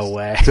board. No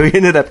way. So he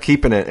ended up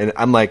keeping it, and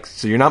I'm like,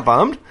 so you're not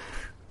bummed?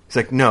 He's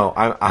like,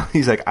 no.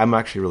 He's like, I'm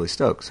actually really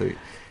stoked. So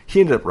he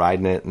ended up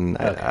riding it, and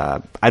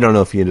okay. I don't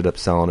know if he ended up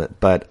selling it,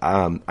 but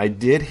I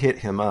did hit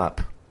him up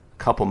a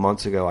couple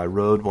months ago. I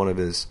rode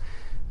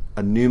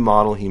a new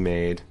model he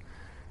made,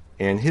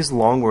 and his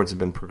longboards have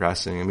been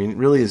progressing. I mean,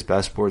 really his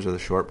best boards are the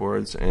short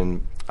boards,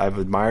 and I've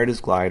admired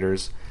his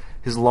gliders.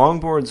 His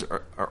longboards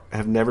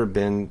have never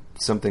been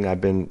something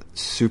I've been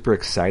super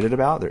excited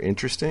about. They're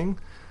interesting,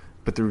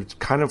 but they're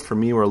kind of, for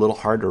me, were a little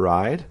hard to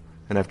ride.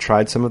 And I've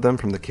tried some of them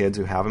from the kids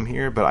who have them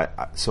here.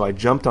 But so I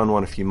jumped on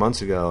one a few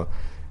months ago,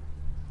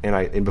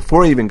 and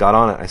before I even got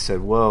on it, I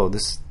said, "Whoa,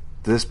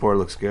 this board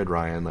looks good,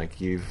 Ryan.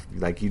 You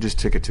just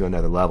took it to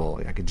another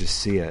level. I could just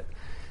see it,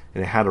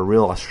 and it had a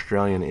real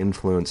Australian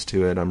influence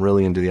to it. I'm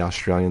really into the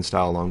Australian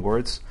style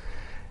longboards,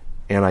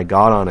 and I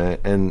got on it,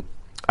 and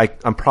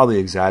I'm probably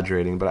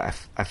exaggerating, but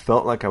I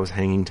felt like I was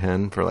hanging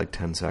 10 for like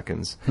 10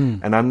 seconds.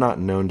 And I'm not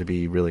known to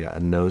be really a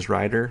nose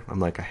rider. I'm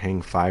like a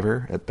hang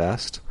fiver at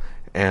best.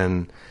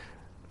 And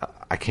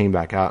I came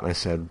back out and I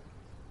said,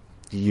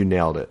 you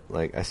nailed it.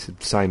 Like I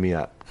said, sign me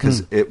up.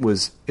 Because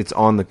it's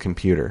on the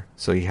computer.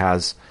 So he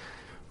has,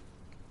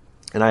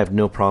 and I have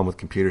no problem with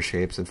computer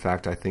shapes. In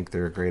fact, I think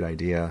they're a great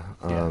idea.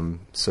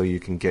 So you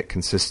can get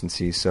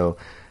consistency. So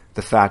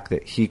the fact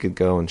that he could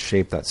go and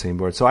shape that same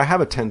board. So I have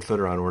a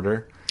 10-footer on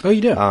order. Oh, you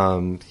do?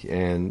 And,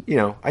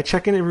 I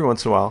check in every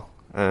once in a while.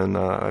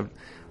 And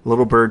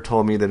Little Bird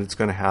told me that it's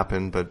going to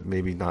happen, but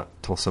maybe not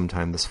till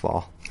sometime this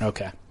fall.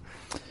 Okay.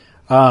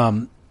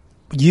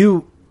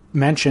 You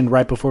mentioned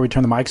right before we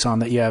turned the mics on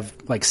that you have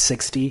like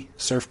 60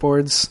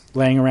 surfboards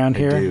laying around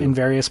here in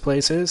various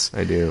places.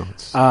 I do.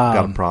 It's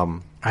got a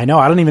problem. I know.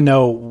 I don't even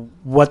know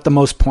what the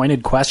most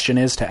pointed question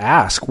is to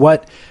ask.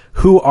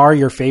 Who are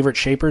your favorite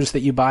shapers that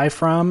you buy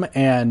from,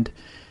 and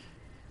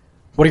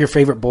what are your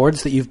favorite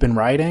boards that you've been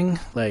riding?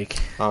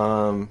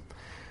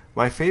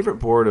 My favorite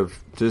board of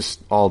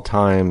just all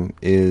time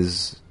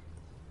is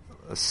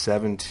a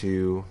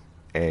 7.2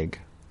 egg,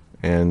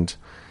 and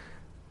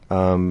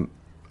I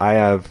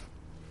have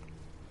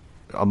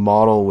a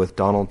model with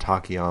Donald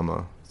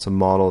Takayama. It's a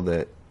model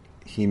that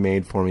he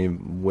made for me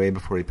way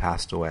before he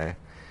passed away.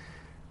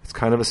 It's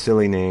kind of a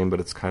silly name, but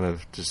it's kind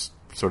of just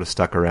sort of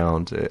stuck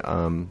around. It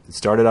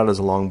started out as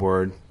a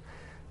longboard.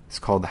 It's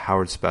called the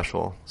Howard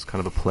Special. It's kind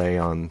of a play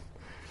on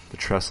the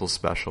Trestle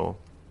Special.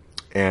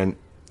 And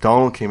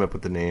Donald came up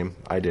with the name.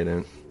 I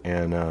didn't.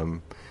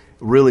 And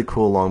really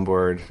cool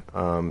longboard.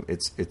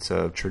 It's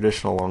a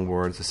traditional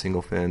longboard. It's a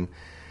single fin.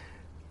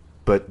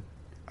 But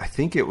I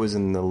think it was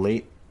in the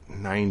late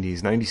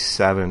 90s,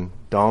 97,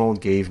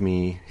 Donald gave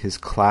me his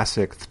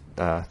classic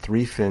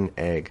 3-fin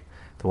egg,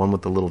 the one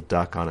with the little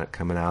duck on it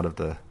coming out of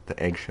the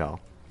eggshell.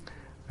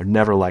 I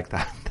never liked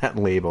that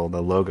label.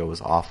 The logo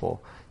was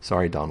awful.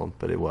 Sorry, Donald,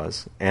 but it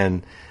was.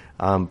 And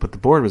but the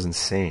board was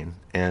insane.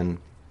 And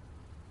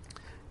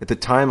at the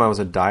time, I was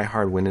a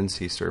diehard wind and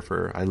sea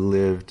surfer. I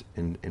lived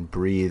and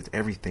breathed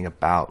everything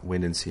about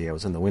wind and sea. I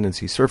was in the Wind and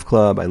Sea Surf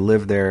Club. I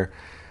lived there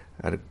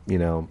at a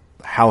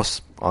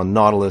house on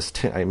Nautilus.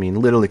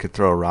 Literally could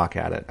throw a rock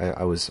at it.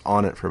 I was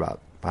on it for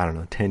about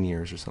 10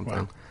 years or something.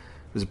 Wow.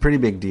 It was a pretty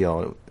big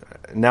deal.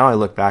 Now I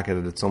look back at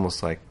it, it's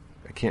almost like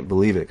I can't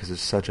believe it because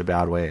it's such a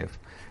bad wave.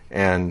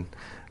 And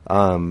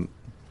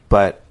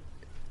but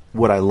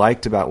what I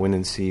liked about Wind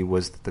and Sea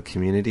was the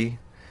community,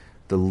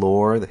 the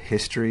lore, the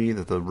history,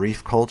 the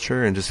reef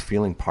culture, and just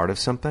feeling part of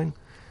something.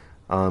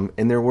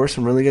 And there were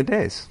some really good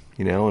days,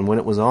 and when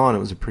it was on, it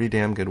was a pretty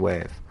damn good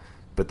wave.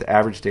 But the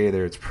average day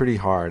there, it's pretty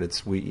hard.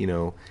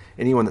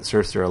 Anyone that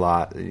surfs there a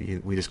lot,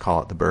 we just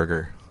call it the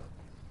burger.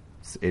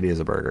 It is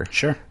a burger.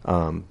 Sure.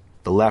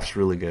 The left's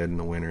really good in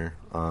the winter.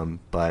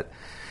 But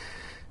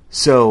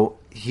so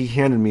he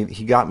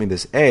got me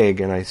this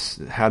egg, and I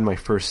had my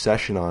first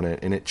session on it,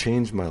 and it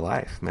changed my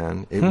life,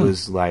 man. It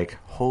was like,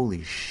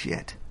 holy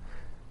shit.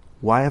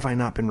 Why have I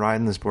not been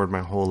riding this board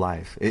my whole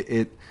life?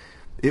 It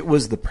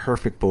was the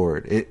perfect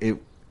board.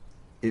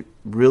 It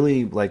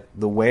really, like,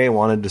 the way I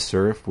wanted to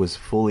surf was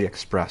fully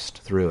expressed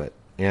through it.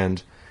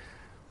 And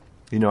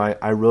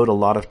I rode a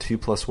lot of 2+1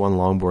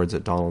 longboards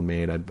that Donald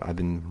made. I've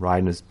been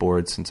riding his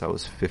boards since I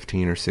was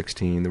 15 or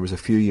 16. There was a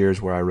few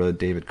years where I rode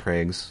David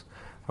Craig's.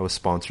 I was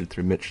sponsored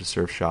through Mitch's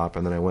Surf Shop,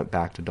 and then I went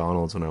back to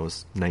Donald's when I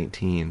was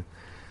 19,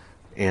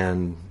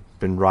 and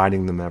been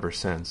riding them ever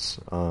since.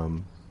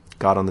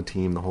 Got on the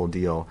team, the whole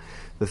deal.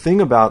 The thing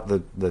about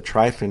the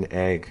tri-fin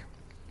egg,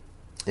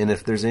 and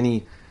if there's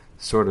any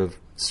sort of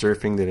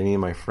surfing that any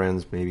of my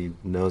friends maybe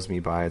knows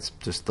me by, it's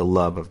just the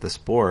love of this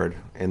board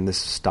and this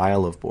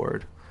style of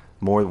board.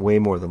 Way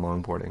more than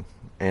longboarding.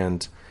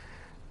 And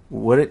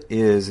what it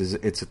is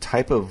it's a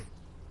type of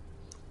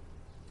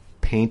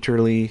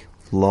painterly,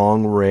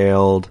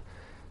 long-railed,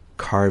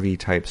 carvy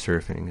type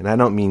surfing. And I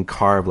don't mean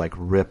carve like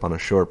rip on a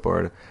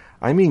shortboard.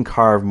 I mean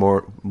carve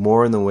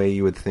more in the way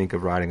you would think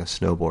of riding a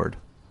snowboard,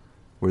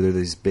 where there are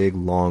these big,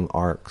 long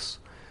arcs.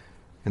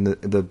 And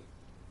the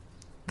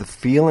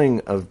feeling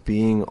of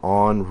being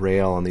on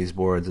rail on these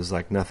boards is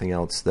like nothing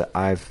else that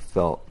I've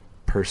felt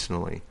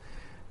personally.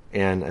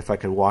 And if I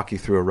could walk you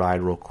through a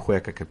ride real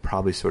quick, I could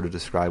probably sort of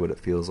describe what it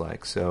feels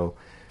like. So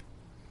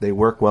they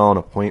work well on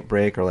a point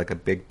break or like a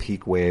big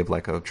peak wave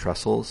like a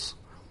Trestles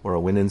or a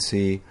Wind and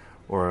Sea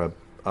or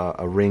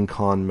a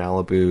Rincon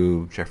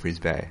Malibu Jeffreys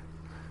Bay.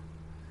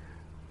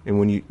 And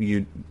when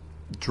you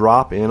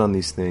drop in on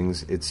these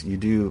things, you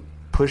do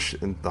push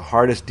the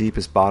hardest,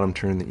 deepest bottom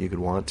turn that you could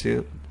want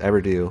to ever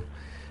do,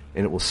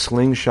 and it will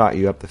slingshot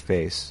you up the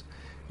face.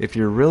 If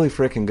you're really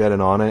freaking good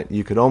and on it,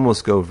 you could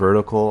almost go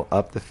vertical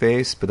up the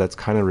face, but that's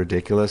kind of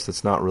ridiculous.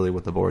 That's not really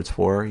what the board's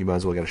for. You might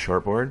as well get a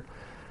short board.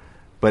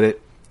 But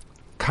it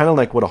kind of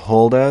like what a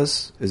hole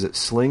does is it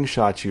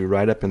slingshots you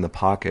right up in the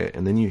pocket,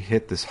 and then you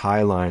hit this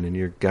high line and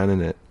you're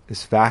gunning it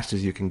as fast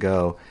as you can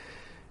go.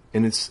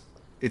 And it's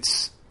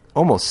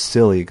almost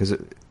silly because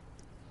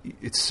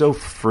it's so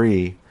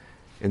free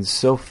and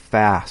so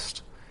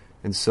fast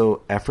and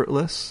so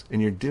effortless,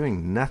 and you're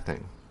doing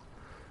nothing.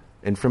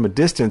 And from a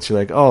distance, you're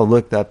like, oh,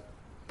 look, that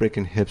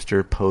freaking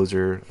hipster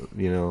poser,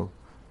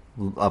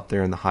 up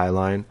there in the high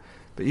line.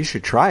 But you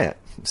should try it,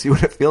 see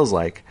what it feels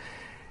like.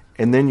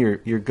 And then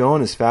you're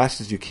going as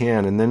fast as you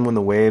can. And then when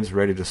the wave's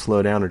ready to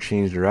slow down or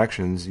change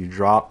directions, you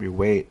drop your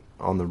weight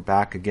on the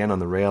back again on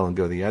the rail and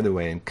go the other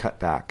way and cut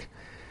back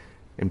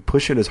and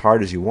push it as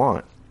hard as you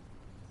want.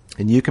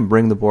 And you can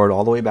bring the board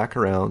all the way back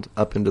around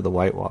up into the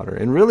whitewater.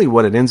 And really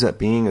what it ends up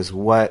being is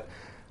what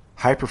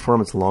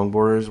high-performance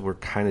longboarders were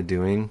kind of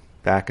doing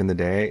back in the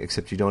day,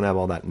 except you don't have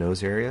all that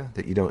nose area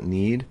that you don't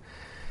need.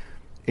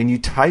 And you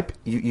tap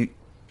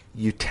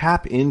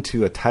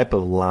into a type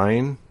of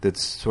line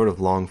that's sort of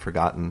long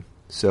forgotten.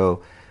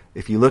 So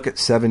if you look at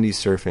 70s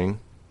surfing,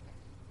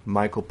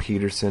 Michael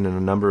Peterson and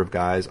a number of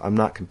guys, I'm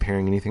not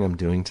comparing anything I'm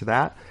doing to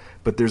that,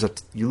 but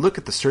you look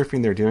at the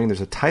surfing they're doing,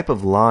 there's a type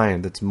of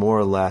line that's more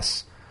or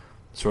less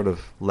sort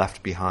of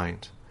left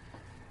behind.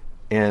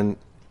 And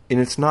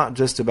it's not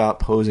just about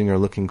posing or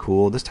looking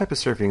cool. This type of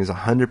surfing is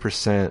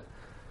 100%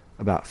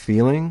 about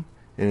feeling,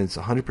 and it's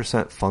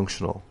 100%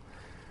 functional.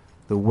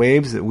 The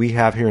waves that we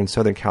have here in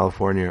Southern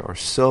California are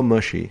so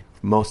mushy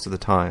most of the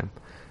time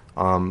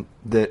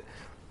that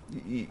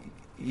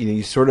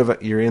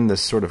you're in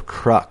this sort of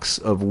crux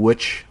of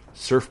which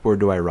surfboard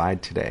do I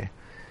ride today.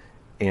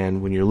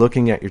 And when you're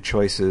looking at your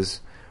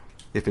choices,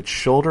 if it's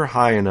shoulder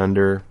high and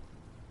under,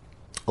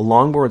 a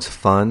longboard's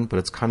fun, but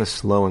it's kind of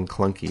slow and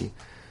clunky.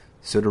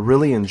 So to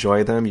really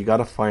enjoy them, you got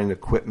to find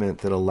equipment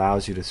that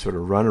allows you to sort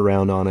of run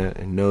around on it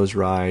and nose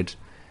ride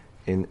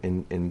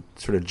and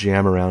sort of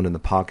jam around in the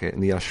pocket.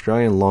 And the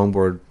Australian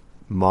longboard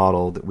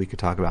model that we could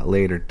talk about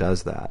later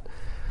does that.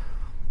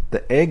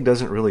 The egg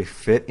doesn't really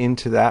fit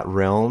into that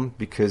realm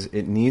because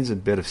it needs a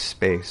bit of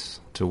space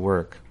to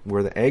work.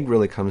 Where the egg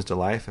really comes to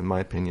life, in my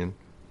opinion,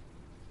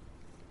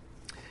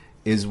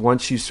 is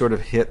once you sort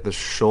of hit the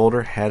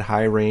shoulder head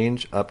high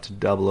range up to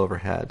double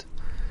overhead.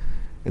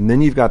 And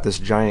then you've got this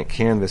giant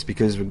canvas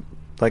because,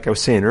 like I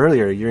was saying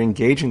earlier, you're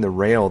engaging the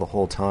rail the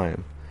whole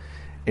time.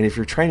 And if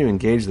you're trying to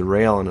engage the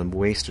rail and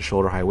waist a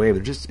shoulder high wave,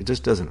 it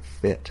just doesn't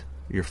fit.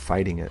 You're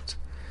fighting it.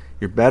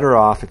 You're better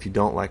off, if you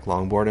don't like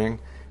longboarding,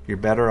 you're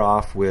better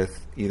off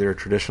with either a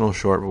traditional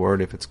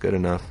shortboard if it's good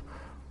enough,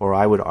 or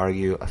I would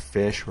argue a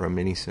Fish or a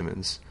Mini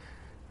Simmons.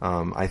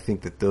 I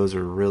think that those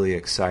are really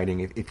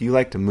exciting. If you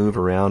like to move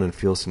around and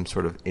feel some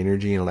sort of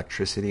energy and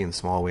electricity in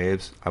small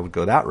waves, I would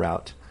go that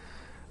route.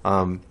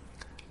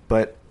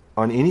 But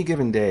on any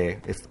given day,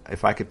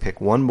 if I could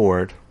pick one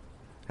board,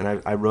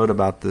 and I wrote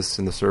about this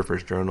in the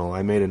Surfer's Journal,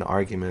 I made an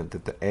argument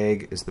that the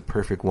egg is the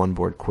perfect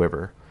one-board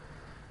quiver.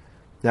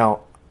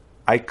 Now,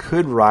 I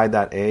could ride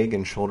that egg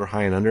in shoulder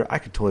high and under. I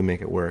could totally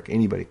make it work.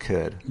 Anybody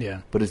could. Yeah.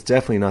 But it's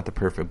definitely not the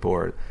perfect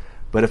board.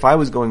 But if I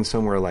was going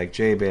somewhere like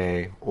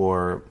J-Bay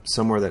or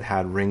somewhere that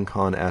had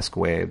Rincon-esque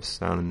waves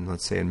down in,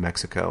 let's say, in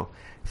Mexico,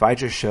 if I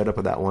just showed up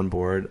with that one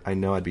board, I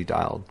know I'd be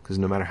dialed because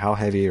no matter how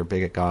heavy or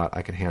big it got,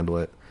 I could handle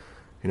it.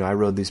 I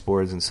rode these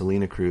boards in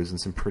Salina Cruz in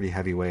some pretty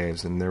heavy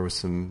waves, and there was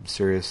some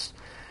serious,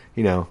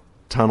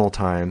 tunnel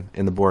time,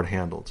 and the board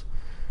handled.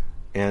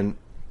 And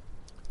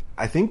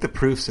I think the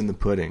proof's in the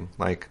pudding.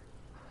 Like,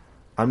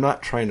 I'm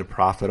not trying to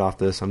profit off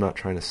this. I'm not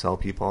trying to sell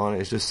people on it.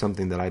 It's just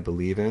something that I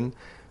believe in.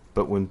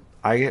 But when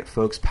I get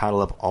folks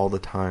paddle up all the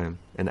time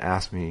and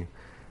ask me,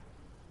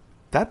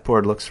 that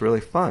board looks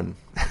really fun.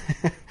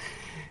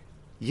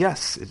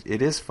 Yes,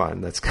 it is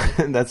fun.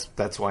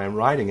 That's why I'm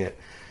riding it.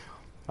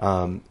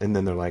 And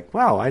then they're like,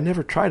 wow, I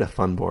never tried a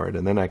fun board.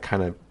 And then a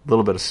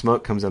little bit of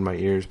smoke comes in my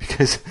ears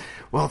because,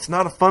 well, it's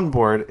not a fun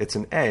board. It's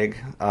an egg.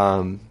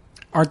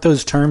 Aren't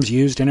those terms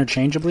used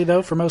interchangeably,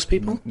 though, for most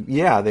people?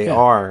 Yeah, they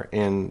are.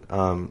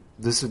 And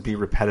this would be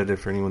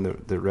repetitive for anyone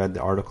that read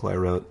the article I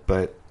wrote.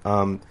 But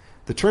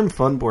the term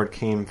fun board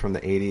came from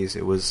the 80s.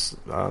 It was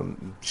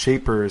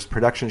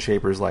production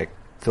shapers like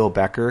Phil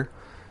Becker,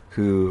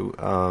 who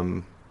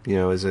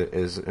is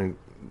an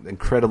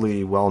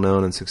incredibly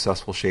well-known and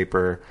successful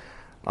shaper.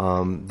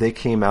 They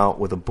came out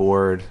with a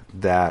board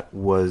that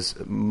was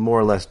more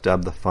or less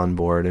dubbed the fun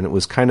board, and it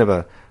was kind of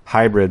a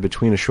hybrid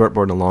between a short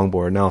board and a long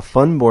board. Now, a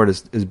fun board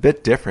is a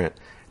bit different.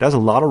 It has a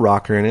lot of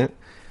rocker in it,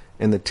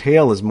 and the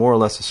tail is more or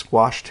less a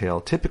squash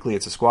tail. Typically,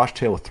 it's a squash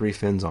tail with 3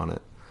 fins on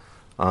it.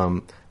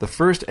 The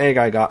first egg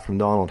I got from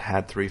Donald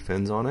had 3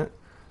 fins on it,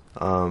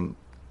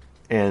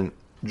 and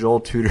Joel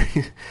Tudor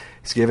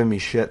has given me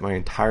shit my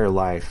entire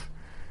life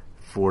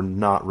for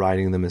not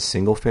riding them as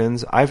single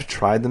fins. I've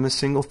tried them as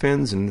single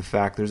fins, and in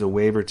fact, there's a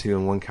wave or two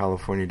in One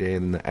California Day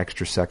in the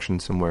extra section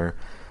somewhere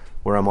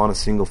where I'm on a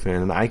single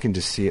fin, and I can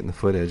just see it in the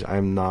footage.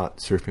 I'm not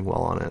surfing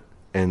well on it.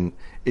 And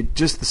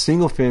the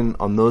single fin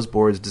on those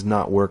boards does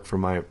not work for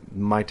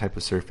my type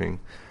of surfing.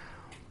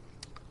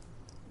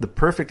 The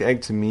perfect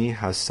egg to me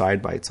has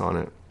side bites on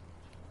it.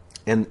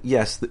 And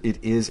yes,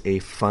 it is a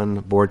fun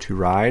board to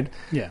ride,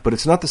 but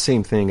it's not the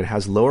same thing. It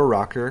has lower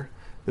rocker.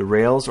 The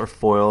rails are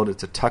foiled.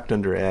 It's a tucked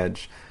under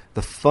edge.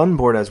 The fun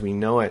board as we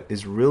know it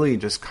is really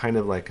just kind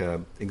of like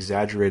a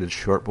exaggerated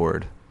short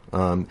board.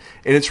 And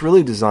it's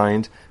really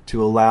designed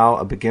to allow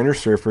a beginner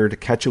surfer to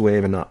catch a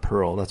wave and not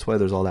pearl. That's why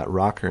there's all that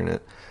rocker in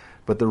it.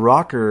 But the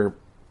rocker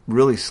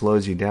really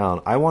slows you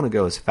down. I want to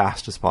go as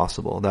fast as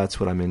possible. That's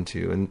what I'm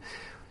into. And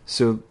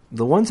so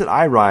the ones that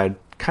I ride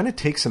kind of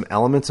take some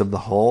elements of the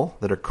hull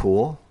that are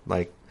cool.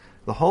 Like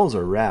the hulls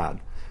are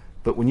rad.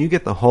 But when you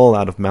get the hull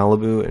out of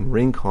Malibu and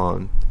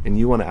Rincon and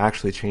you want to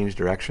actually change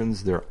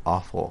directions, they're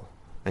awful.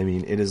 I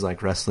mean, it is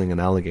like wrestling an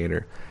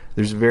alligator.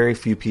 There's very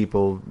few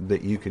people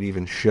that you could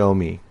even show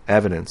me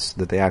evidence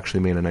that they actually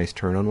made a nice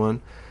turn on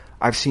one.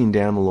 I've seen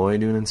Dan Malloy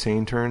do an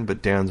insane turn,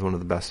 but Dan's one of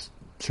the best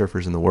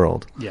surfers in the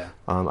world. Yeah.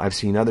 I've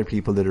seen other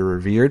people that are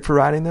revered for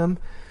riding them,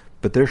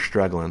 but they're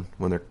struggling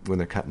when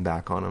they're cutting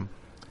back on them.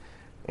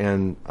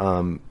 And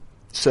long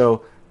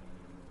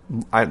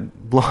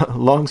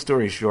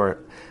story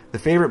short, the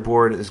favorite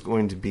board is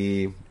going to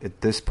be, at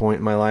this point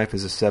in my life,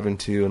 is a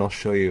 7.2, and I'll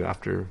show you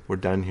after we're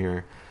done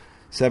here.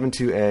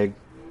 7.2 egg,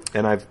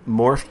 and I've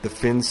morphed the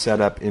fin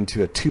setup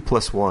into a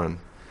 2+1.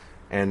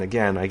 And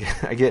again, I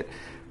get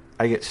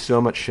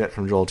so much shit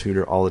from Joel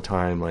Tudor all the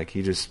time. Like,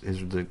 he just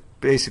is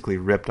basically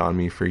ripped on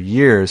me for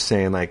years,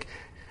 saying like,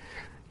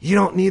 you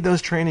don't need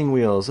those training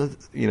wheels.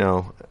 You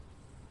know,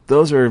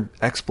 those are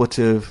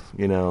expletive.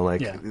 You know,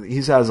 like he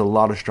has a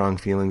lot of strong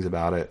feelings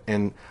about it.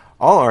 And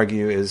I'll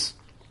argue is,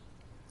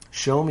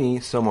 show me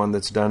someone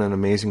that's done an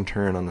amazing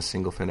turn on a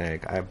single fin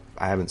egg.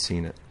 I haven't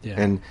seen it. Yeah.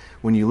 And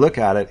when you look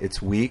at it,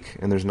 it's weak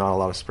and there's not a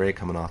lot of spray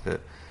coming off it.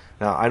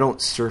 Now, I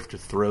don't surf to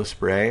throw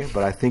spray,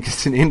 but I think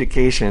it's an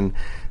indication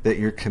that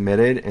you're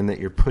committed and that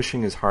you're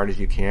pushing as hard as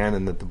you can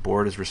and that the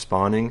board is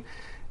responding.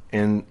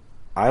 And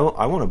I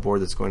want a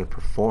board that's going to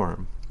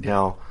perform.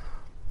 Now,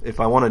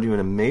 if I want to do an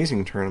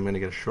amazing turn, I'm going to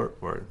get a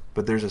short board.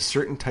 But there's a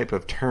certain type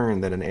of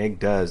turn that an egg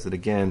does that,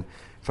 again,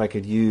 if I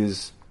could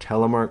use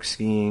telemark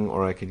skiing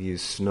or I could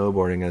use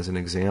snowboarding as an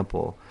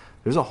example,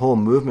 there's a whole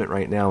movement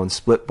right now in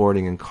split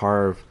boarding and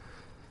carve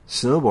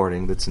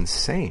snowboarding that's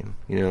insane.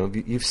 You know,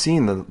 you've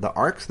seen the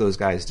arcs those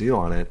guys do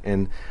on it,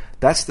 and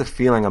that's the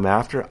feeling I'm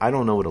after. I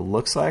don't know what it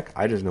looks like.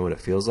 I just know what it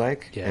feels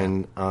like. Yeah.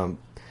 And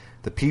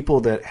the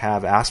people that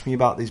have asked me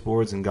about these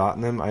boards and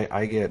gotten them,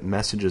 I get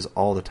messages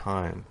all the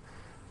time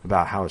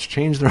about how it's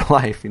changed their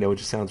life, you know, which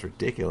just sounds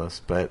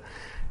ridiculous, but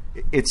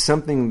it's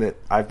something that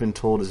I've been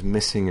told is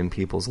missing in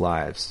people's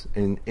lives.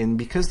 And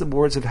because the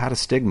boards have had a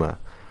stigma.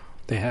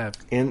 They have.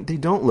 And they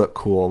don't look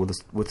cool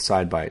with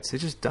side bites. They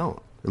just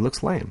don't. It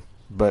looks lame.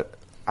 But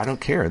I don't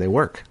care. They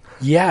work.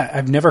 Yeah,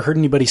 I've never heard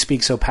anybody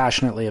speak so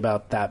passionately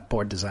about that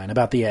board design,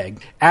 about the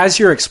egg. As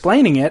you're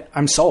explaining it,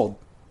 I'm sold.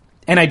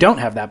 And I don't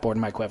have that board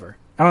in my quiver.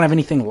 I don't have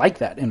anything like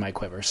that in my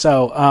quiver.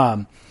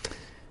 So,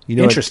 you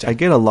know, interesting. I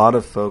get a lot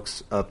of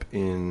folks up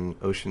in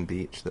Ocean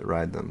Beach that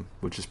ride them,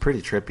 which is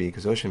pretty trippy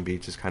because Ocean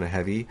Beach is kind of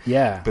heavy.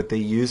 Yeah. But they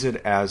use it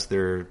as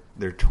their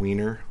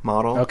tweener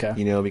model. Okay.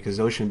 You know, because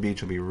Ocean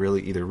Beach will be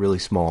either really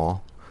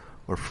small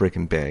or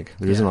freaking big.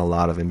 There isn't a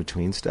lot of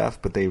in-between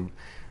stuff, but they're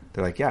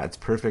like, yeah, it's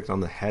perfect on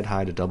the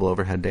head-high to double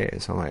overhead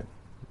days. I'm like,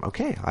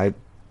 okay,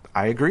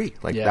 I agree.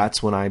 Like,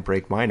 that's when I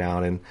break mine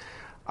out. And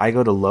I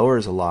go to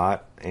lowers a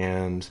lot,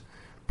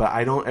 but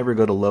I don't ever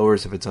go to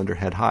lowers if it's under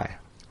head-high.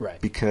 Right.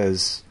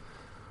 Because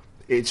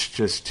it's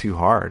just too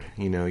hard.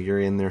 You know, you're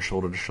in there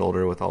shoulder to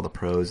shoulder with all the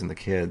pros and the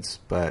kids.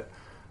 But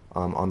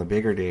On the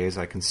bigger days,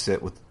 I can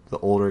sit with the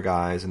older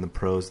guys and the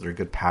pros that are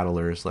good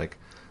paddlers, like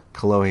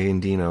Kalohe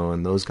and Dino,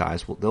 and those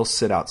guys, they'll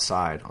sit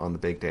outside on the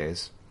big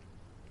days.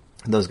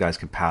 And those guys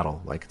can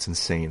paddle. Like, it's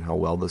insane how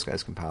well those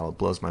guys can paddle. It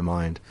blows my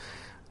mind.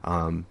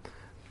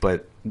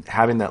 But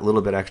having that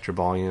little bit extra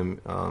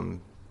volume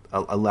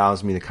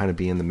allows me to kind of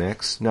be in the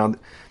mix. Now,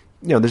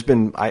 there's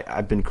been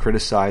I've been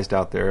criticized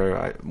out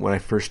there. When I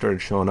first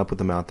started showing up with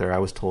them out there, I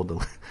was told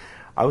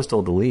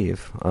to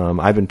leave.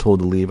 I've been told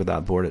to leave with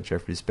that board at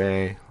Jeffreys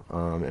Bay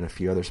and a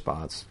few other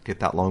spots. Get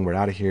that longboard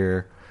out of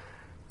here,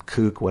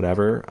 kook,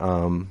 whatever.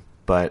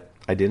 But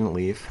I didn't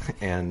leave.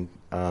 And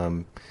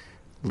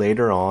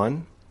later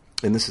on,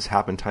 and this has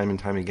happened time and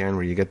time again,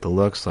 where you get the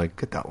looks like,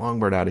 get that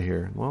longboard out of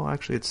here. Well,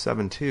 actually, it's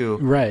 7.2.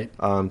 Right.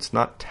 It's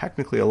not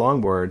technically a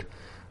longboard.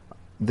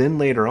 Then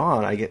later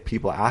on, I get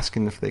people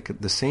asking if they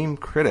could, the same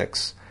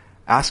critics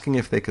asking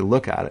if they could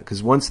look at it.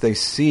 Because once they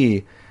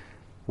see,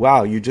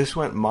 wow, you just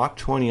went Mach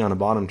 20 on a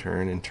bottom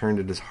turn and turned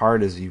it as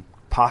hard as you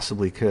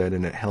possibly could,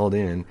 and it held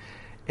in,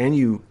 and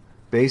you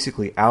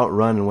basically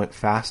outrun and went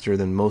faster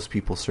than most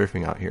people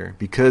surfing out here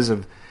because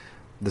of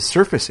the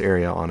surface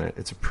area on it.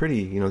 It's a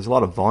pretty, there's a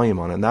lot of volume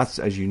on it, and that's,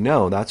 as you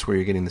know, that's where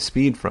you're getting the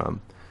speed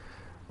from.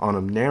 On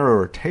a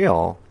narrower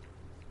tail,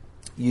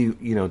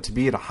 to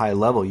be at a high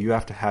level, you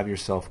have to have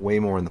yourself way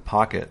more in the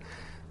pocket.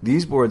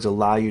 These boards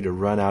allow you to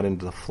run out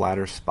into the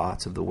flatter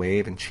spots of the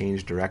wave and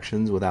change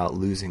directions without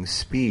losing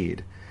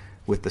speed.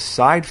 With the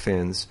side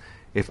fins,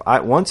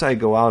 once I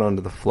go out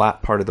onto the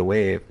flat part of the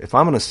wave, if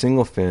I'm on a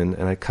single fin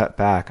and I cut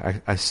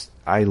back,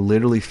 I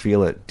literally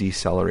feel it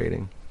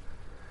decelerating,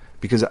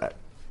 because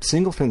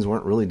single fins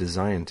weren't really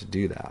designed to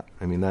do that.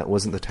 I mean, that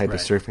wasn't the type of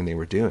surfing they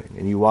were doing.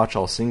 And you watch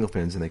all single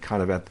fins, and they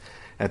kind of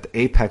at the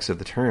apex of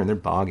the turn, they're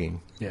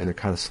bogging, and they're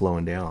kind of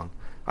slowing down.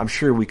 I'm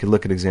sure we could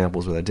look at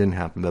examples where that didn't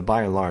happen, but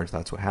by and large,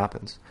 that's what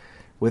happens.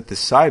 With the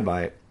side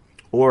bite,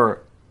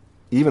 or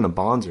even a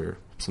bonzer,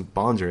 some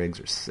bonzer eggs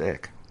are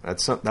sick.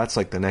 That's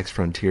like the next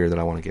frontier that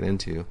I want to get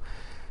into.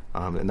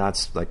 And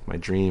that's like my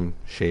dream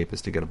shape,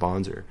 is to get a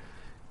bonzer.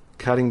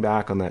 Cutting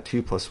back on that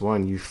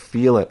 2+1, you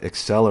feel it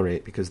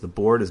accelerate because the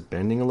board is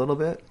bending a little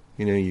bit.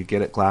 You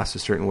get it glassed a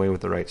certain way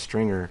with the right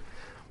stringer,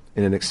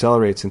 and it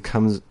accelerates and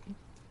comes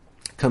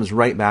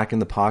right back in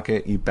the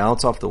pocket. You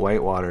bounce off the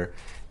whitewater,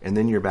 and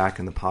then you're back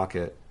in the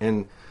pocket.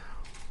 And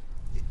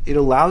it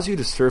allows you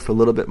to surf a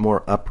little bit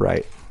more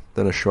upright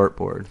than a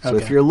shortboard. So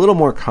if you're a little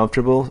more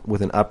comfortable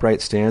with an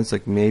upright stance,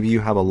 like maybe you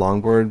have a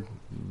longboard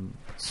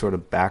sort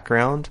of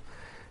background,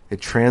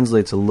 it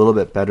translates a little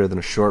bit better than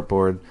a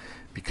shortboard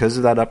because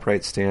of that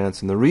upright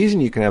stance. And the reason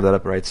you can have that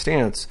upright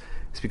stance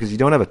is because you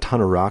don't have a ton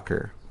of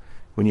rocker.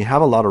 When you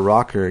have a lot of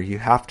rocker, you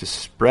have to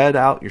spread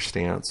out your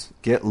stance,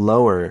 get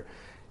lower,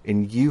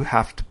 and you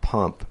have to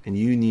pump, and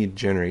you need to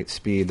generate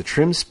speed. The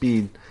trim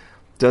speed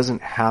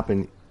doesn't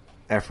happen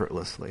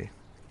effortlessly.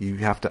 You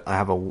have to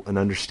have an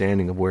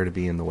understanding of where to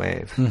be in the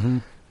wave. Mm-hmm.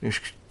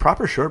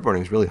 Proper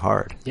shortboarding is really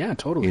hard. Yeah,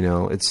 totally.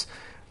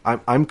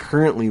 I'm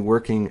currently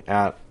working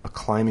at a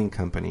climbing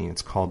company.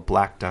 It's called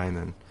Black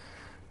Diamond.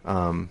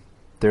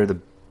 They're the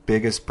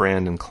biggest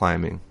brand in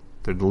climbing.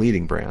 They're the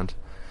leading brand.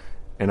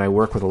 And I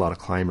work with a lot of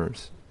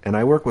climbers. And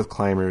I work with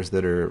climbers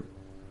that are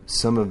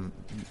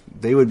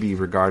they would be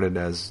regarded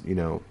as,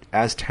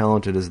 as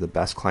talented as the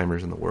best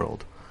climbers in the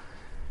world.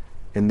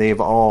 And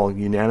they've all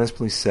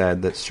unanimously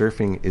said that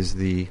surfing is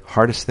the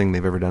hardest thing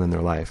they've ever done in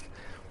their life.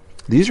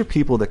 These are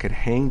people that could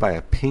hang by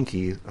a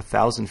pinky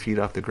 1,000 feet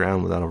off the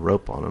ground without a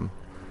rope on them.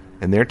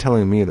 And they're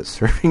telling me that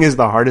surfing is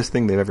the hardest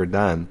thing they've ever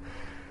done.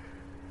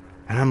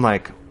 And I'm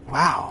like,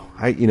 wow,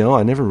 I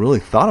never really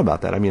thought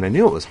about that. I mean, I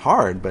knew it was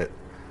hard, but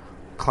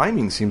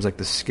climbing seems like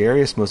the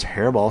scariest, most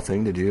hairball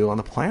thing to do on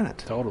the planet.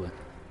 Totally.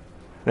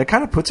 And it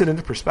kind of puts it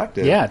into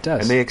perspective. Yeah, it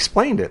does. And they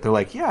explained it. They're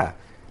like, yeah,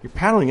 you're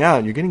paddling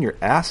out, you're getting your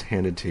ass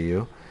handed to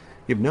you.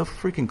 You have no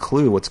freaking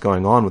clue what's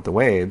going on with the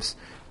waves.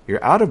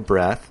 You're out of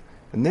breath.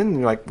 And then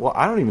you're like, well,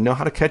 I don't even know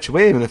how to catch a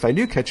wave. And if I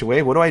do catch a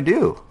wave, what do I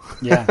do?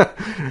 Yeah,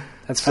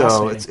 that's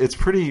fascinating. So it's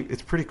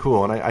pretty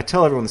cool. And I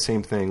tell everyone the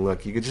same thing.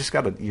 Look, you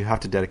have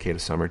to dedicate a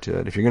summer to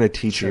it. If you're going to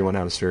teach anyone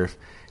how to surf,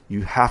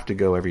 you have to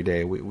go every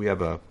day. We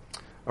have a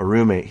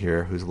roommate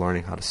here who's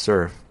learning how to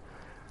surf,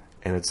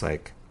 and it's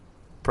like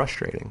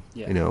frustrating,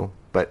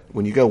 But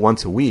when you go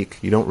once a week,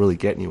 you don't really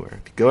get anywhere.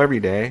 If you go every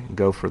day and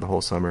go for the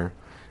whole summer,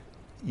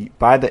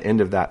 by the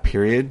end of that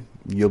period,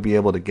 you'll be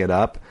able to get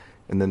up,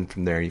 and then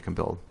from there you can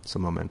build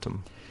some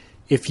momentum.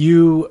 If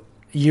you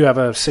have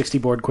a 60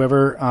 board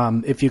quiver,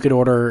 if you could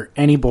order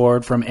any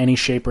board from any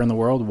shaper in the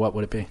world, what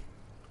would it be?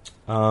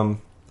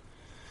 Wow,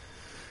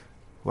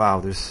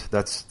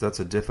 that's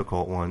a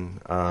difficult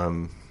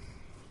one.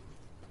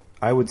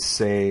 I would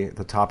say at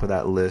the top of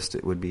that list,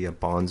 it would be a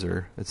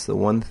bonzer. It's the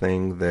one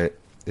thing that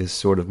is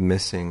sort of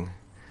missing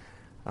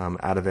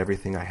out of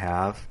everything I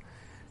have.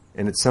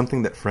 And it's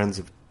something that friends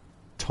have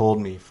told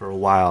me for a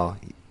while.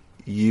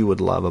 You would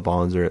love a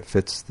bonzer. It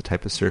fits the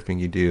type of surfing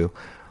you do.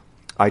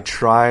 I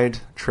tried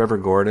Trevor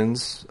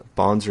Gordon's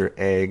bonzer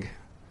egg.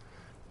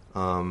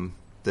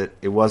 That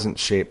it wasn't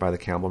shaped by the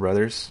Campbell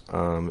brothers.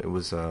 It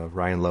was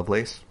Ryan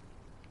Lovelace.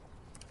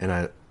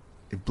 and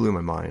it blew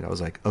my mind. I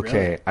was like,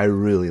 okay, Really? I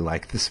really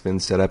like this fin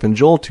setup. And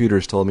Joel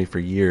Tudor's told me for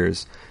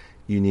years,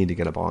 you need to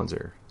get a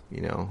Bonzer,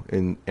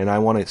 and I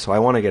want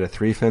to get a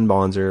 3-fin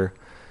Bonzer,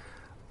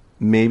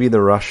 maybe the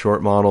Rush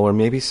short model, or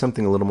maybe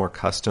something a little more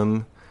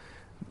custom.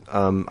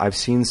 I've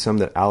seen some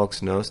that Alex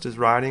Nost is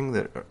riding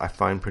that I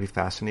find pretty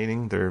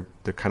fascinating. They're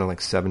kind of like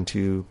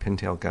 7.2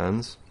 pintail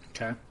guns.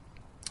 Okay.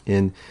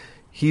 And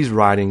he's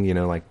riding,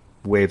 like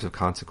waves of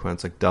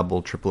consequence, like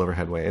double, triple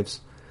overhead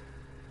waves.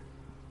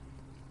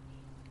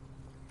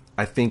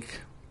 I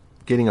think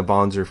getting a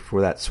Bonzer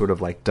for that sort of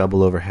like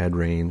double overhead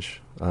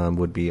range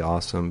would be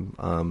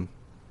awesome.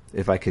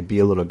 If I could be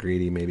a little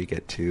greedy, maybe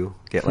get 2.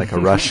 Get like a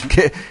Rush,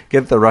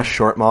 get the Rush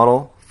short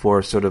model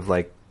for sort of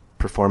like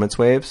performance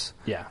waves.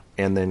 Yeah.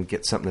 And then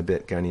get something a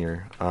bit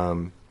gunnier.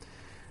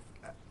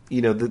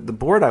 The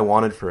board I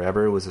wanted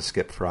forever was a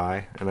Skip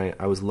Fry, and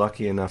I was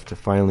lucky enough to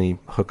finally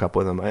hook up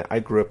with him. I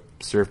grew up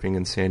surfing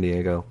in San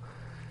Diego,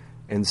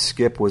 and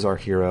Skip was our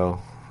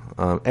hero.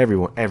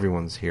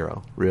 Everyone's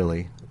hero,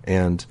 really.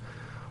 And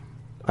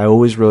I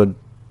always rode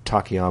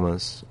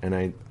Takeyamas,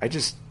 and I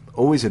just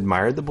always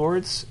admired the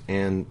boards,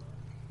 and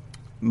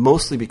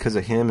mostly because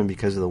of him and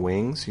because of the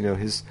wings.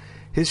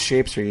 His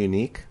shapes are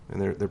unique,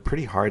 and they're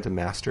pretty hard to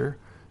master.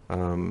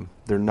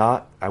 They're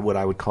not what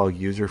I would call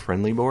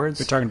user-friendly boards.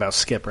 We're talking about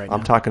Skip right now.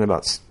 I'm talking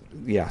about,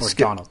 or Skip,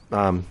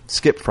 Donald.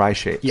 Skip Fry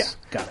shapes. Yeah,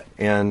 got it.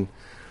 And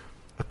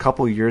a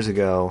couple years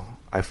ago,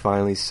 I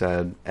finally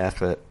said,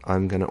 F it,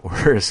 I'm going to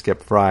order a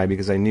Skip Fry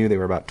because I knew they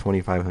were about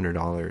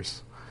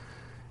 $2,500.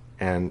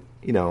 And,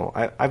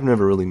 I've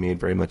never really made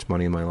very much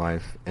money in my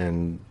life,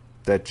 and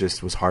that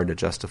just was hard to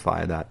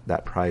justify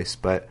that price.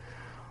 But,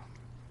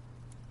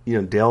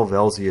 Dale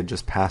Velzy had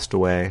just passed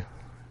away,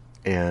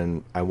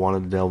 and I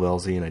wanted a Dale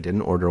Velzy, and I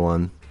didn't order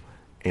one.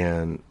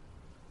 And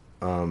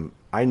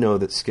I know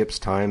that Skip's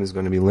time is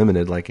going to be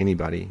limited like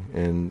anybody.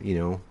 And,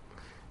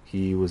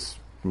 he was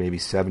maybe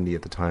 70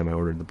 at the time I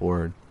ordered the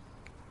board.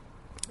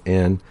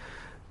 And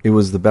it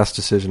was the best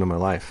decision of my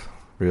life,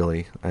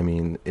 really. I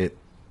mean, it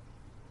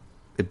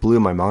blew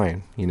my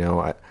mind.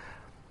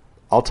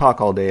 I'll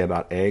talk all day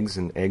about eggs,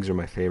 and eggs are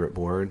my favorite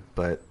board,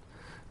 but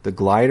the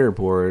glider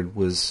board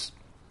was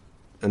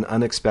an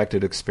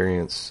unexpected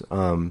experience.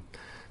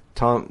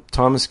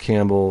 Thomas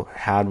Campbell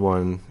had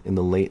one in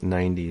the late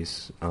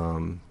 90s,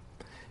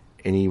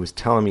 and he was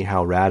telling me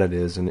how rad it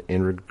is,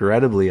 and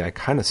regrettably, I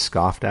kind of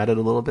scoffed at it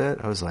a little bit.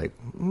 I was like,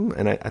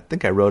 and I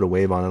think I rode a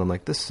wave on it. I'm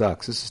like, this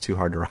sucks. This is too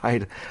hard to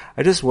ride.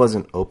 I just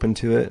wasn't open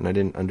to it, and I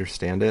didn't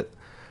understand it.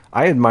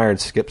 I admired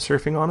Skip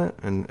surfing on it,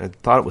 and I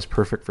thought it was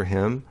perfect for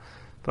him,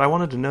 but I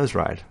wanted to nose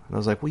ride. And I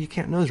was like, well, you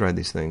can't nose ride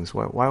these things.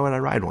 Why would I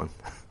ride one?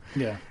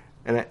 Yeah.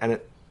 And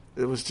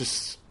it was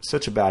just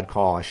such a bad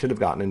call. I should have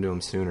gotten into him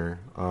sooner.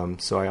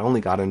 So I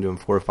only got into him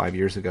 4 or 5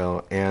 years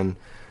ago. And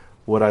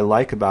what I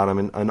like about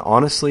him, and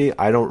honestly,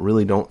 I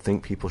don't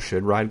think people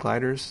should ride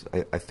gliders.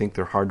 I think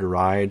they're hard to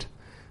ride.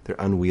 They're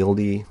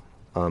unwieldy.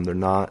 They're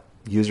not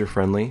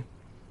user-friendly.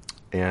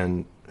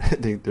 And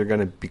they're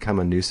going to become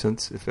a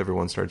nuisance if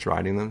everyone starts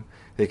riding them.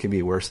 They can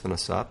be worse than a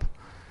SUP.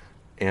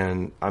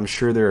 And I'm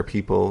sure there are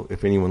people,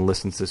 if anyone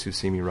listens to this who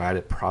see me ride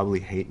it, probably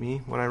hate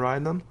me when I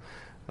ride them.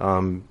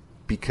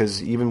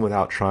 Because even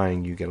without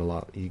trying, you get a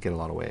lot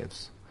of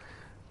waves.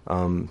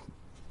 Some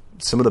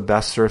of the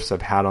best surfs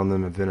I've had on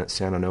them have been at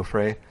San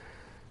Onofre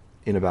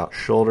in about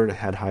shoulder to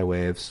head high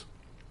waves.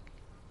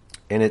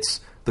 And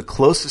it's the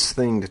closest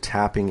thing to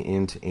tapping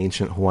into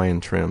ancient Hawaiian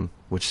trim,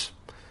 which,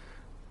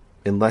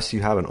 unless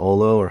you have an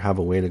Olo or have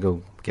a way to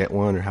go get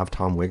one or have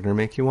Tom Wigner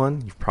make you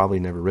one, you've probably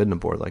never ridden a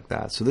board like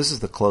that. So this is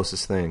the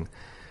closest thing.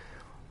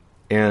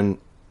 And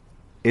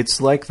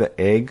it's like the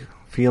egg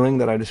feeling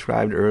that I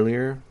described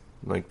earlier,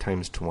 like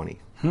times 20.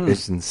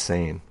 It's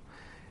insane.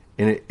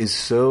 And it is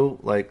so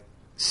like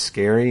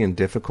scary and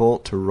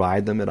difficult to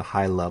ride them at a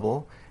high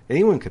level.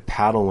 Anyone could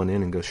paddle one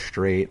in and go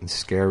straight and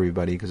scare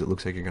everybody because it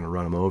looks like you're going to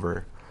run them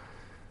over.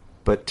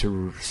 But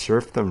to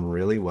surf them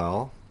really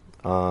well,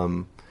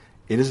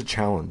 it is a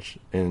challenge.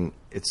 And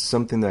it's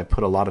something that I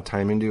put a lot of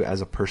time into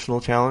as a personal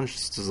challenge.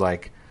 Just as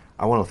like,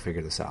 I want to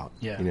figure this out.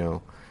 Yeah.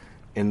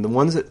 And the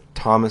ones that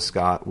Thomas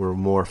got were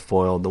more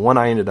foiled. The one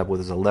I ended up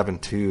with is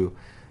 11.2.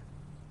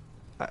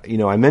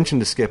 I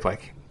mentioned to Skip,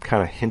 like,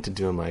 kind of hinted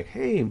to him, like,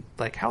 hey,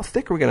 like, how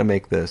thick are we going to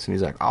make this? And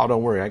he's like, oh,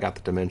 don't worry, I got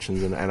the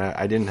dimensions. And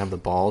I didn't have the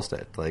balls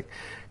to, like,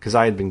 because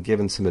I had been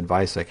given some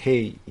advice, like,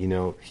 hey,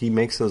 he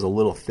makes those a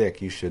little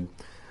thick. You should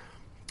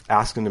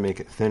ask him to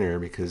make it thinner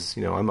because,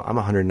 I'm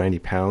 190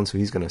 pounds, so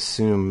he's going to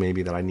assume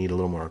maybe that I need a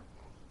little more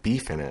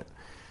beef in it.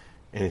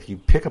 And if you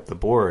pick up the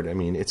board, I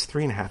mean, it's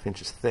 3.5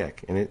 inches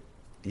thick, and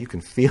you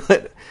can feel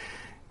it.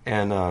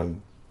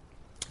 And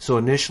so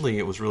initially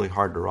it was really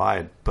hard to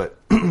ride, but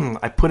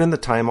I put in the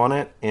time on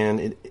it,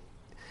 and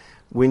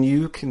when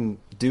you can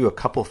do a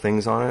couple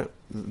things on it,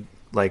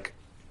 like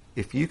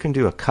if you can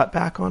do a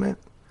cutback on it,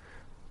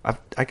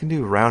 I can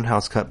do a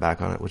roundhouse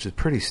cutback on it, which is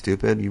pretty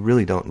stupid. You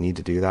really don't need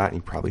to do that, and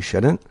you probably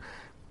shouldn't,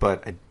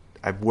 but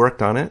I've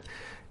worked on it.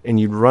 And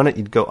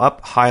you'd go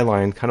up high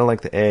line, kind of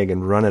like the egg,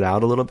 and run it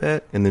out a little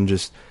bit, and then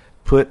just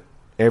put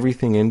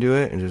everything into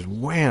it and just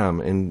wham,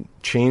 and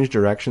change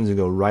directions and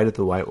go right at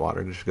the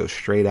whitewater. Just go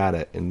straight at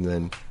it, and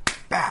then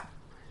bap,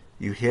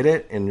 you hit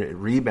it and it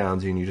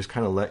rebounds you, and you just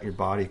kind of let your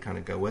body kind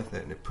of go with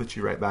it, and it puts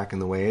you right back in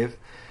the wave.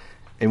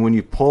 And when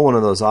you pull one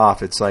of those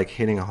off, it's like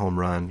hitting a home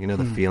run. You know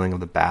the feeling of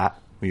the bat?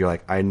 Where you're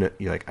like,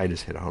 I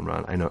just hit a home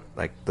run. I know,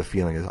 like, the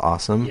feeling is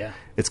awesome. Yeah.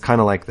 It's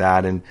kind of like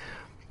that, and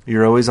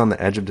you're always on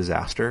the edge of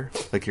disaster.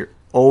 Like, you're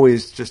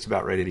always just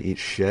about ready to eat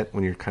shit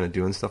when you're kind of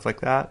doing stuff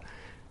like that.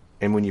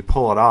 And when you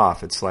pull it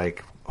off, it's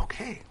like,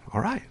 okay,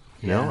 all right.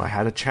 You know, I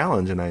had a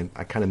challenge, and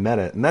I kind of met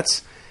it. And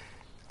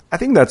I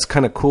think that's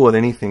kind of cool with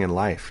anything in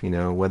life, you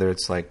know, whether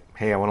it's like,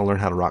 hey, I want to learn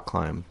how to rock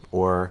climb,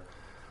 or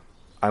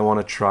I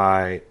want to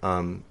try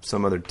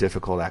some other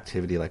difficult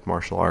activity like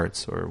martial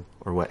arts or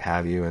what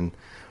have you. And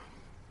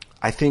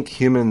I think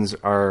humans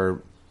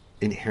are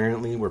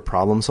inherently, we're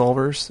problem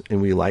solvers,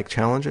 and we like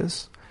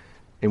challenges.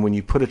 And when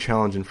you put a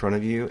challenge in front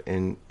of you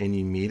and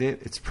you meet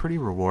it, it's pretty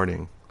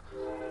rewarding.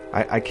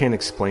 I can't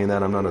explain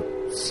that. I'm not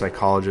a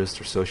psychologist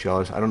or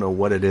sociologist. I don't know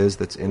what it is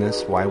that's in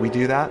us, why we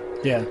do that.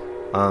 Yeah.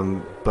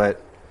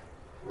 But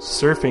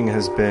surfing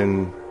has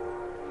been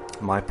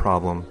my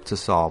problem to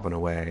solve in a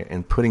way,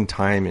 and putting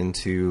time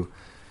into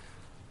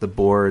the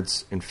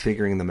boards and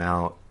figuring them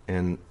out.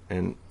 And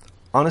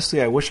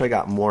honestly, I wish I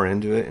got more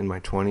into it in my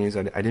 20s.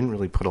 I didn't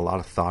really put a lot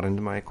of thought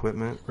into my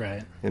equipment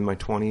in my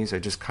 20s. I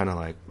just kind of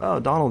like, oh,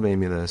 Donald made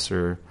me this,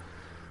 or,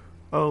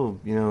 oh,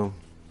 you know,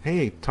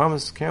 hey,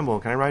 Thomas Campbell,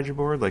 can I ride your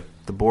board? Like,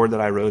 the board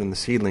that I rode in the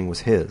Seedling was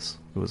his.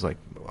 It was like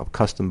a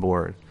custom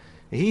board.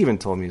 And he even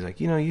told me, he's like,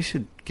 you know, you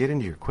should get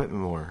into your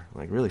equipment more,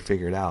 like really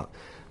figure it out.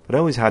 But I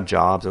always had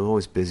jobs. I was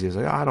always busy. I was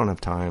like, oh, I don't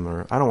have time,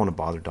 or I don't want to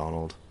bother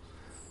Donald.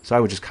 So I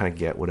would just kind of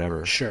get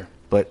whatever. Sure.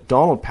 But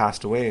Donald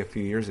passed away a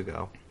few years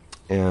ago.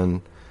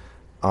 And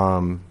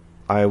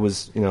I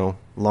was, you know,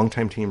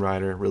 longtime team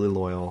rider, really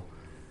loyal.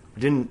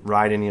 Didn't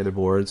ride any other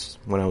boards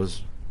when I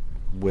was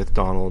with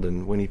Donald,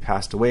 and when he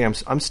passed away,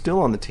 I'm still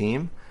on the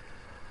team.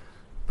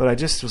 But I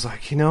just was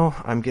like, you know,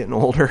 I'm getting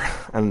older,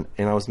 and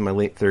I was in my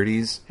late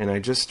 30s, and I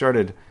just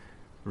started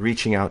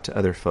reaching out to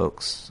other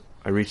folks.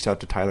 I reached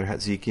out to Tyler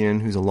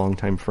Hatzikian, who's a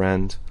longtime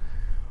friend.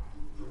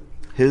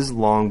 His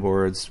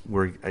longboards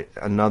were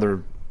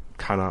another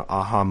kind of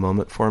aha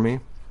moment for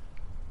me.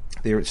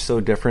 They were so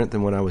different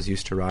than what I was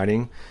used to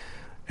riding.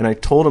 And I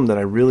told him that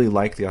I really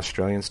like the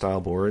Australian style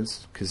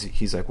boards, because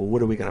he's like, well,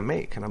 what are we going to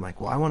make? And I'm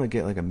like, well, I want to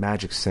get like a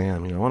Magic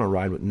Sam. You know, I want to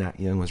ride what Nat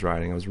Young was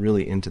riding. I was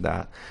really into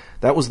that.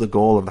 That was the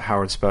goal of the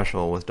Howard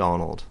Special with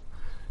Donald.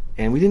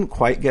 And we didn't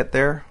quite get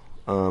there.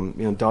 You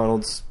know,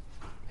 Donald's,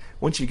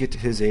 once you get to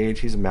his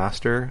age, he's a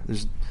master.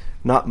 There's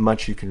not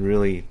much you can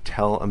really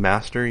tell a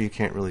master. You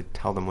can't really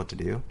tell them what to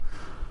do.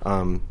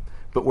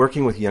 But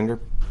working with younger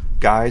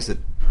guys that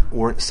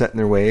weren't set in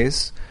their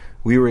ways,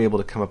 we were able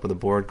to come up with a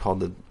board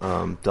called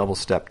the double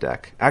step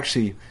deck.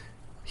 Actually,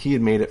 he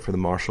had made it for the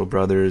Marshall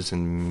brothers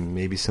and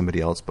maybe somebody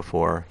else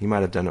before. He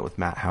might have done it with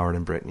Matt Howard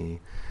and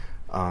Brittany.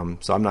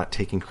 So I'm not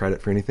taking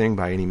credit for anything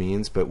by any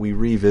means, but we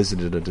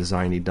revisited a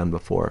design he'd done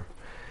before.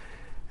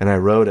 And I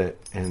wrote it,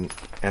 and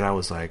I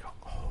was like,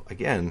 oh,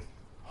 again,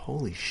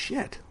 holy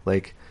shit.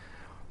 Like,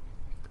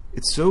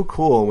 it's so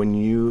cool when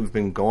you've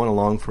been going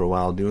along for a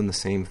while doing the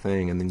same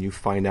thing, and then you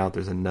find out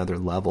there's another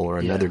level or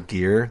another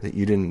gear that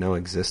you didn't know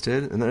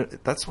existed. And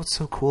that's what's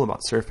so cool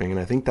about surfing. And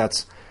I think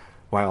that's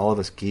why all of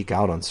us geek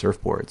out on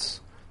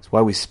surfboards. It's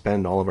why we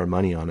spend all of our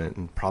money on it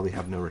and probably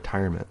have no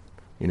retirement,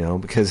 you know,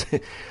 because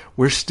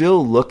we're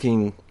still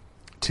looking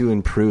to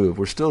improve.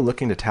 We're still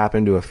looking to tap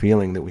into a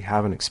feeling that we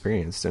haven't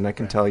experienced. And I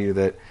can tell you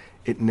that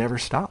it never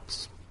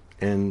stops.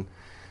 And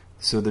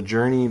so the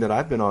journey that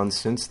I've been on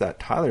since that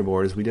Tyler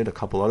board is we did a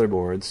couple other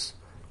boards.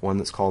 One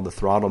that's called the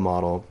Throttle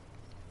Model.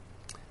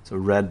 It's a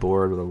red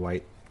board with a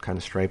white kind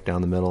of stripe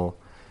down the middle.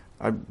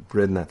 I've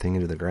ridden that thing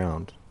into the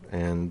ground.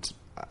 And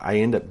I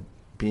end up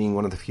being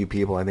one of the few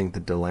people, I think,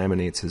 that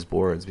delaminates his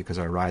boards because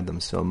I ride them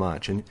so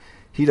much. And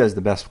he does the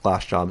best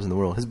flash jobs in the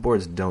world. His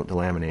boards don't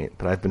delaminate,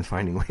 but I've been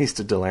finding ways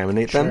to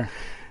delaminate them.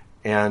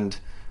 And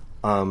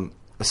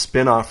a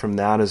spin-off from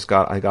that is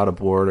I got a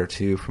board or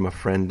two from a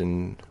friend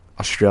in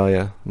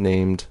Australia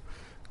named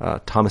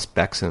Thomas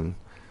Bexon,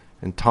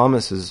 and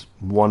Thomas is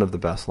one of the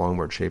best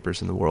longboard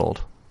shapers in the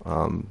world.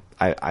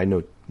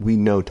 We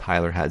know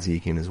Tyler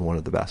Hatzikian is one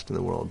of the best in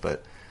the world,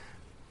 but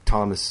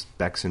Thomas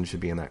Bexon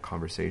should be in that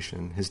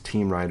conversation. His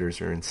team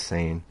riders are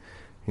insane.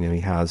 You know,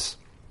 he has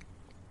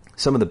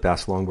some of the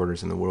best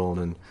longboarders in the world,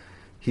 and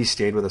he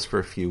stayed with us for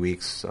a few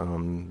weeks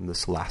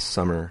this last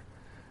summer,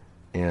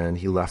 and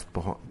he left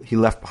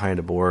behind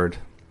a board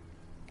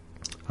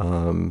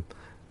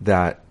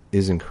that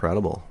is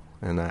incredible,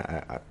 and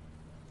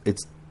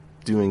it's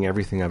doing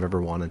everything I've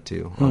ever wanted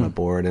to on a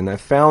board. And I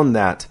found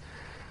that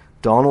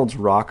Donald's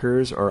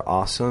rockers are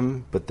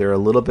awesome, but they're a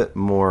little bit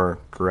more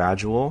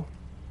gradual.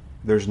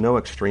 There's no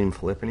extreme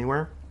flip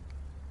anywhere.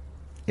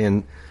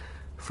 And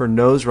for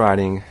nose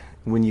riding,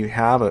 when you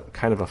have a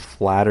kind of a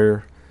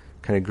flatter,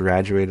 kind of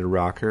graduated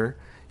rocker,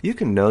 You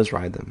can nose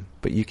ride them,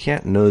 but you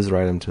can't nose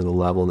ride them to the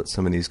level that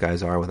some of these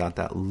guys are without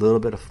that little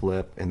bit of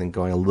flip and then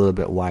going a little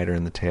bit wider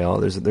in the tail.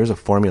 There's a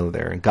formula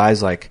there, and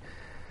guys like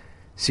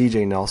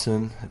CJ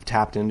Nelson have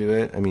tapped into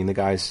it. I mean, the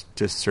guy's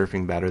just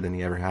surfing better than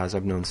he ever has.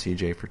 I've known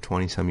CJ for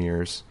 20-some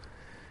years,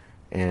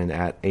 and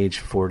at age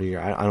 40,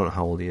 I don't know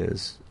how old he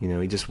is. You know,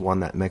 he just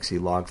won that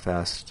Mexi Log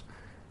Fest,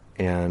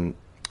 and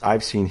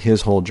I've seen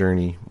his whole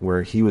journey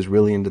where he was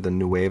really into the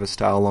Nueva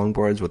style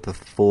longboards with the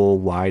full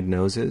wide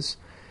noses.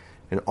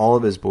 And all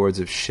of his boards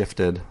have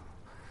shifted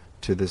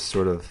to this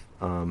sort of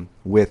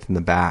width in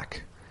the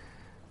back.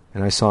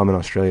 And I saw him in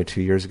Australia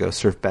 2 years ago,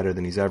 surf better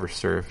than he's ever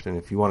surfed. And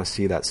if you want to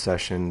see that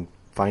session,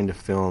 find a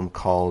film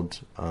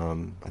called, I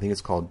think it's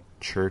called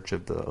Church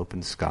of the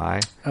Open Sky.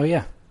 Oh,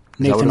 yeah.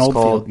 Nathan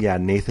Oldfield. Yeah,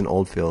 Nathan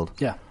Oldfield.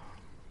 Yeah.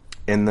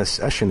 And the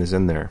session is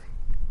in there.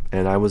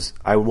 And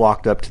I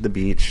walked up to the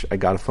beach. I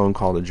got a phone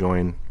call to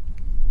join.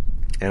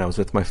 And I was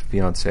with my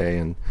fiance,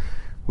 and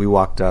we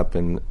walked up,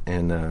 and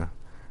I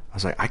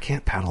was like, I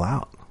can't paddle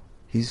out.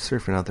 He's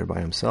surfing out there by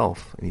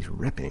himself, and he's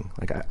ripping.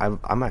 Like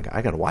I'm like,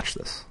 I got to watch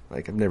this.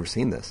 Like, I've never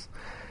seen this.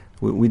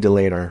 We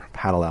delayed our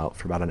paddle out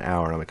for about an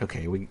hour, and I'm like,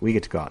 okay, we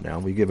get to go out now.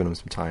 We've given him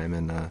some time,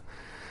 and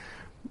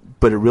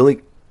but it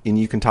really, and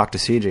you can talk to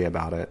CJ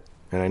about it.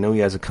 And I know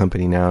he has a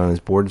company now, and his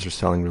boards are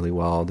selling really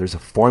well. There's a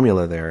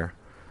formula there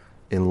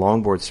in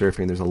longboard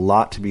surfing. There's a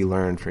lot to be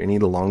learned for any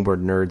of the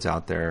longboard nerds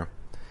out there.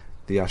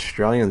 The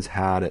Australians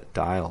had it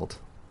dialed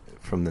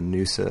from the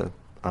Noosa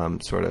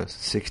sort of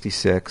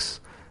 66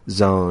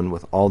 zone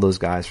with all those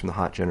guys from the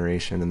hot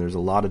generation, and there's a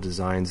lot of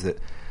designs that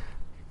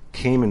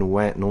came and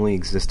went and only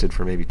existed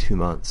for maybe 2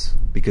 months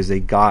because they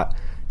got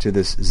to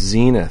this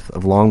zenith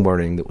of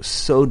longboarding that was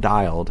so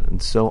dialed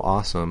and so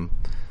awesome,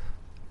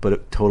 but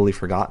it totally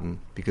forgotten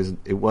because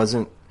it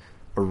wasn't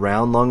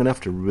around long enough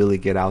to really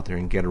get out there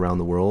and get around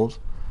the world.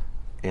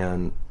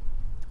 And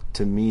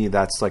to me,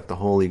 that's like the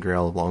holy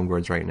grail of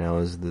longboards right now,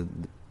 is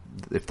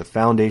if the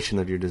foundation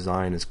of your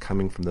design is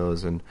coming from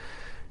those, and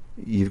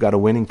you've got a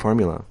winning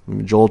formula. I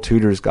mean, Joel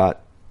Tudor's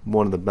got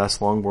one of the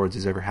best longboards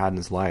he's ever had in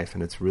his life,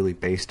 and it's really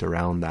based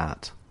around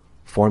that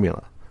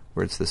formula,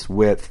 where it's this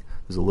width,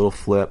 there's a little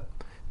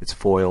flip, it's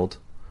foiled,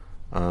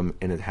 and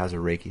it has a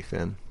Reiki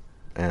fin.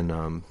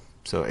 And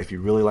so if you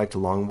really like to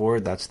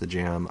longboard, that's the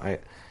jam.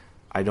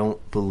 I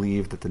don't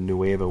believe that the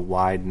Nueva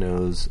wide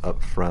nose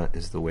up front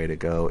is the way to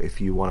go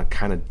if you want to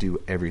kind of do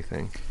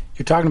everything.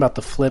 You're talking about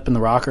the flip and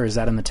the rocker. Is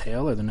that in the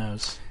tail or the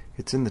nose?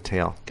 It's in the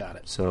tail. Got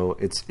it. So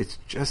it's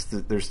just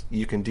that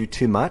you can do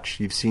too much.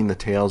 You've seen the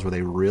tails where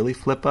they really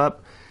flip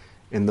up,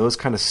 and those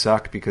kind of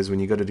suck because when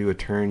you go to do a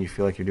turn, you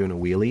feel like you're doing a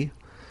wheelie.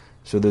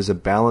 So there's a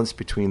balance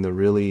between the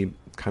really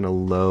kind of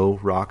low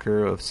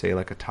rocker of, say,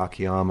 like a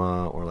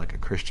Takayama or like a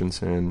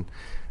Christensen.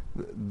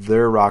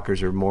 Their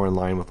rockers are more in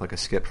line with like a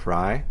Skip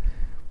Fry.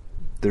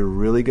 They're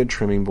really good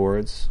trimming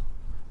boards.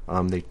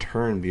 They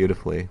turn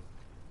beautifully.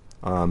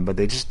 But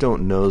they just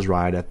don't nose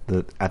ride at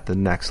the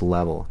next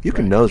level. You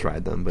can nose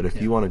ride them, but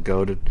if you want to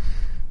go to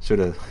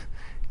sort of,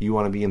 you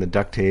want to be in the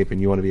duct tape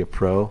and you want to be a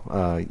pro,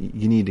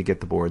 you need to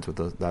get the boards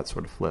with that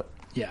sort of flip.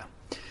 Yeah.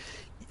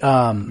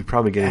 You're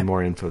probably getting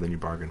more info than you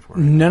bargained for.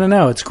 Right?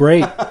 No. It's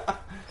great.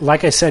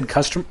 Like I said,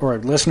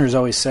 listeners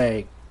always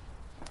say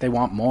they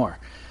want more.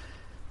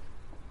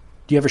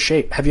 Have you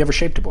ever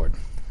shaped a board?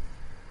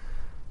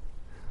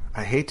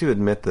 I hate to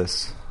admit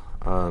this.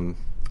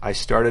 I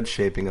started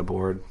shaping a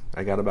board.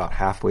 I got about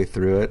halfway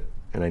through it,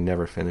 and I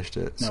never finished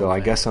it. No way. I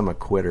guess I'm a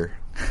quitter.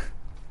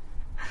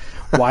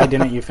 Why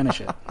didn't you finish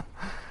it?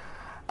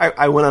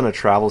 I went on a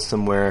travel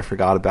somewhere. I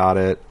forgot about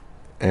it.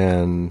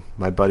 And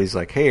my buddy's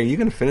like, hey, are you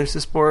going to finish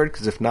this board?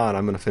 Because if not,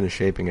 I'm going to finish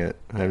shaping it.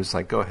 And I was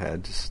like, go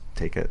ahead. Just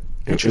take it.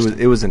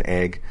 It was an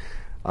egg.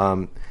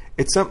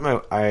 It's something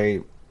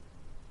I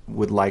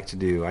would like to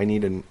do. I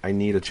need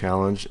a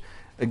challenge.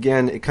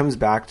 Again, it comes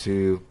back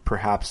to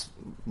perhaps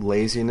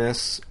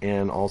laziness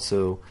and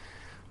also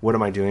what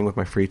am I doing with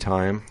my free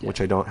time,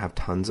 which I don't have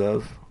tons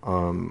of.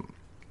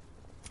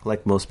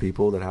 Like most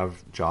people that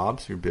have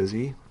jobs, you're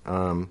busy.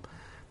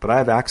 But I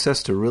have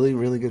access to really,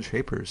 really good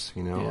shapers,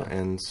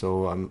 and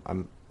so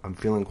I'm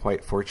feeling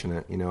quite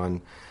fortunate,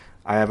 and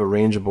I have a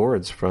range of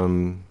boards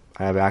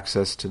I have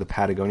access to the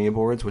Patagonia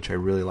boards, which I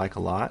really like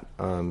a lot.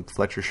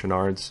 Fletcher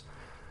Chenard's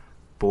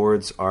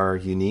boards are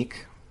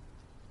unique.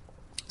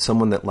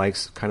 Someone that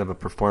likes kind of a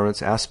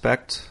performance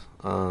aspect,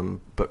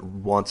 but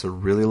wants a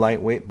really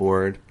lightweight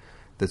board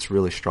that's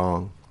really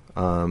strong.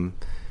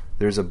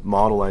 There's a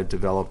model I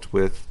developed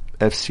with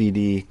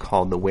FCD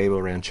called the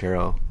Huevo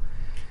Ranchero,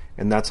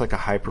 and that's like a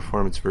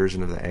high-performance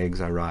version of the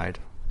eggs I ride.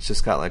 It's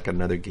just got like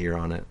another gear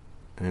on it,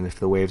 and if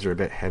the waves are a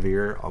bit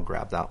heavier, I'll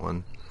grab that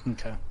one.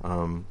 Okay.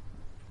 Are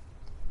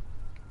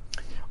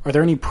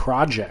there any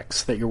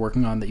projects that you're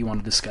working on that you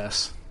want to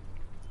discuss?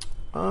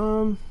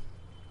 I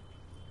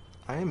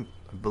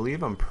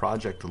believe I'm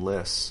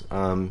project-less.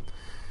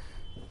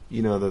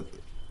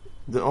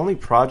 The only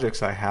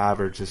projects I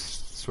have are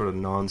just sort of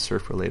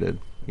non-surf related.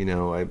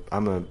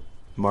 I'm a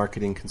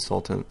marketing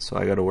consultant, so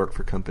I got to work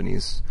for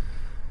companies,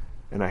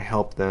 and I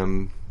help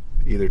them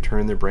either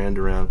turn their brand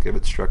around, give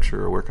it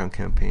structure, or work on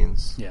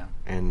campaigns. Yeah.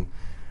 And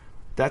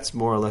that's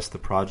more or less the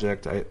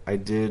project. I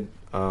did.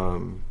 I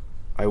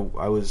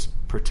was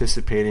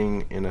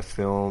participating in a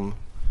film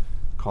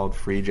called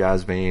Free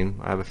Jazz Vein.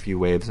 I have a few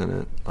waves in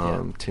it.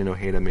 Tin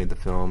Ojeda made the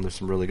film. There's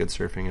some really good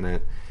surfing in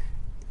it.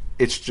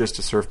 It's just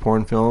a surf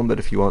porn film, but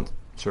if you want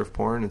surf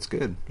porn, it's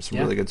good. There's some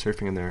really good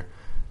surfing in there.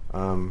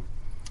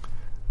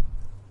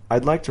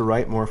 I'd like to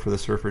write more for the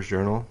Surfer's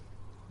Journal.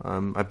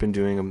 I've been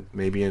doing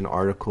maybe an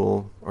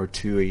article or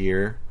two a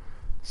year,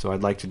 so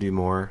I'd like to do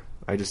more.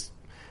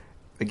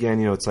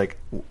 Again, it's like,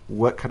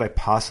 what could I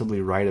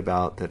possibly write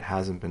about that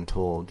hasn't been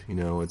told?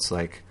 It's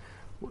like,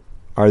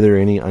 are there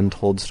any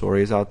untold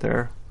stories out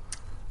there?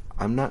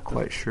 I'm not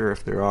quite sure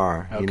if there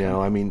are. Okay.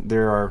 I mean,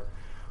 there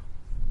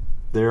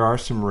are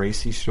some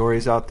racy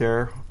stories out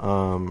there.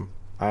 I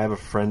have a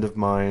friend of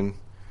mine,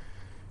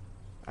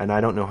 and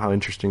I don't know how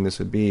interesting this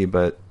would be,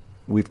 but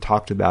we've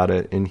talked about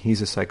it, and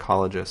he's a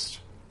psychologist.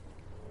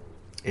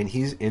 And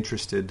he's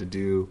interested to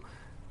do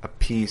a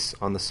piece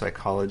on the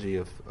psychology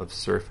of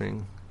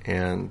surfing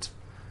and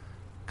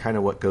kind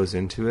of what goes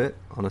into it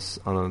on a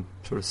sort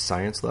of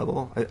science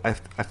level. I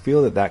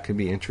feel that could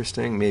be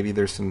interesting. Maybe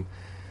there's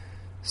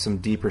some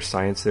deeper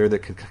science there that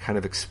could kind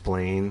of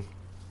explain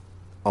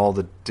all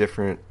the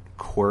different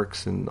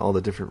quirks and all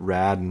the different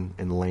rad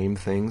and lame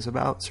things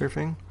about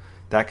surfing.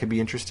 That could be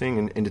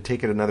interesting. And to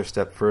take it another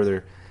step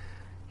further,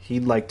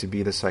 he'd like to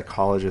be the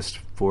psychologist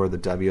for the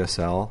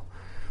WSL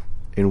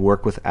and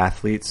work with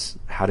athletes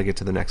how to get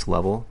to the next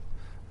level.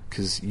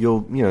 Because you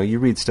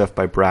read stuff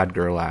by Brad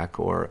Gerlach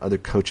or other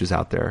coaches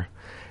out there,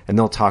 and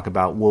they'll talk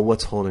about, well,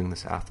 what's holding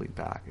this athlete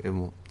back?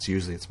 And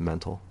it's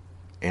mental.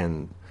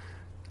 And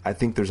I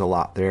think there's a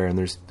lot there. And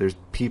there's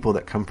people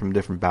that come from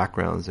different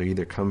backgrounds. They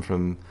either come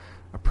from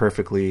a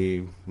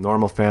perfectly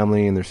normal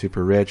family and they're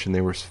super rich and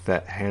they were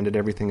handed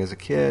everything as a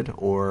kid,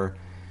 or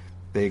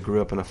they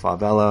grew up in a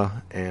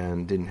favela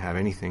and didn't have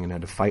anything and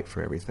had to fight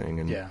for everything.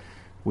 And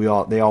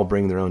they all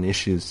bring their own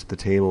issues to the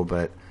table,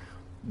 but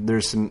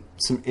there's some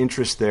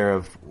interest there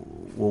of,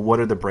 well, what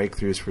are the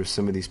breakthroughs for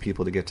some of these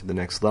people to get to the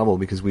next level?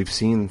 Because we've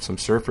seen some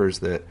surfers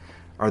that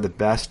are the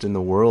best in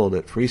the world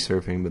at free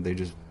surfing, but they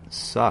just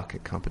suck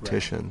at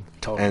competition.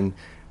 Right. Totally. And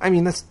I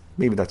mean, that's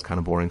kind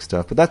of boring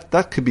stuff, but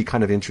that could be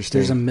kind of interesting.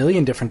 There's a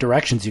million different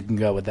directions you can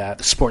go with that,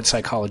 the sports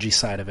psychology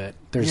side of it.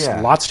 There's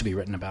lots to be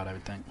written about, I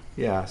would think.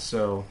 Yeah,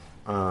 so,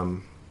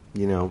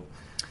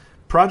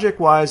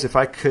 project-wise, if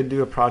I could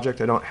do a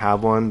project, I don't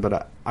have one,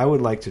 but I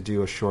would like to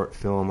do a short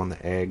film on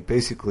the egg,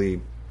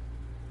 basically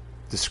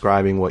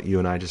describing what you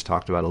and I just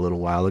talked about a little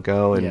while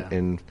ago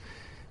and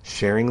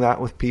sharing that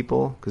with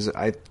people, because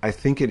I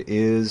think it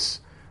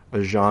is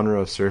a genre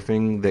of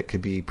surfing that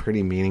could be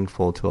pretty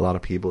meaningful to a lot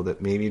of people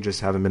that maybe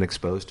just haven't been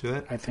exposed to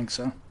it. I think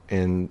so.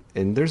 And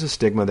there's a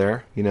stigma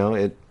there,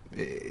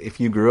 if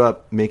you grew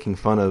up making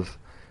fun of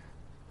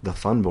the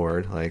fun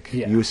board,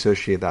 you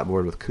associate that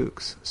board with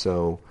kooks.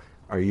 So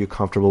are you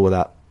comfortable with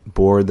that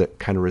board that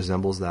kind of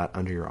resembles that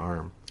under your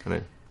arm?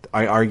 And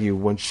I argue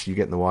once you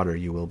get in the water,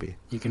 you will be.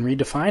 You can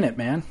redefine it,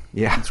 man.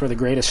 Yeah. That's where the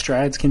greatest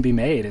strides can be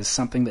made, is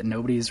something that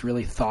nobody's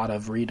really thought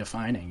of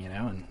redefining,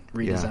 and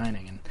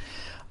redesigning. Yeah.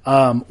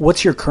 And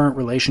what's your current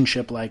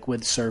relationship like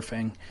with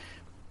surfing?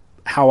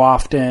 How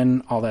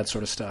often? All that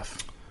sort of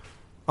stuff.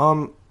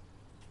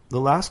 The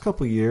last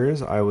couple of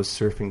years, I was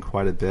surfing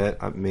quite a bit.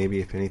 Maybe,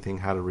 if anything,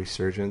 had a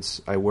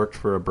resurgence. I worked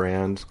for a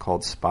brand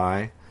called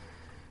Spy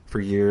for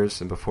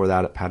years, and before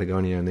that at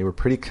Patagonia, and they were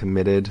pretty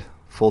committed,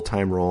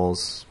 full-time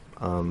roles,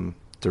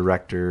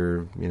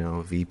 director,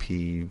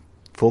 VP,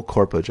 full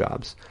corpo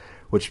jobs,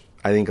 which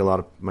I think a lot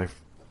of my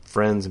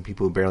friends and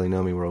people who barely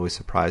know me were always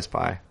surprised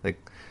by. They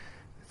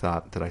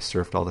thought that I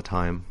surfed all the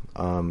time.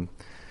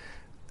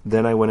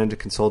 Then I went into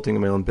consulting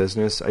in my own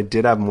business. I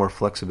did have more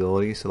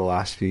flexibility, so the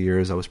last few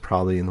years I was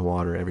probably in the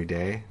water every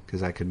day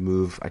because I could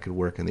move, I could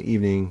work in the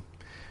evening.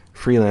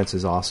 Freelance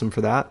is awesome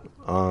for that.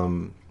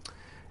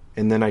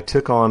 And then I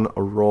took on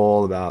a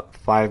role about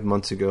 5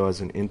 months ago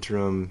as an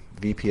interim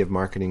VP of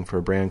marketing for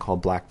a brand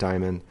called Black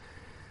Diamond.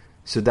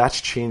 So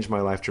that's changed my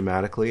life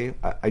dramatically.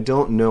 I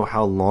don't know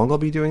how long I'll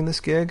be doing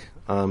this gig.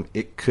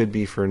 It could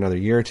be for another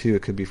year or two.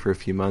 It could be for a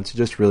few months. It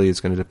just really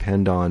is going to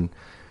depend on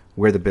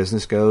where the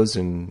business goes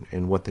and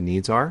what the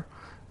needs are.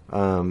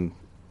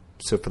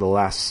 So for the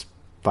last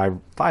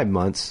five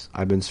months,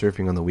 I've been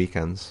surfing on the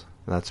weekends.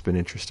 That's been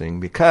interesting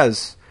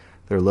because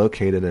they're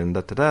located in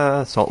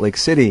Salt Lake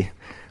City,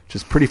 which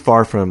is pretty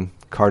far from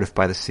Cardiff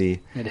by the Sea.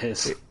 It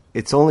is.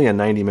 It's only a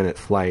 90-minute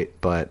flight,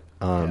 but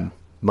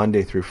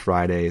Monday through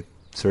Friday,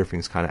 surfing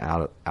is kind of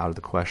out of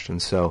the question.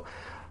 So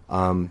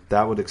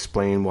that would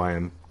explain why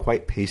I'm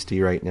quite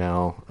pasty right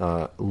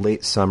now.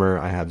 Late summer,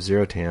 I have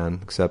zero tan,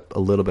 except a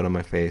little bit on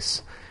my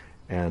face.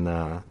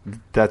 And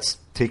that's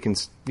taken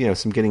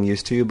some getting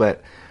used to.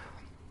 But,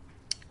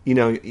 in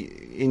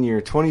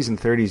your 20s and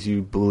 30s,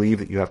 you believe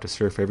that you have to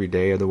surf every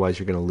day. Otherwise,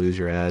 you're going to lose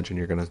your edge and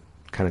you're going to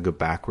kind of go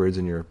backwards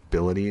in your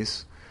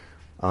abilities.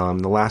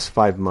 The last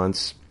 5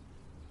 months,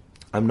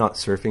 I'm not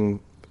surfing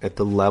at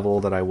the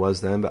level that I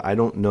was then, but I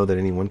don't know that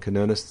anyone could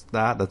notice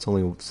that. That's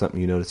only something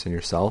you notice in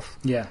yourself.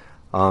 Yeah.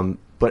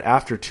 But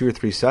after 2 or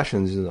 3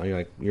 sessions,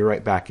 you're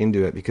right back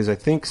into it, because I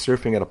think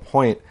surfing at a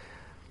point,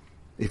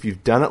 if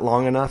you've done it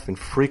long enough and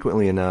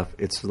frequently enough,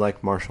 it's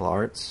like martial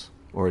arts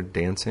or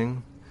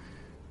dancing,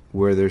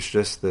 where there's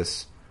just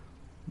this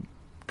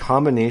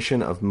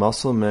combination of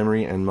muscle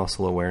memory and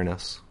muscle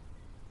awareness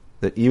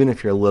that even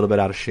if you're a little bit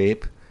out of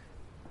shape,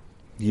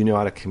 you know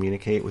how to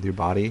communicate with your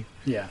body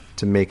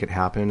to make it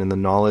happen. And the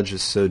knowledge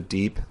is so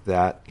deep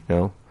that,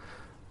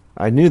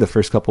 I knew the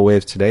first couple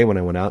waves today when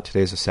I went out.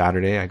 Today's a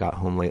Saturday. I got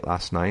home late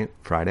last night,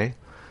 Friday.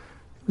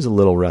 It was a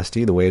little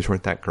rusty. The waves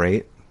weren't that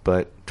great.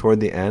 But toward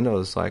the end, I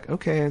was like,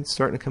 okay, it's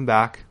starting to come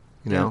back,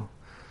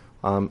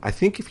 I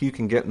think if you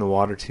can get in the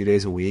water 2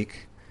 days a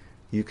week,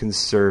 you can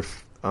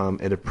surf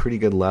at a pretty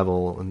good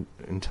level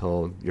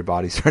until your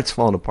body starts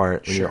falling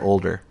apart when you're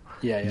older.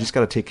 You just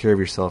got to take care of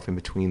yourself in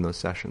between those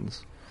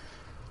sessions.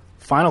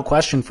 Final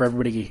question for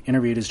everybody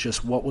interviewed is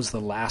just, what was the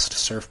last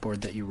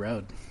surfboard that you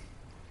rode?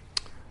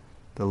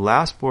 The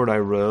last board I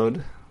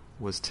rode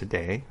was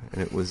today,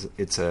 and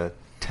it's a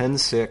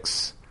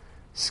 10.6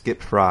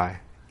 Skip Fry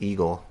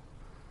Eagle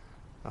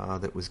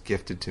that was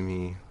gifted to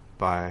me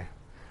by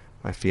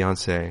my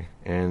fiance,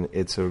 and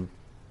it's a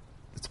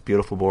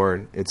beautiful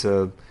board. It's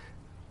a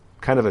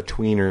kind of a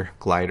tweener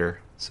glider,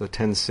 so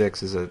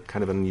 10.6 is a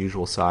kind of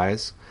unusual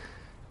size,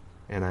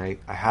 and I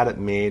had it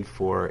made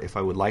for if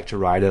I would like to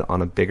ride it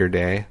on a bigger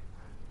day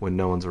when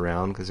no one's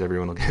around, because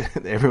everyone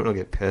will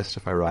get pissed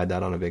if I ride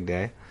that on a big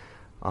day.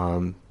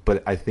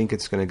 But I think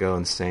it's going to go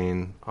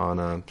insane on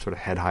a sort of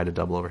head-high to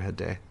double overhead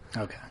day.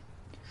 Okay.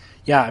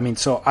 Yeah, I mean,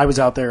 so I was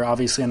out there,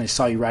 obviously, and I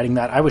saw you riding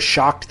that. I was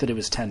shocked that it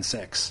was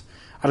 10.6.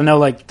 I don't know,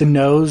 like the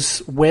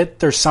nose width,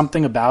 there's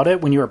something about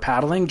it when you were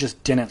paddling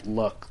just didn't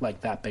look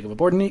like that big of a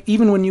board. And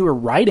even when you were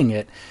riding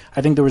it,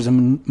 I think there was a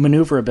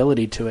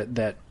maneuverability to it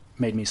that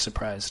made me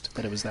surprised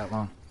that it was that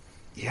long.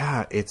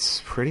 Yeah,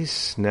 it's pretty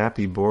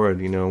snappy board.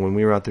 When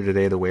we were out there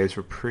today, the waves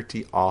were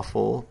pretty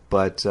awful,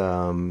 but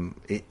I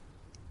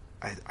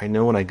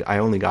know when I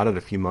only got it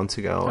a few months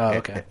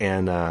ago,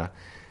 and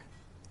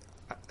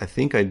I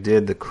think I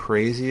did the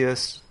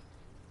craziest,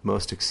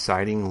 most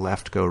exciting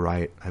left go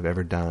right I've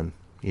ever done.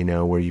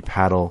 Where you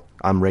paddle,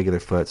 I'm regular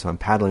foot, so I'm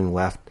paddling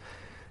left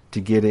to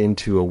get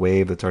into a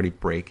wave that's already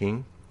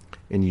breaking,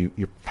 and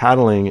you're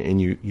paddling, and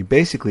you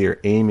basically are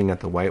aiming at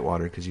the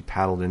whitewater because you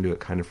paddled into it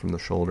kind of from the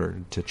shoulder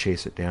to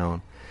chase it down.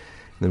 And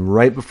then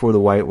right before the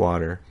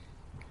whitewater,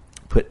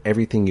 put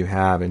everything you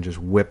have and just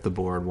whip the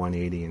board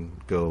 180 and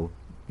go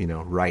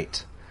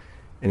right,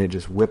 and it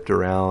just whipped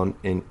around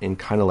and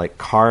kind of like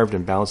carved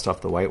and bounced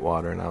off the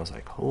whitewater, and I was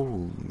like,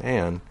 oh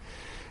man.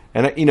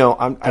 And I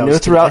know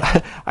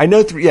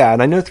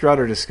throughout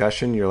our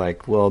discussion, you're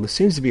like, well, there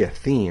seems to be a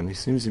theme. There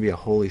seems to be a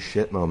holy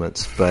shit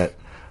moments, but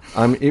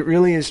it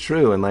really is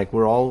true, and like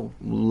we're all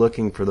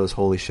looking for those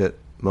holy shit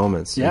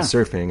moments in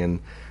surfing,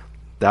 and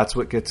that's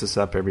what gets us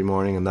up every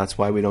morning, and that's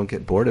why we don't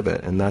get bored of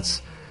it, and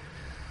that's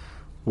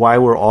why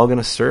we're all going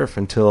to surf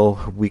until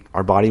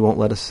our body won't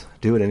let us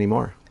do it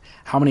anymore.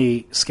 How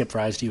many Skip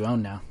Fries do you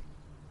own now?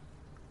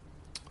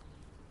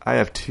 I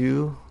have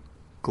 2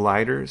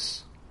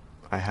 gliders.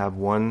 I have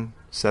one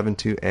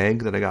 7.2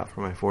 egg that I got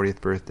for my 40th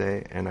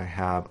birthday, and I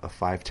have a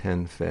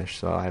 5.10 fish.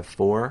 So I have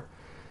 4,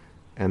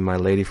 and my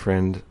lady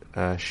friend,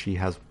 she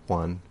has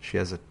 1. She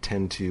has a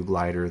 10.2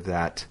 glider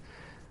that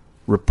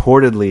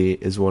reportedly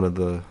is one of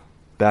the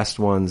best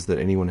ones that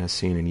anyone has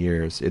seen in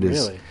years. It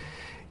is. Really?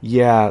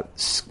 Yeah.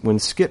 When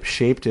Skip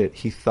shaped it,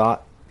 he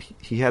thought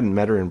he hadn't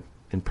met her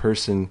in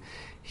person.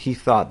 He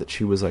thought that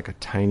she was like a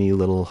tiny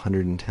little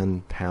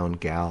 110-pound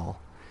gal,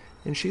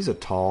 and she's a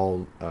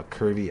tall,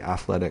 curvy,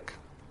 athletic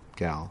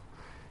gal.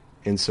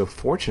 And so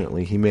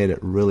fortunately, he made it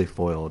really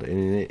foiled,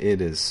 and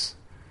it is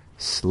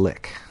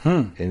slick,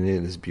 and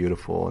it is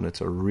beautiful, and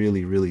it's a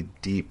really, really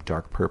deep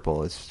dark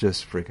purple. It's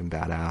just freaking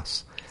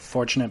badass.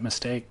 Fortunate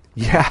mistake.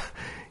 Yeah.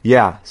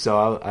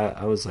 So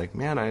I was like,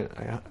 man,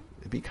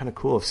 it'd be kind of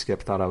cool if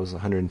Skip thought I was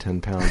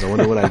 110 pounds. I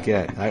wonder what I'd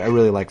get. I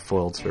really like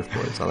foiled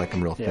surfboards. I like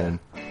them real thin.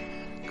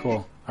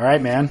 Cool. All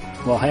right, man.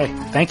 Well, hey,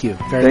 thank you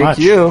very much.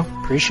 Thank you.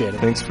 Appreciate it.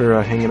 Thanks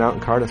for hanging out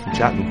in Cardiff and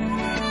chatting.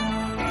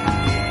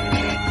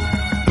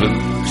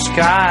 Blue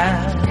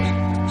skies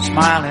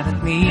smiling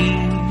at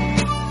me,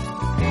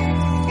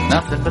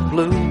 nothing but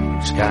blue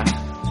skies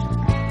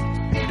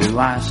do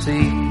I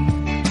see.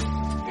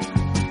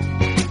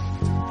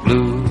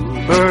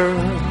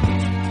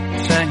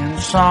 Bluebirds singing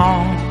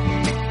songs,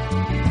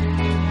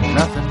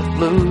 nothing but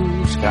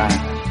blue skies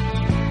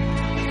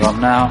from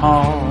now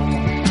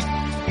on.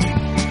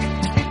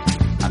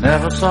 I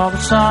never saw the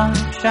sun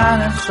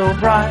shining so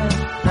bright,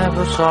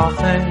 never saw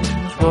things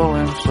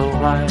going so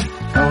right.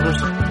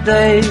 Noticing the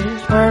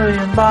days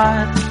hurrying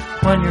by,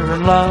 when you're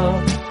in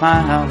love,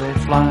 my how they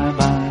fly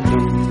by.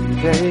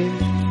 Blue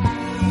days,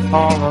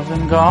 all of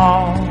them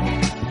gone,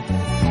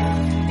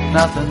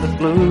 nothing but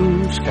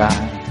blue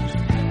skies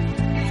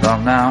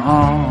from now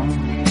on.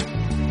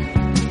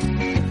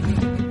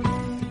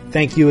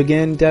 Thank you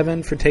again,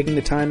 Devon, for taking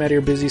the time out of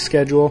your busy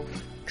schedule.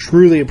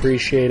 Truly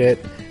appreciate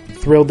it.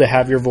 Thrilled to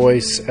have your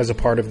voice as a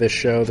part of this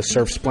show, the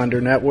Surf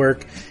Splendor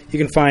Network. You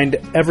can find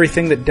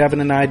everything that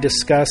Devon and I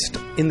discussed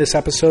in this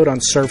episode on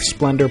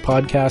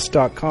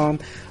surfsplendorpodcast.com.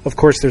 Of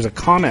course, there's a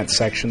comment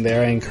section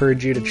there. I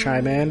encourage you to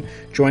chime in,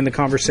 join the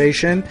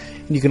conversation.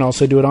 And you can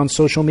also do it on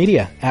social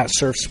media at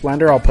Surf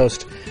Splendor. I'll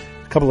post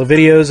a couple of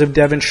videos of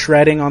Devon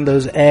shredding on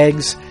those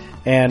eggs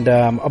and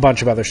a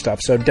bunch of other stuff.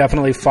 So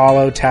definitely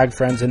follow, tag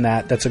friends in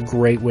that. That's a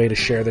great way to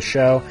share the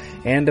show.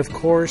 And of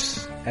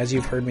course, as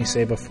you've heard me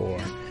say before,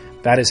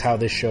 that is how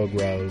this show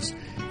grows,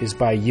 is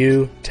by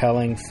you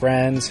telling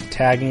friends,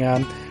 tagging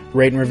them,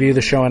 rate and review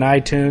the show on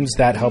iTunes.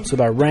 That helps with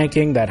our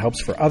ranking. That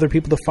helps for other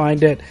people to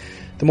find it.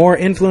 The more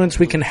influence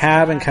we can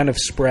have and kind of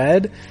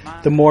spread,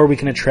 the more we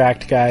can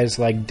attract guys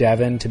like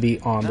Devon to be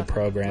on the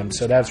program.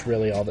 So that's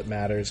really all that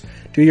matters.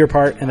 Do your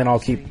part, and then I'll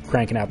keep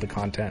cranking out the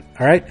content.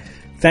 All right?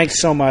 Thanks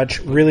so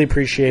much. Really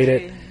appreciate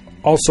it.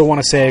 Also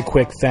want to say a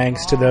quick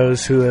thanks to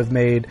those who have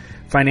made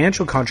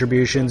financial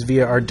contributions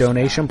via our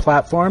donation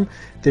platform.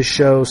 This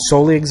show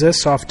solely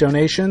exists off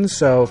donations,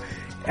 so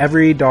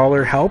every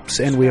dollar helps,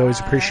 and we always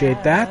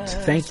appreciate that.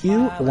 Thank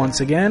you once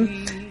again.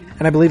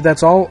 And I believe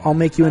that's all. I'll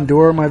make you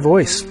endure my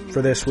voice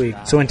for this week.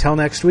 So until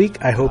next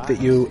week, I hope that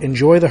you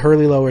enjoy the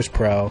Hurley Lowers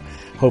Pro,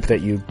 hope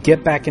that you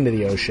get back into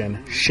the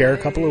ocean, share a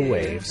couple of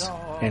waves,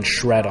 and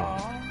shred on.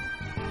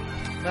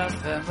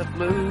 Nothing but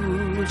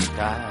blue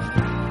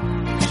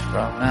skies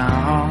from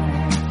now on.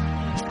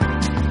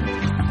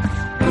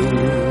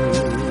 Blue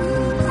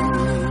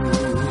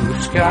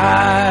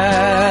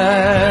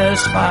skies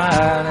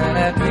smiling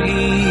at me.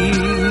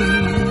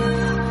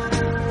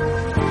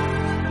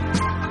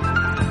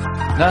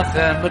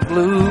 Nothing but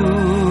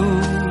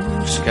blue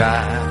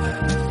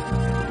skies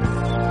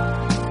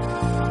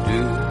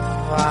do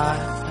I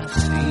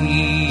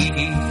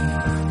see.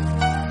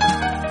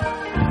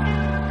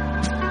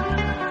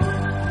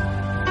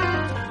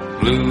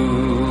 Blue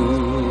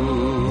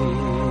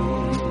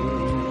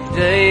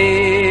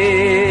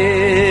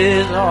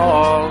days,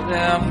 all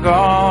them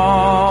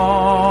gone.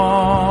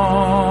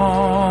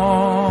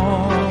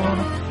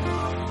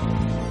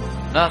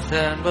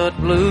 Nothing but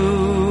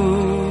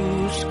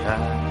blue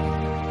skies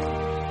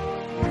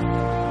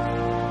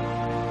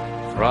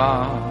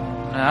from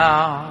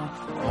now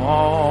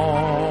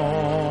on.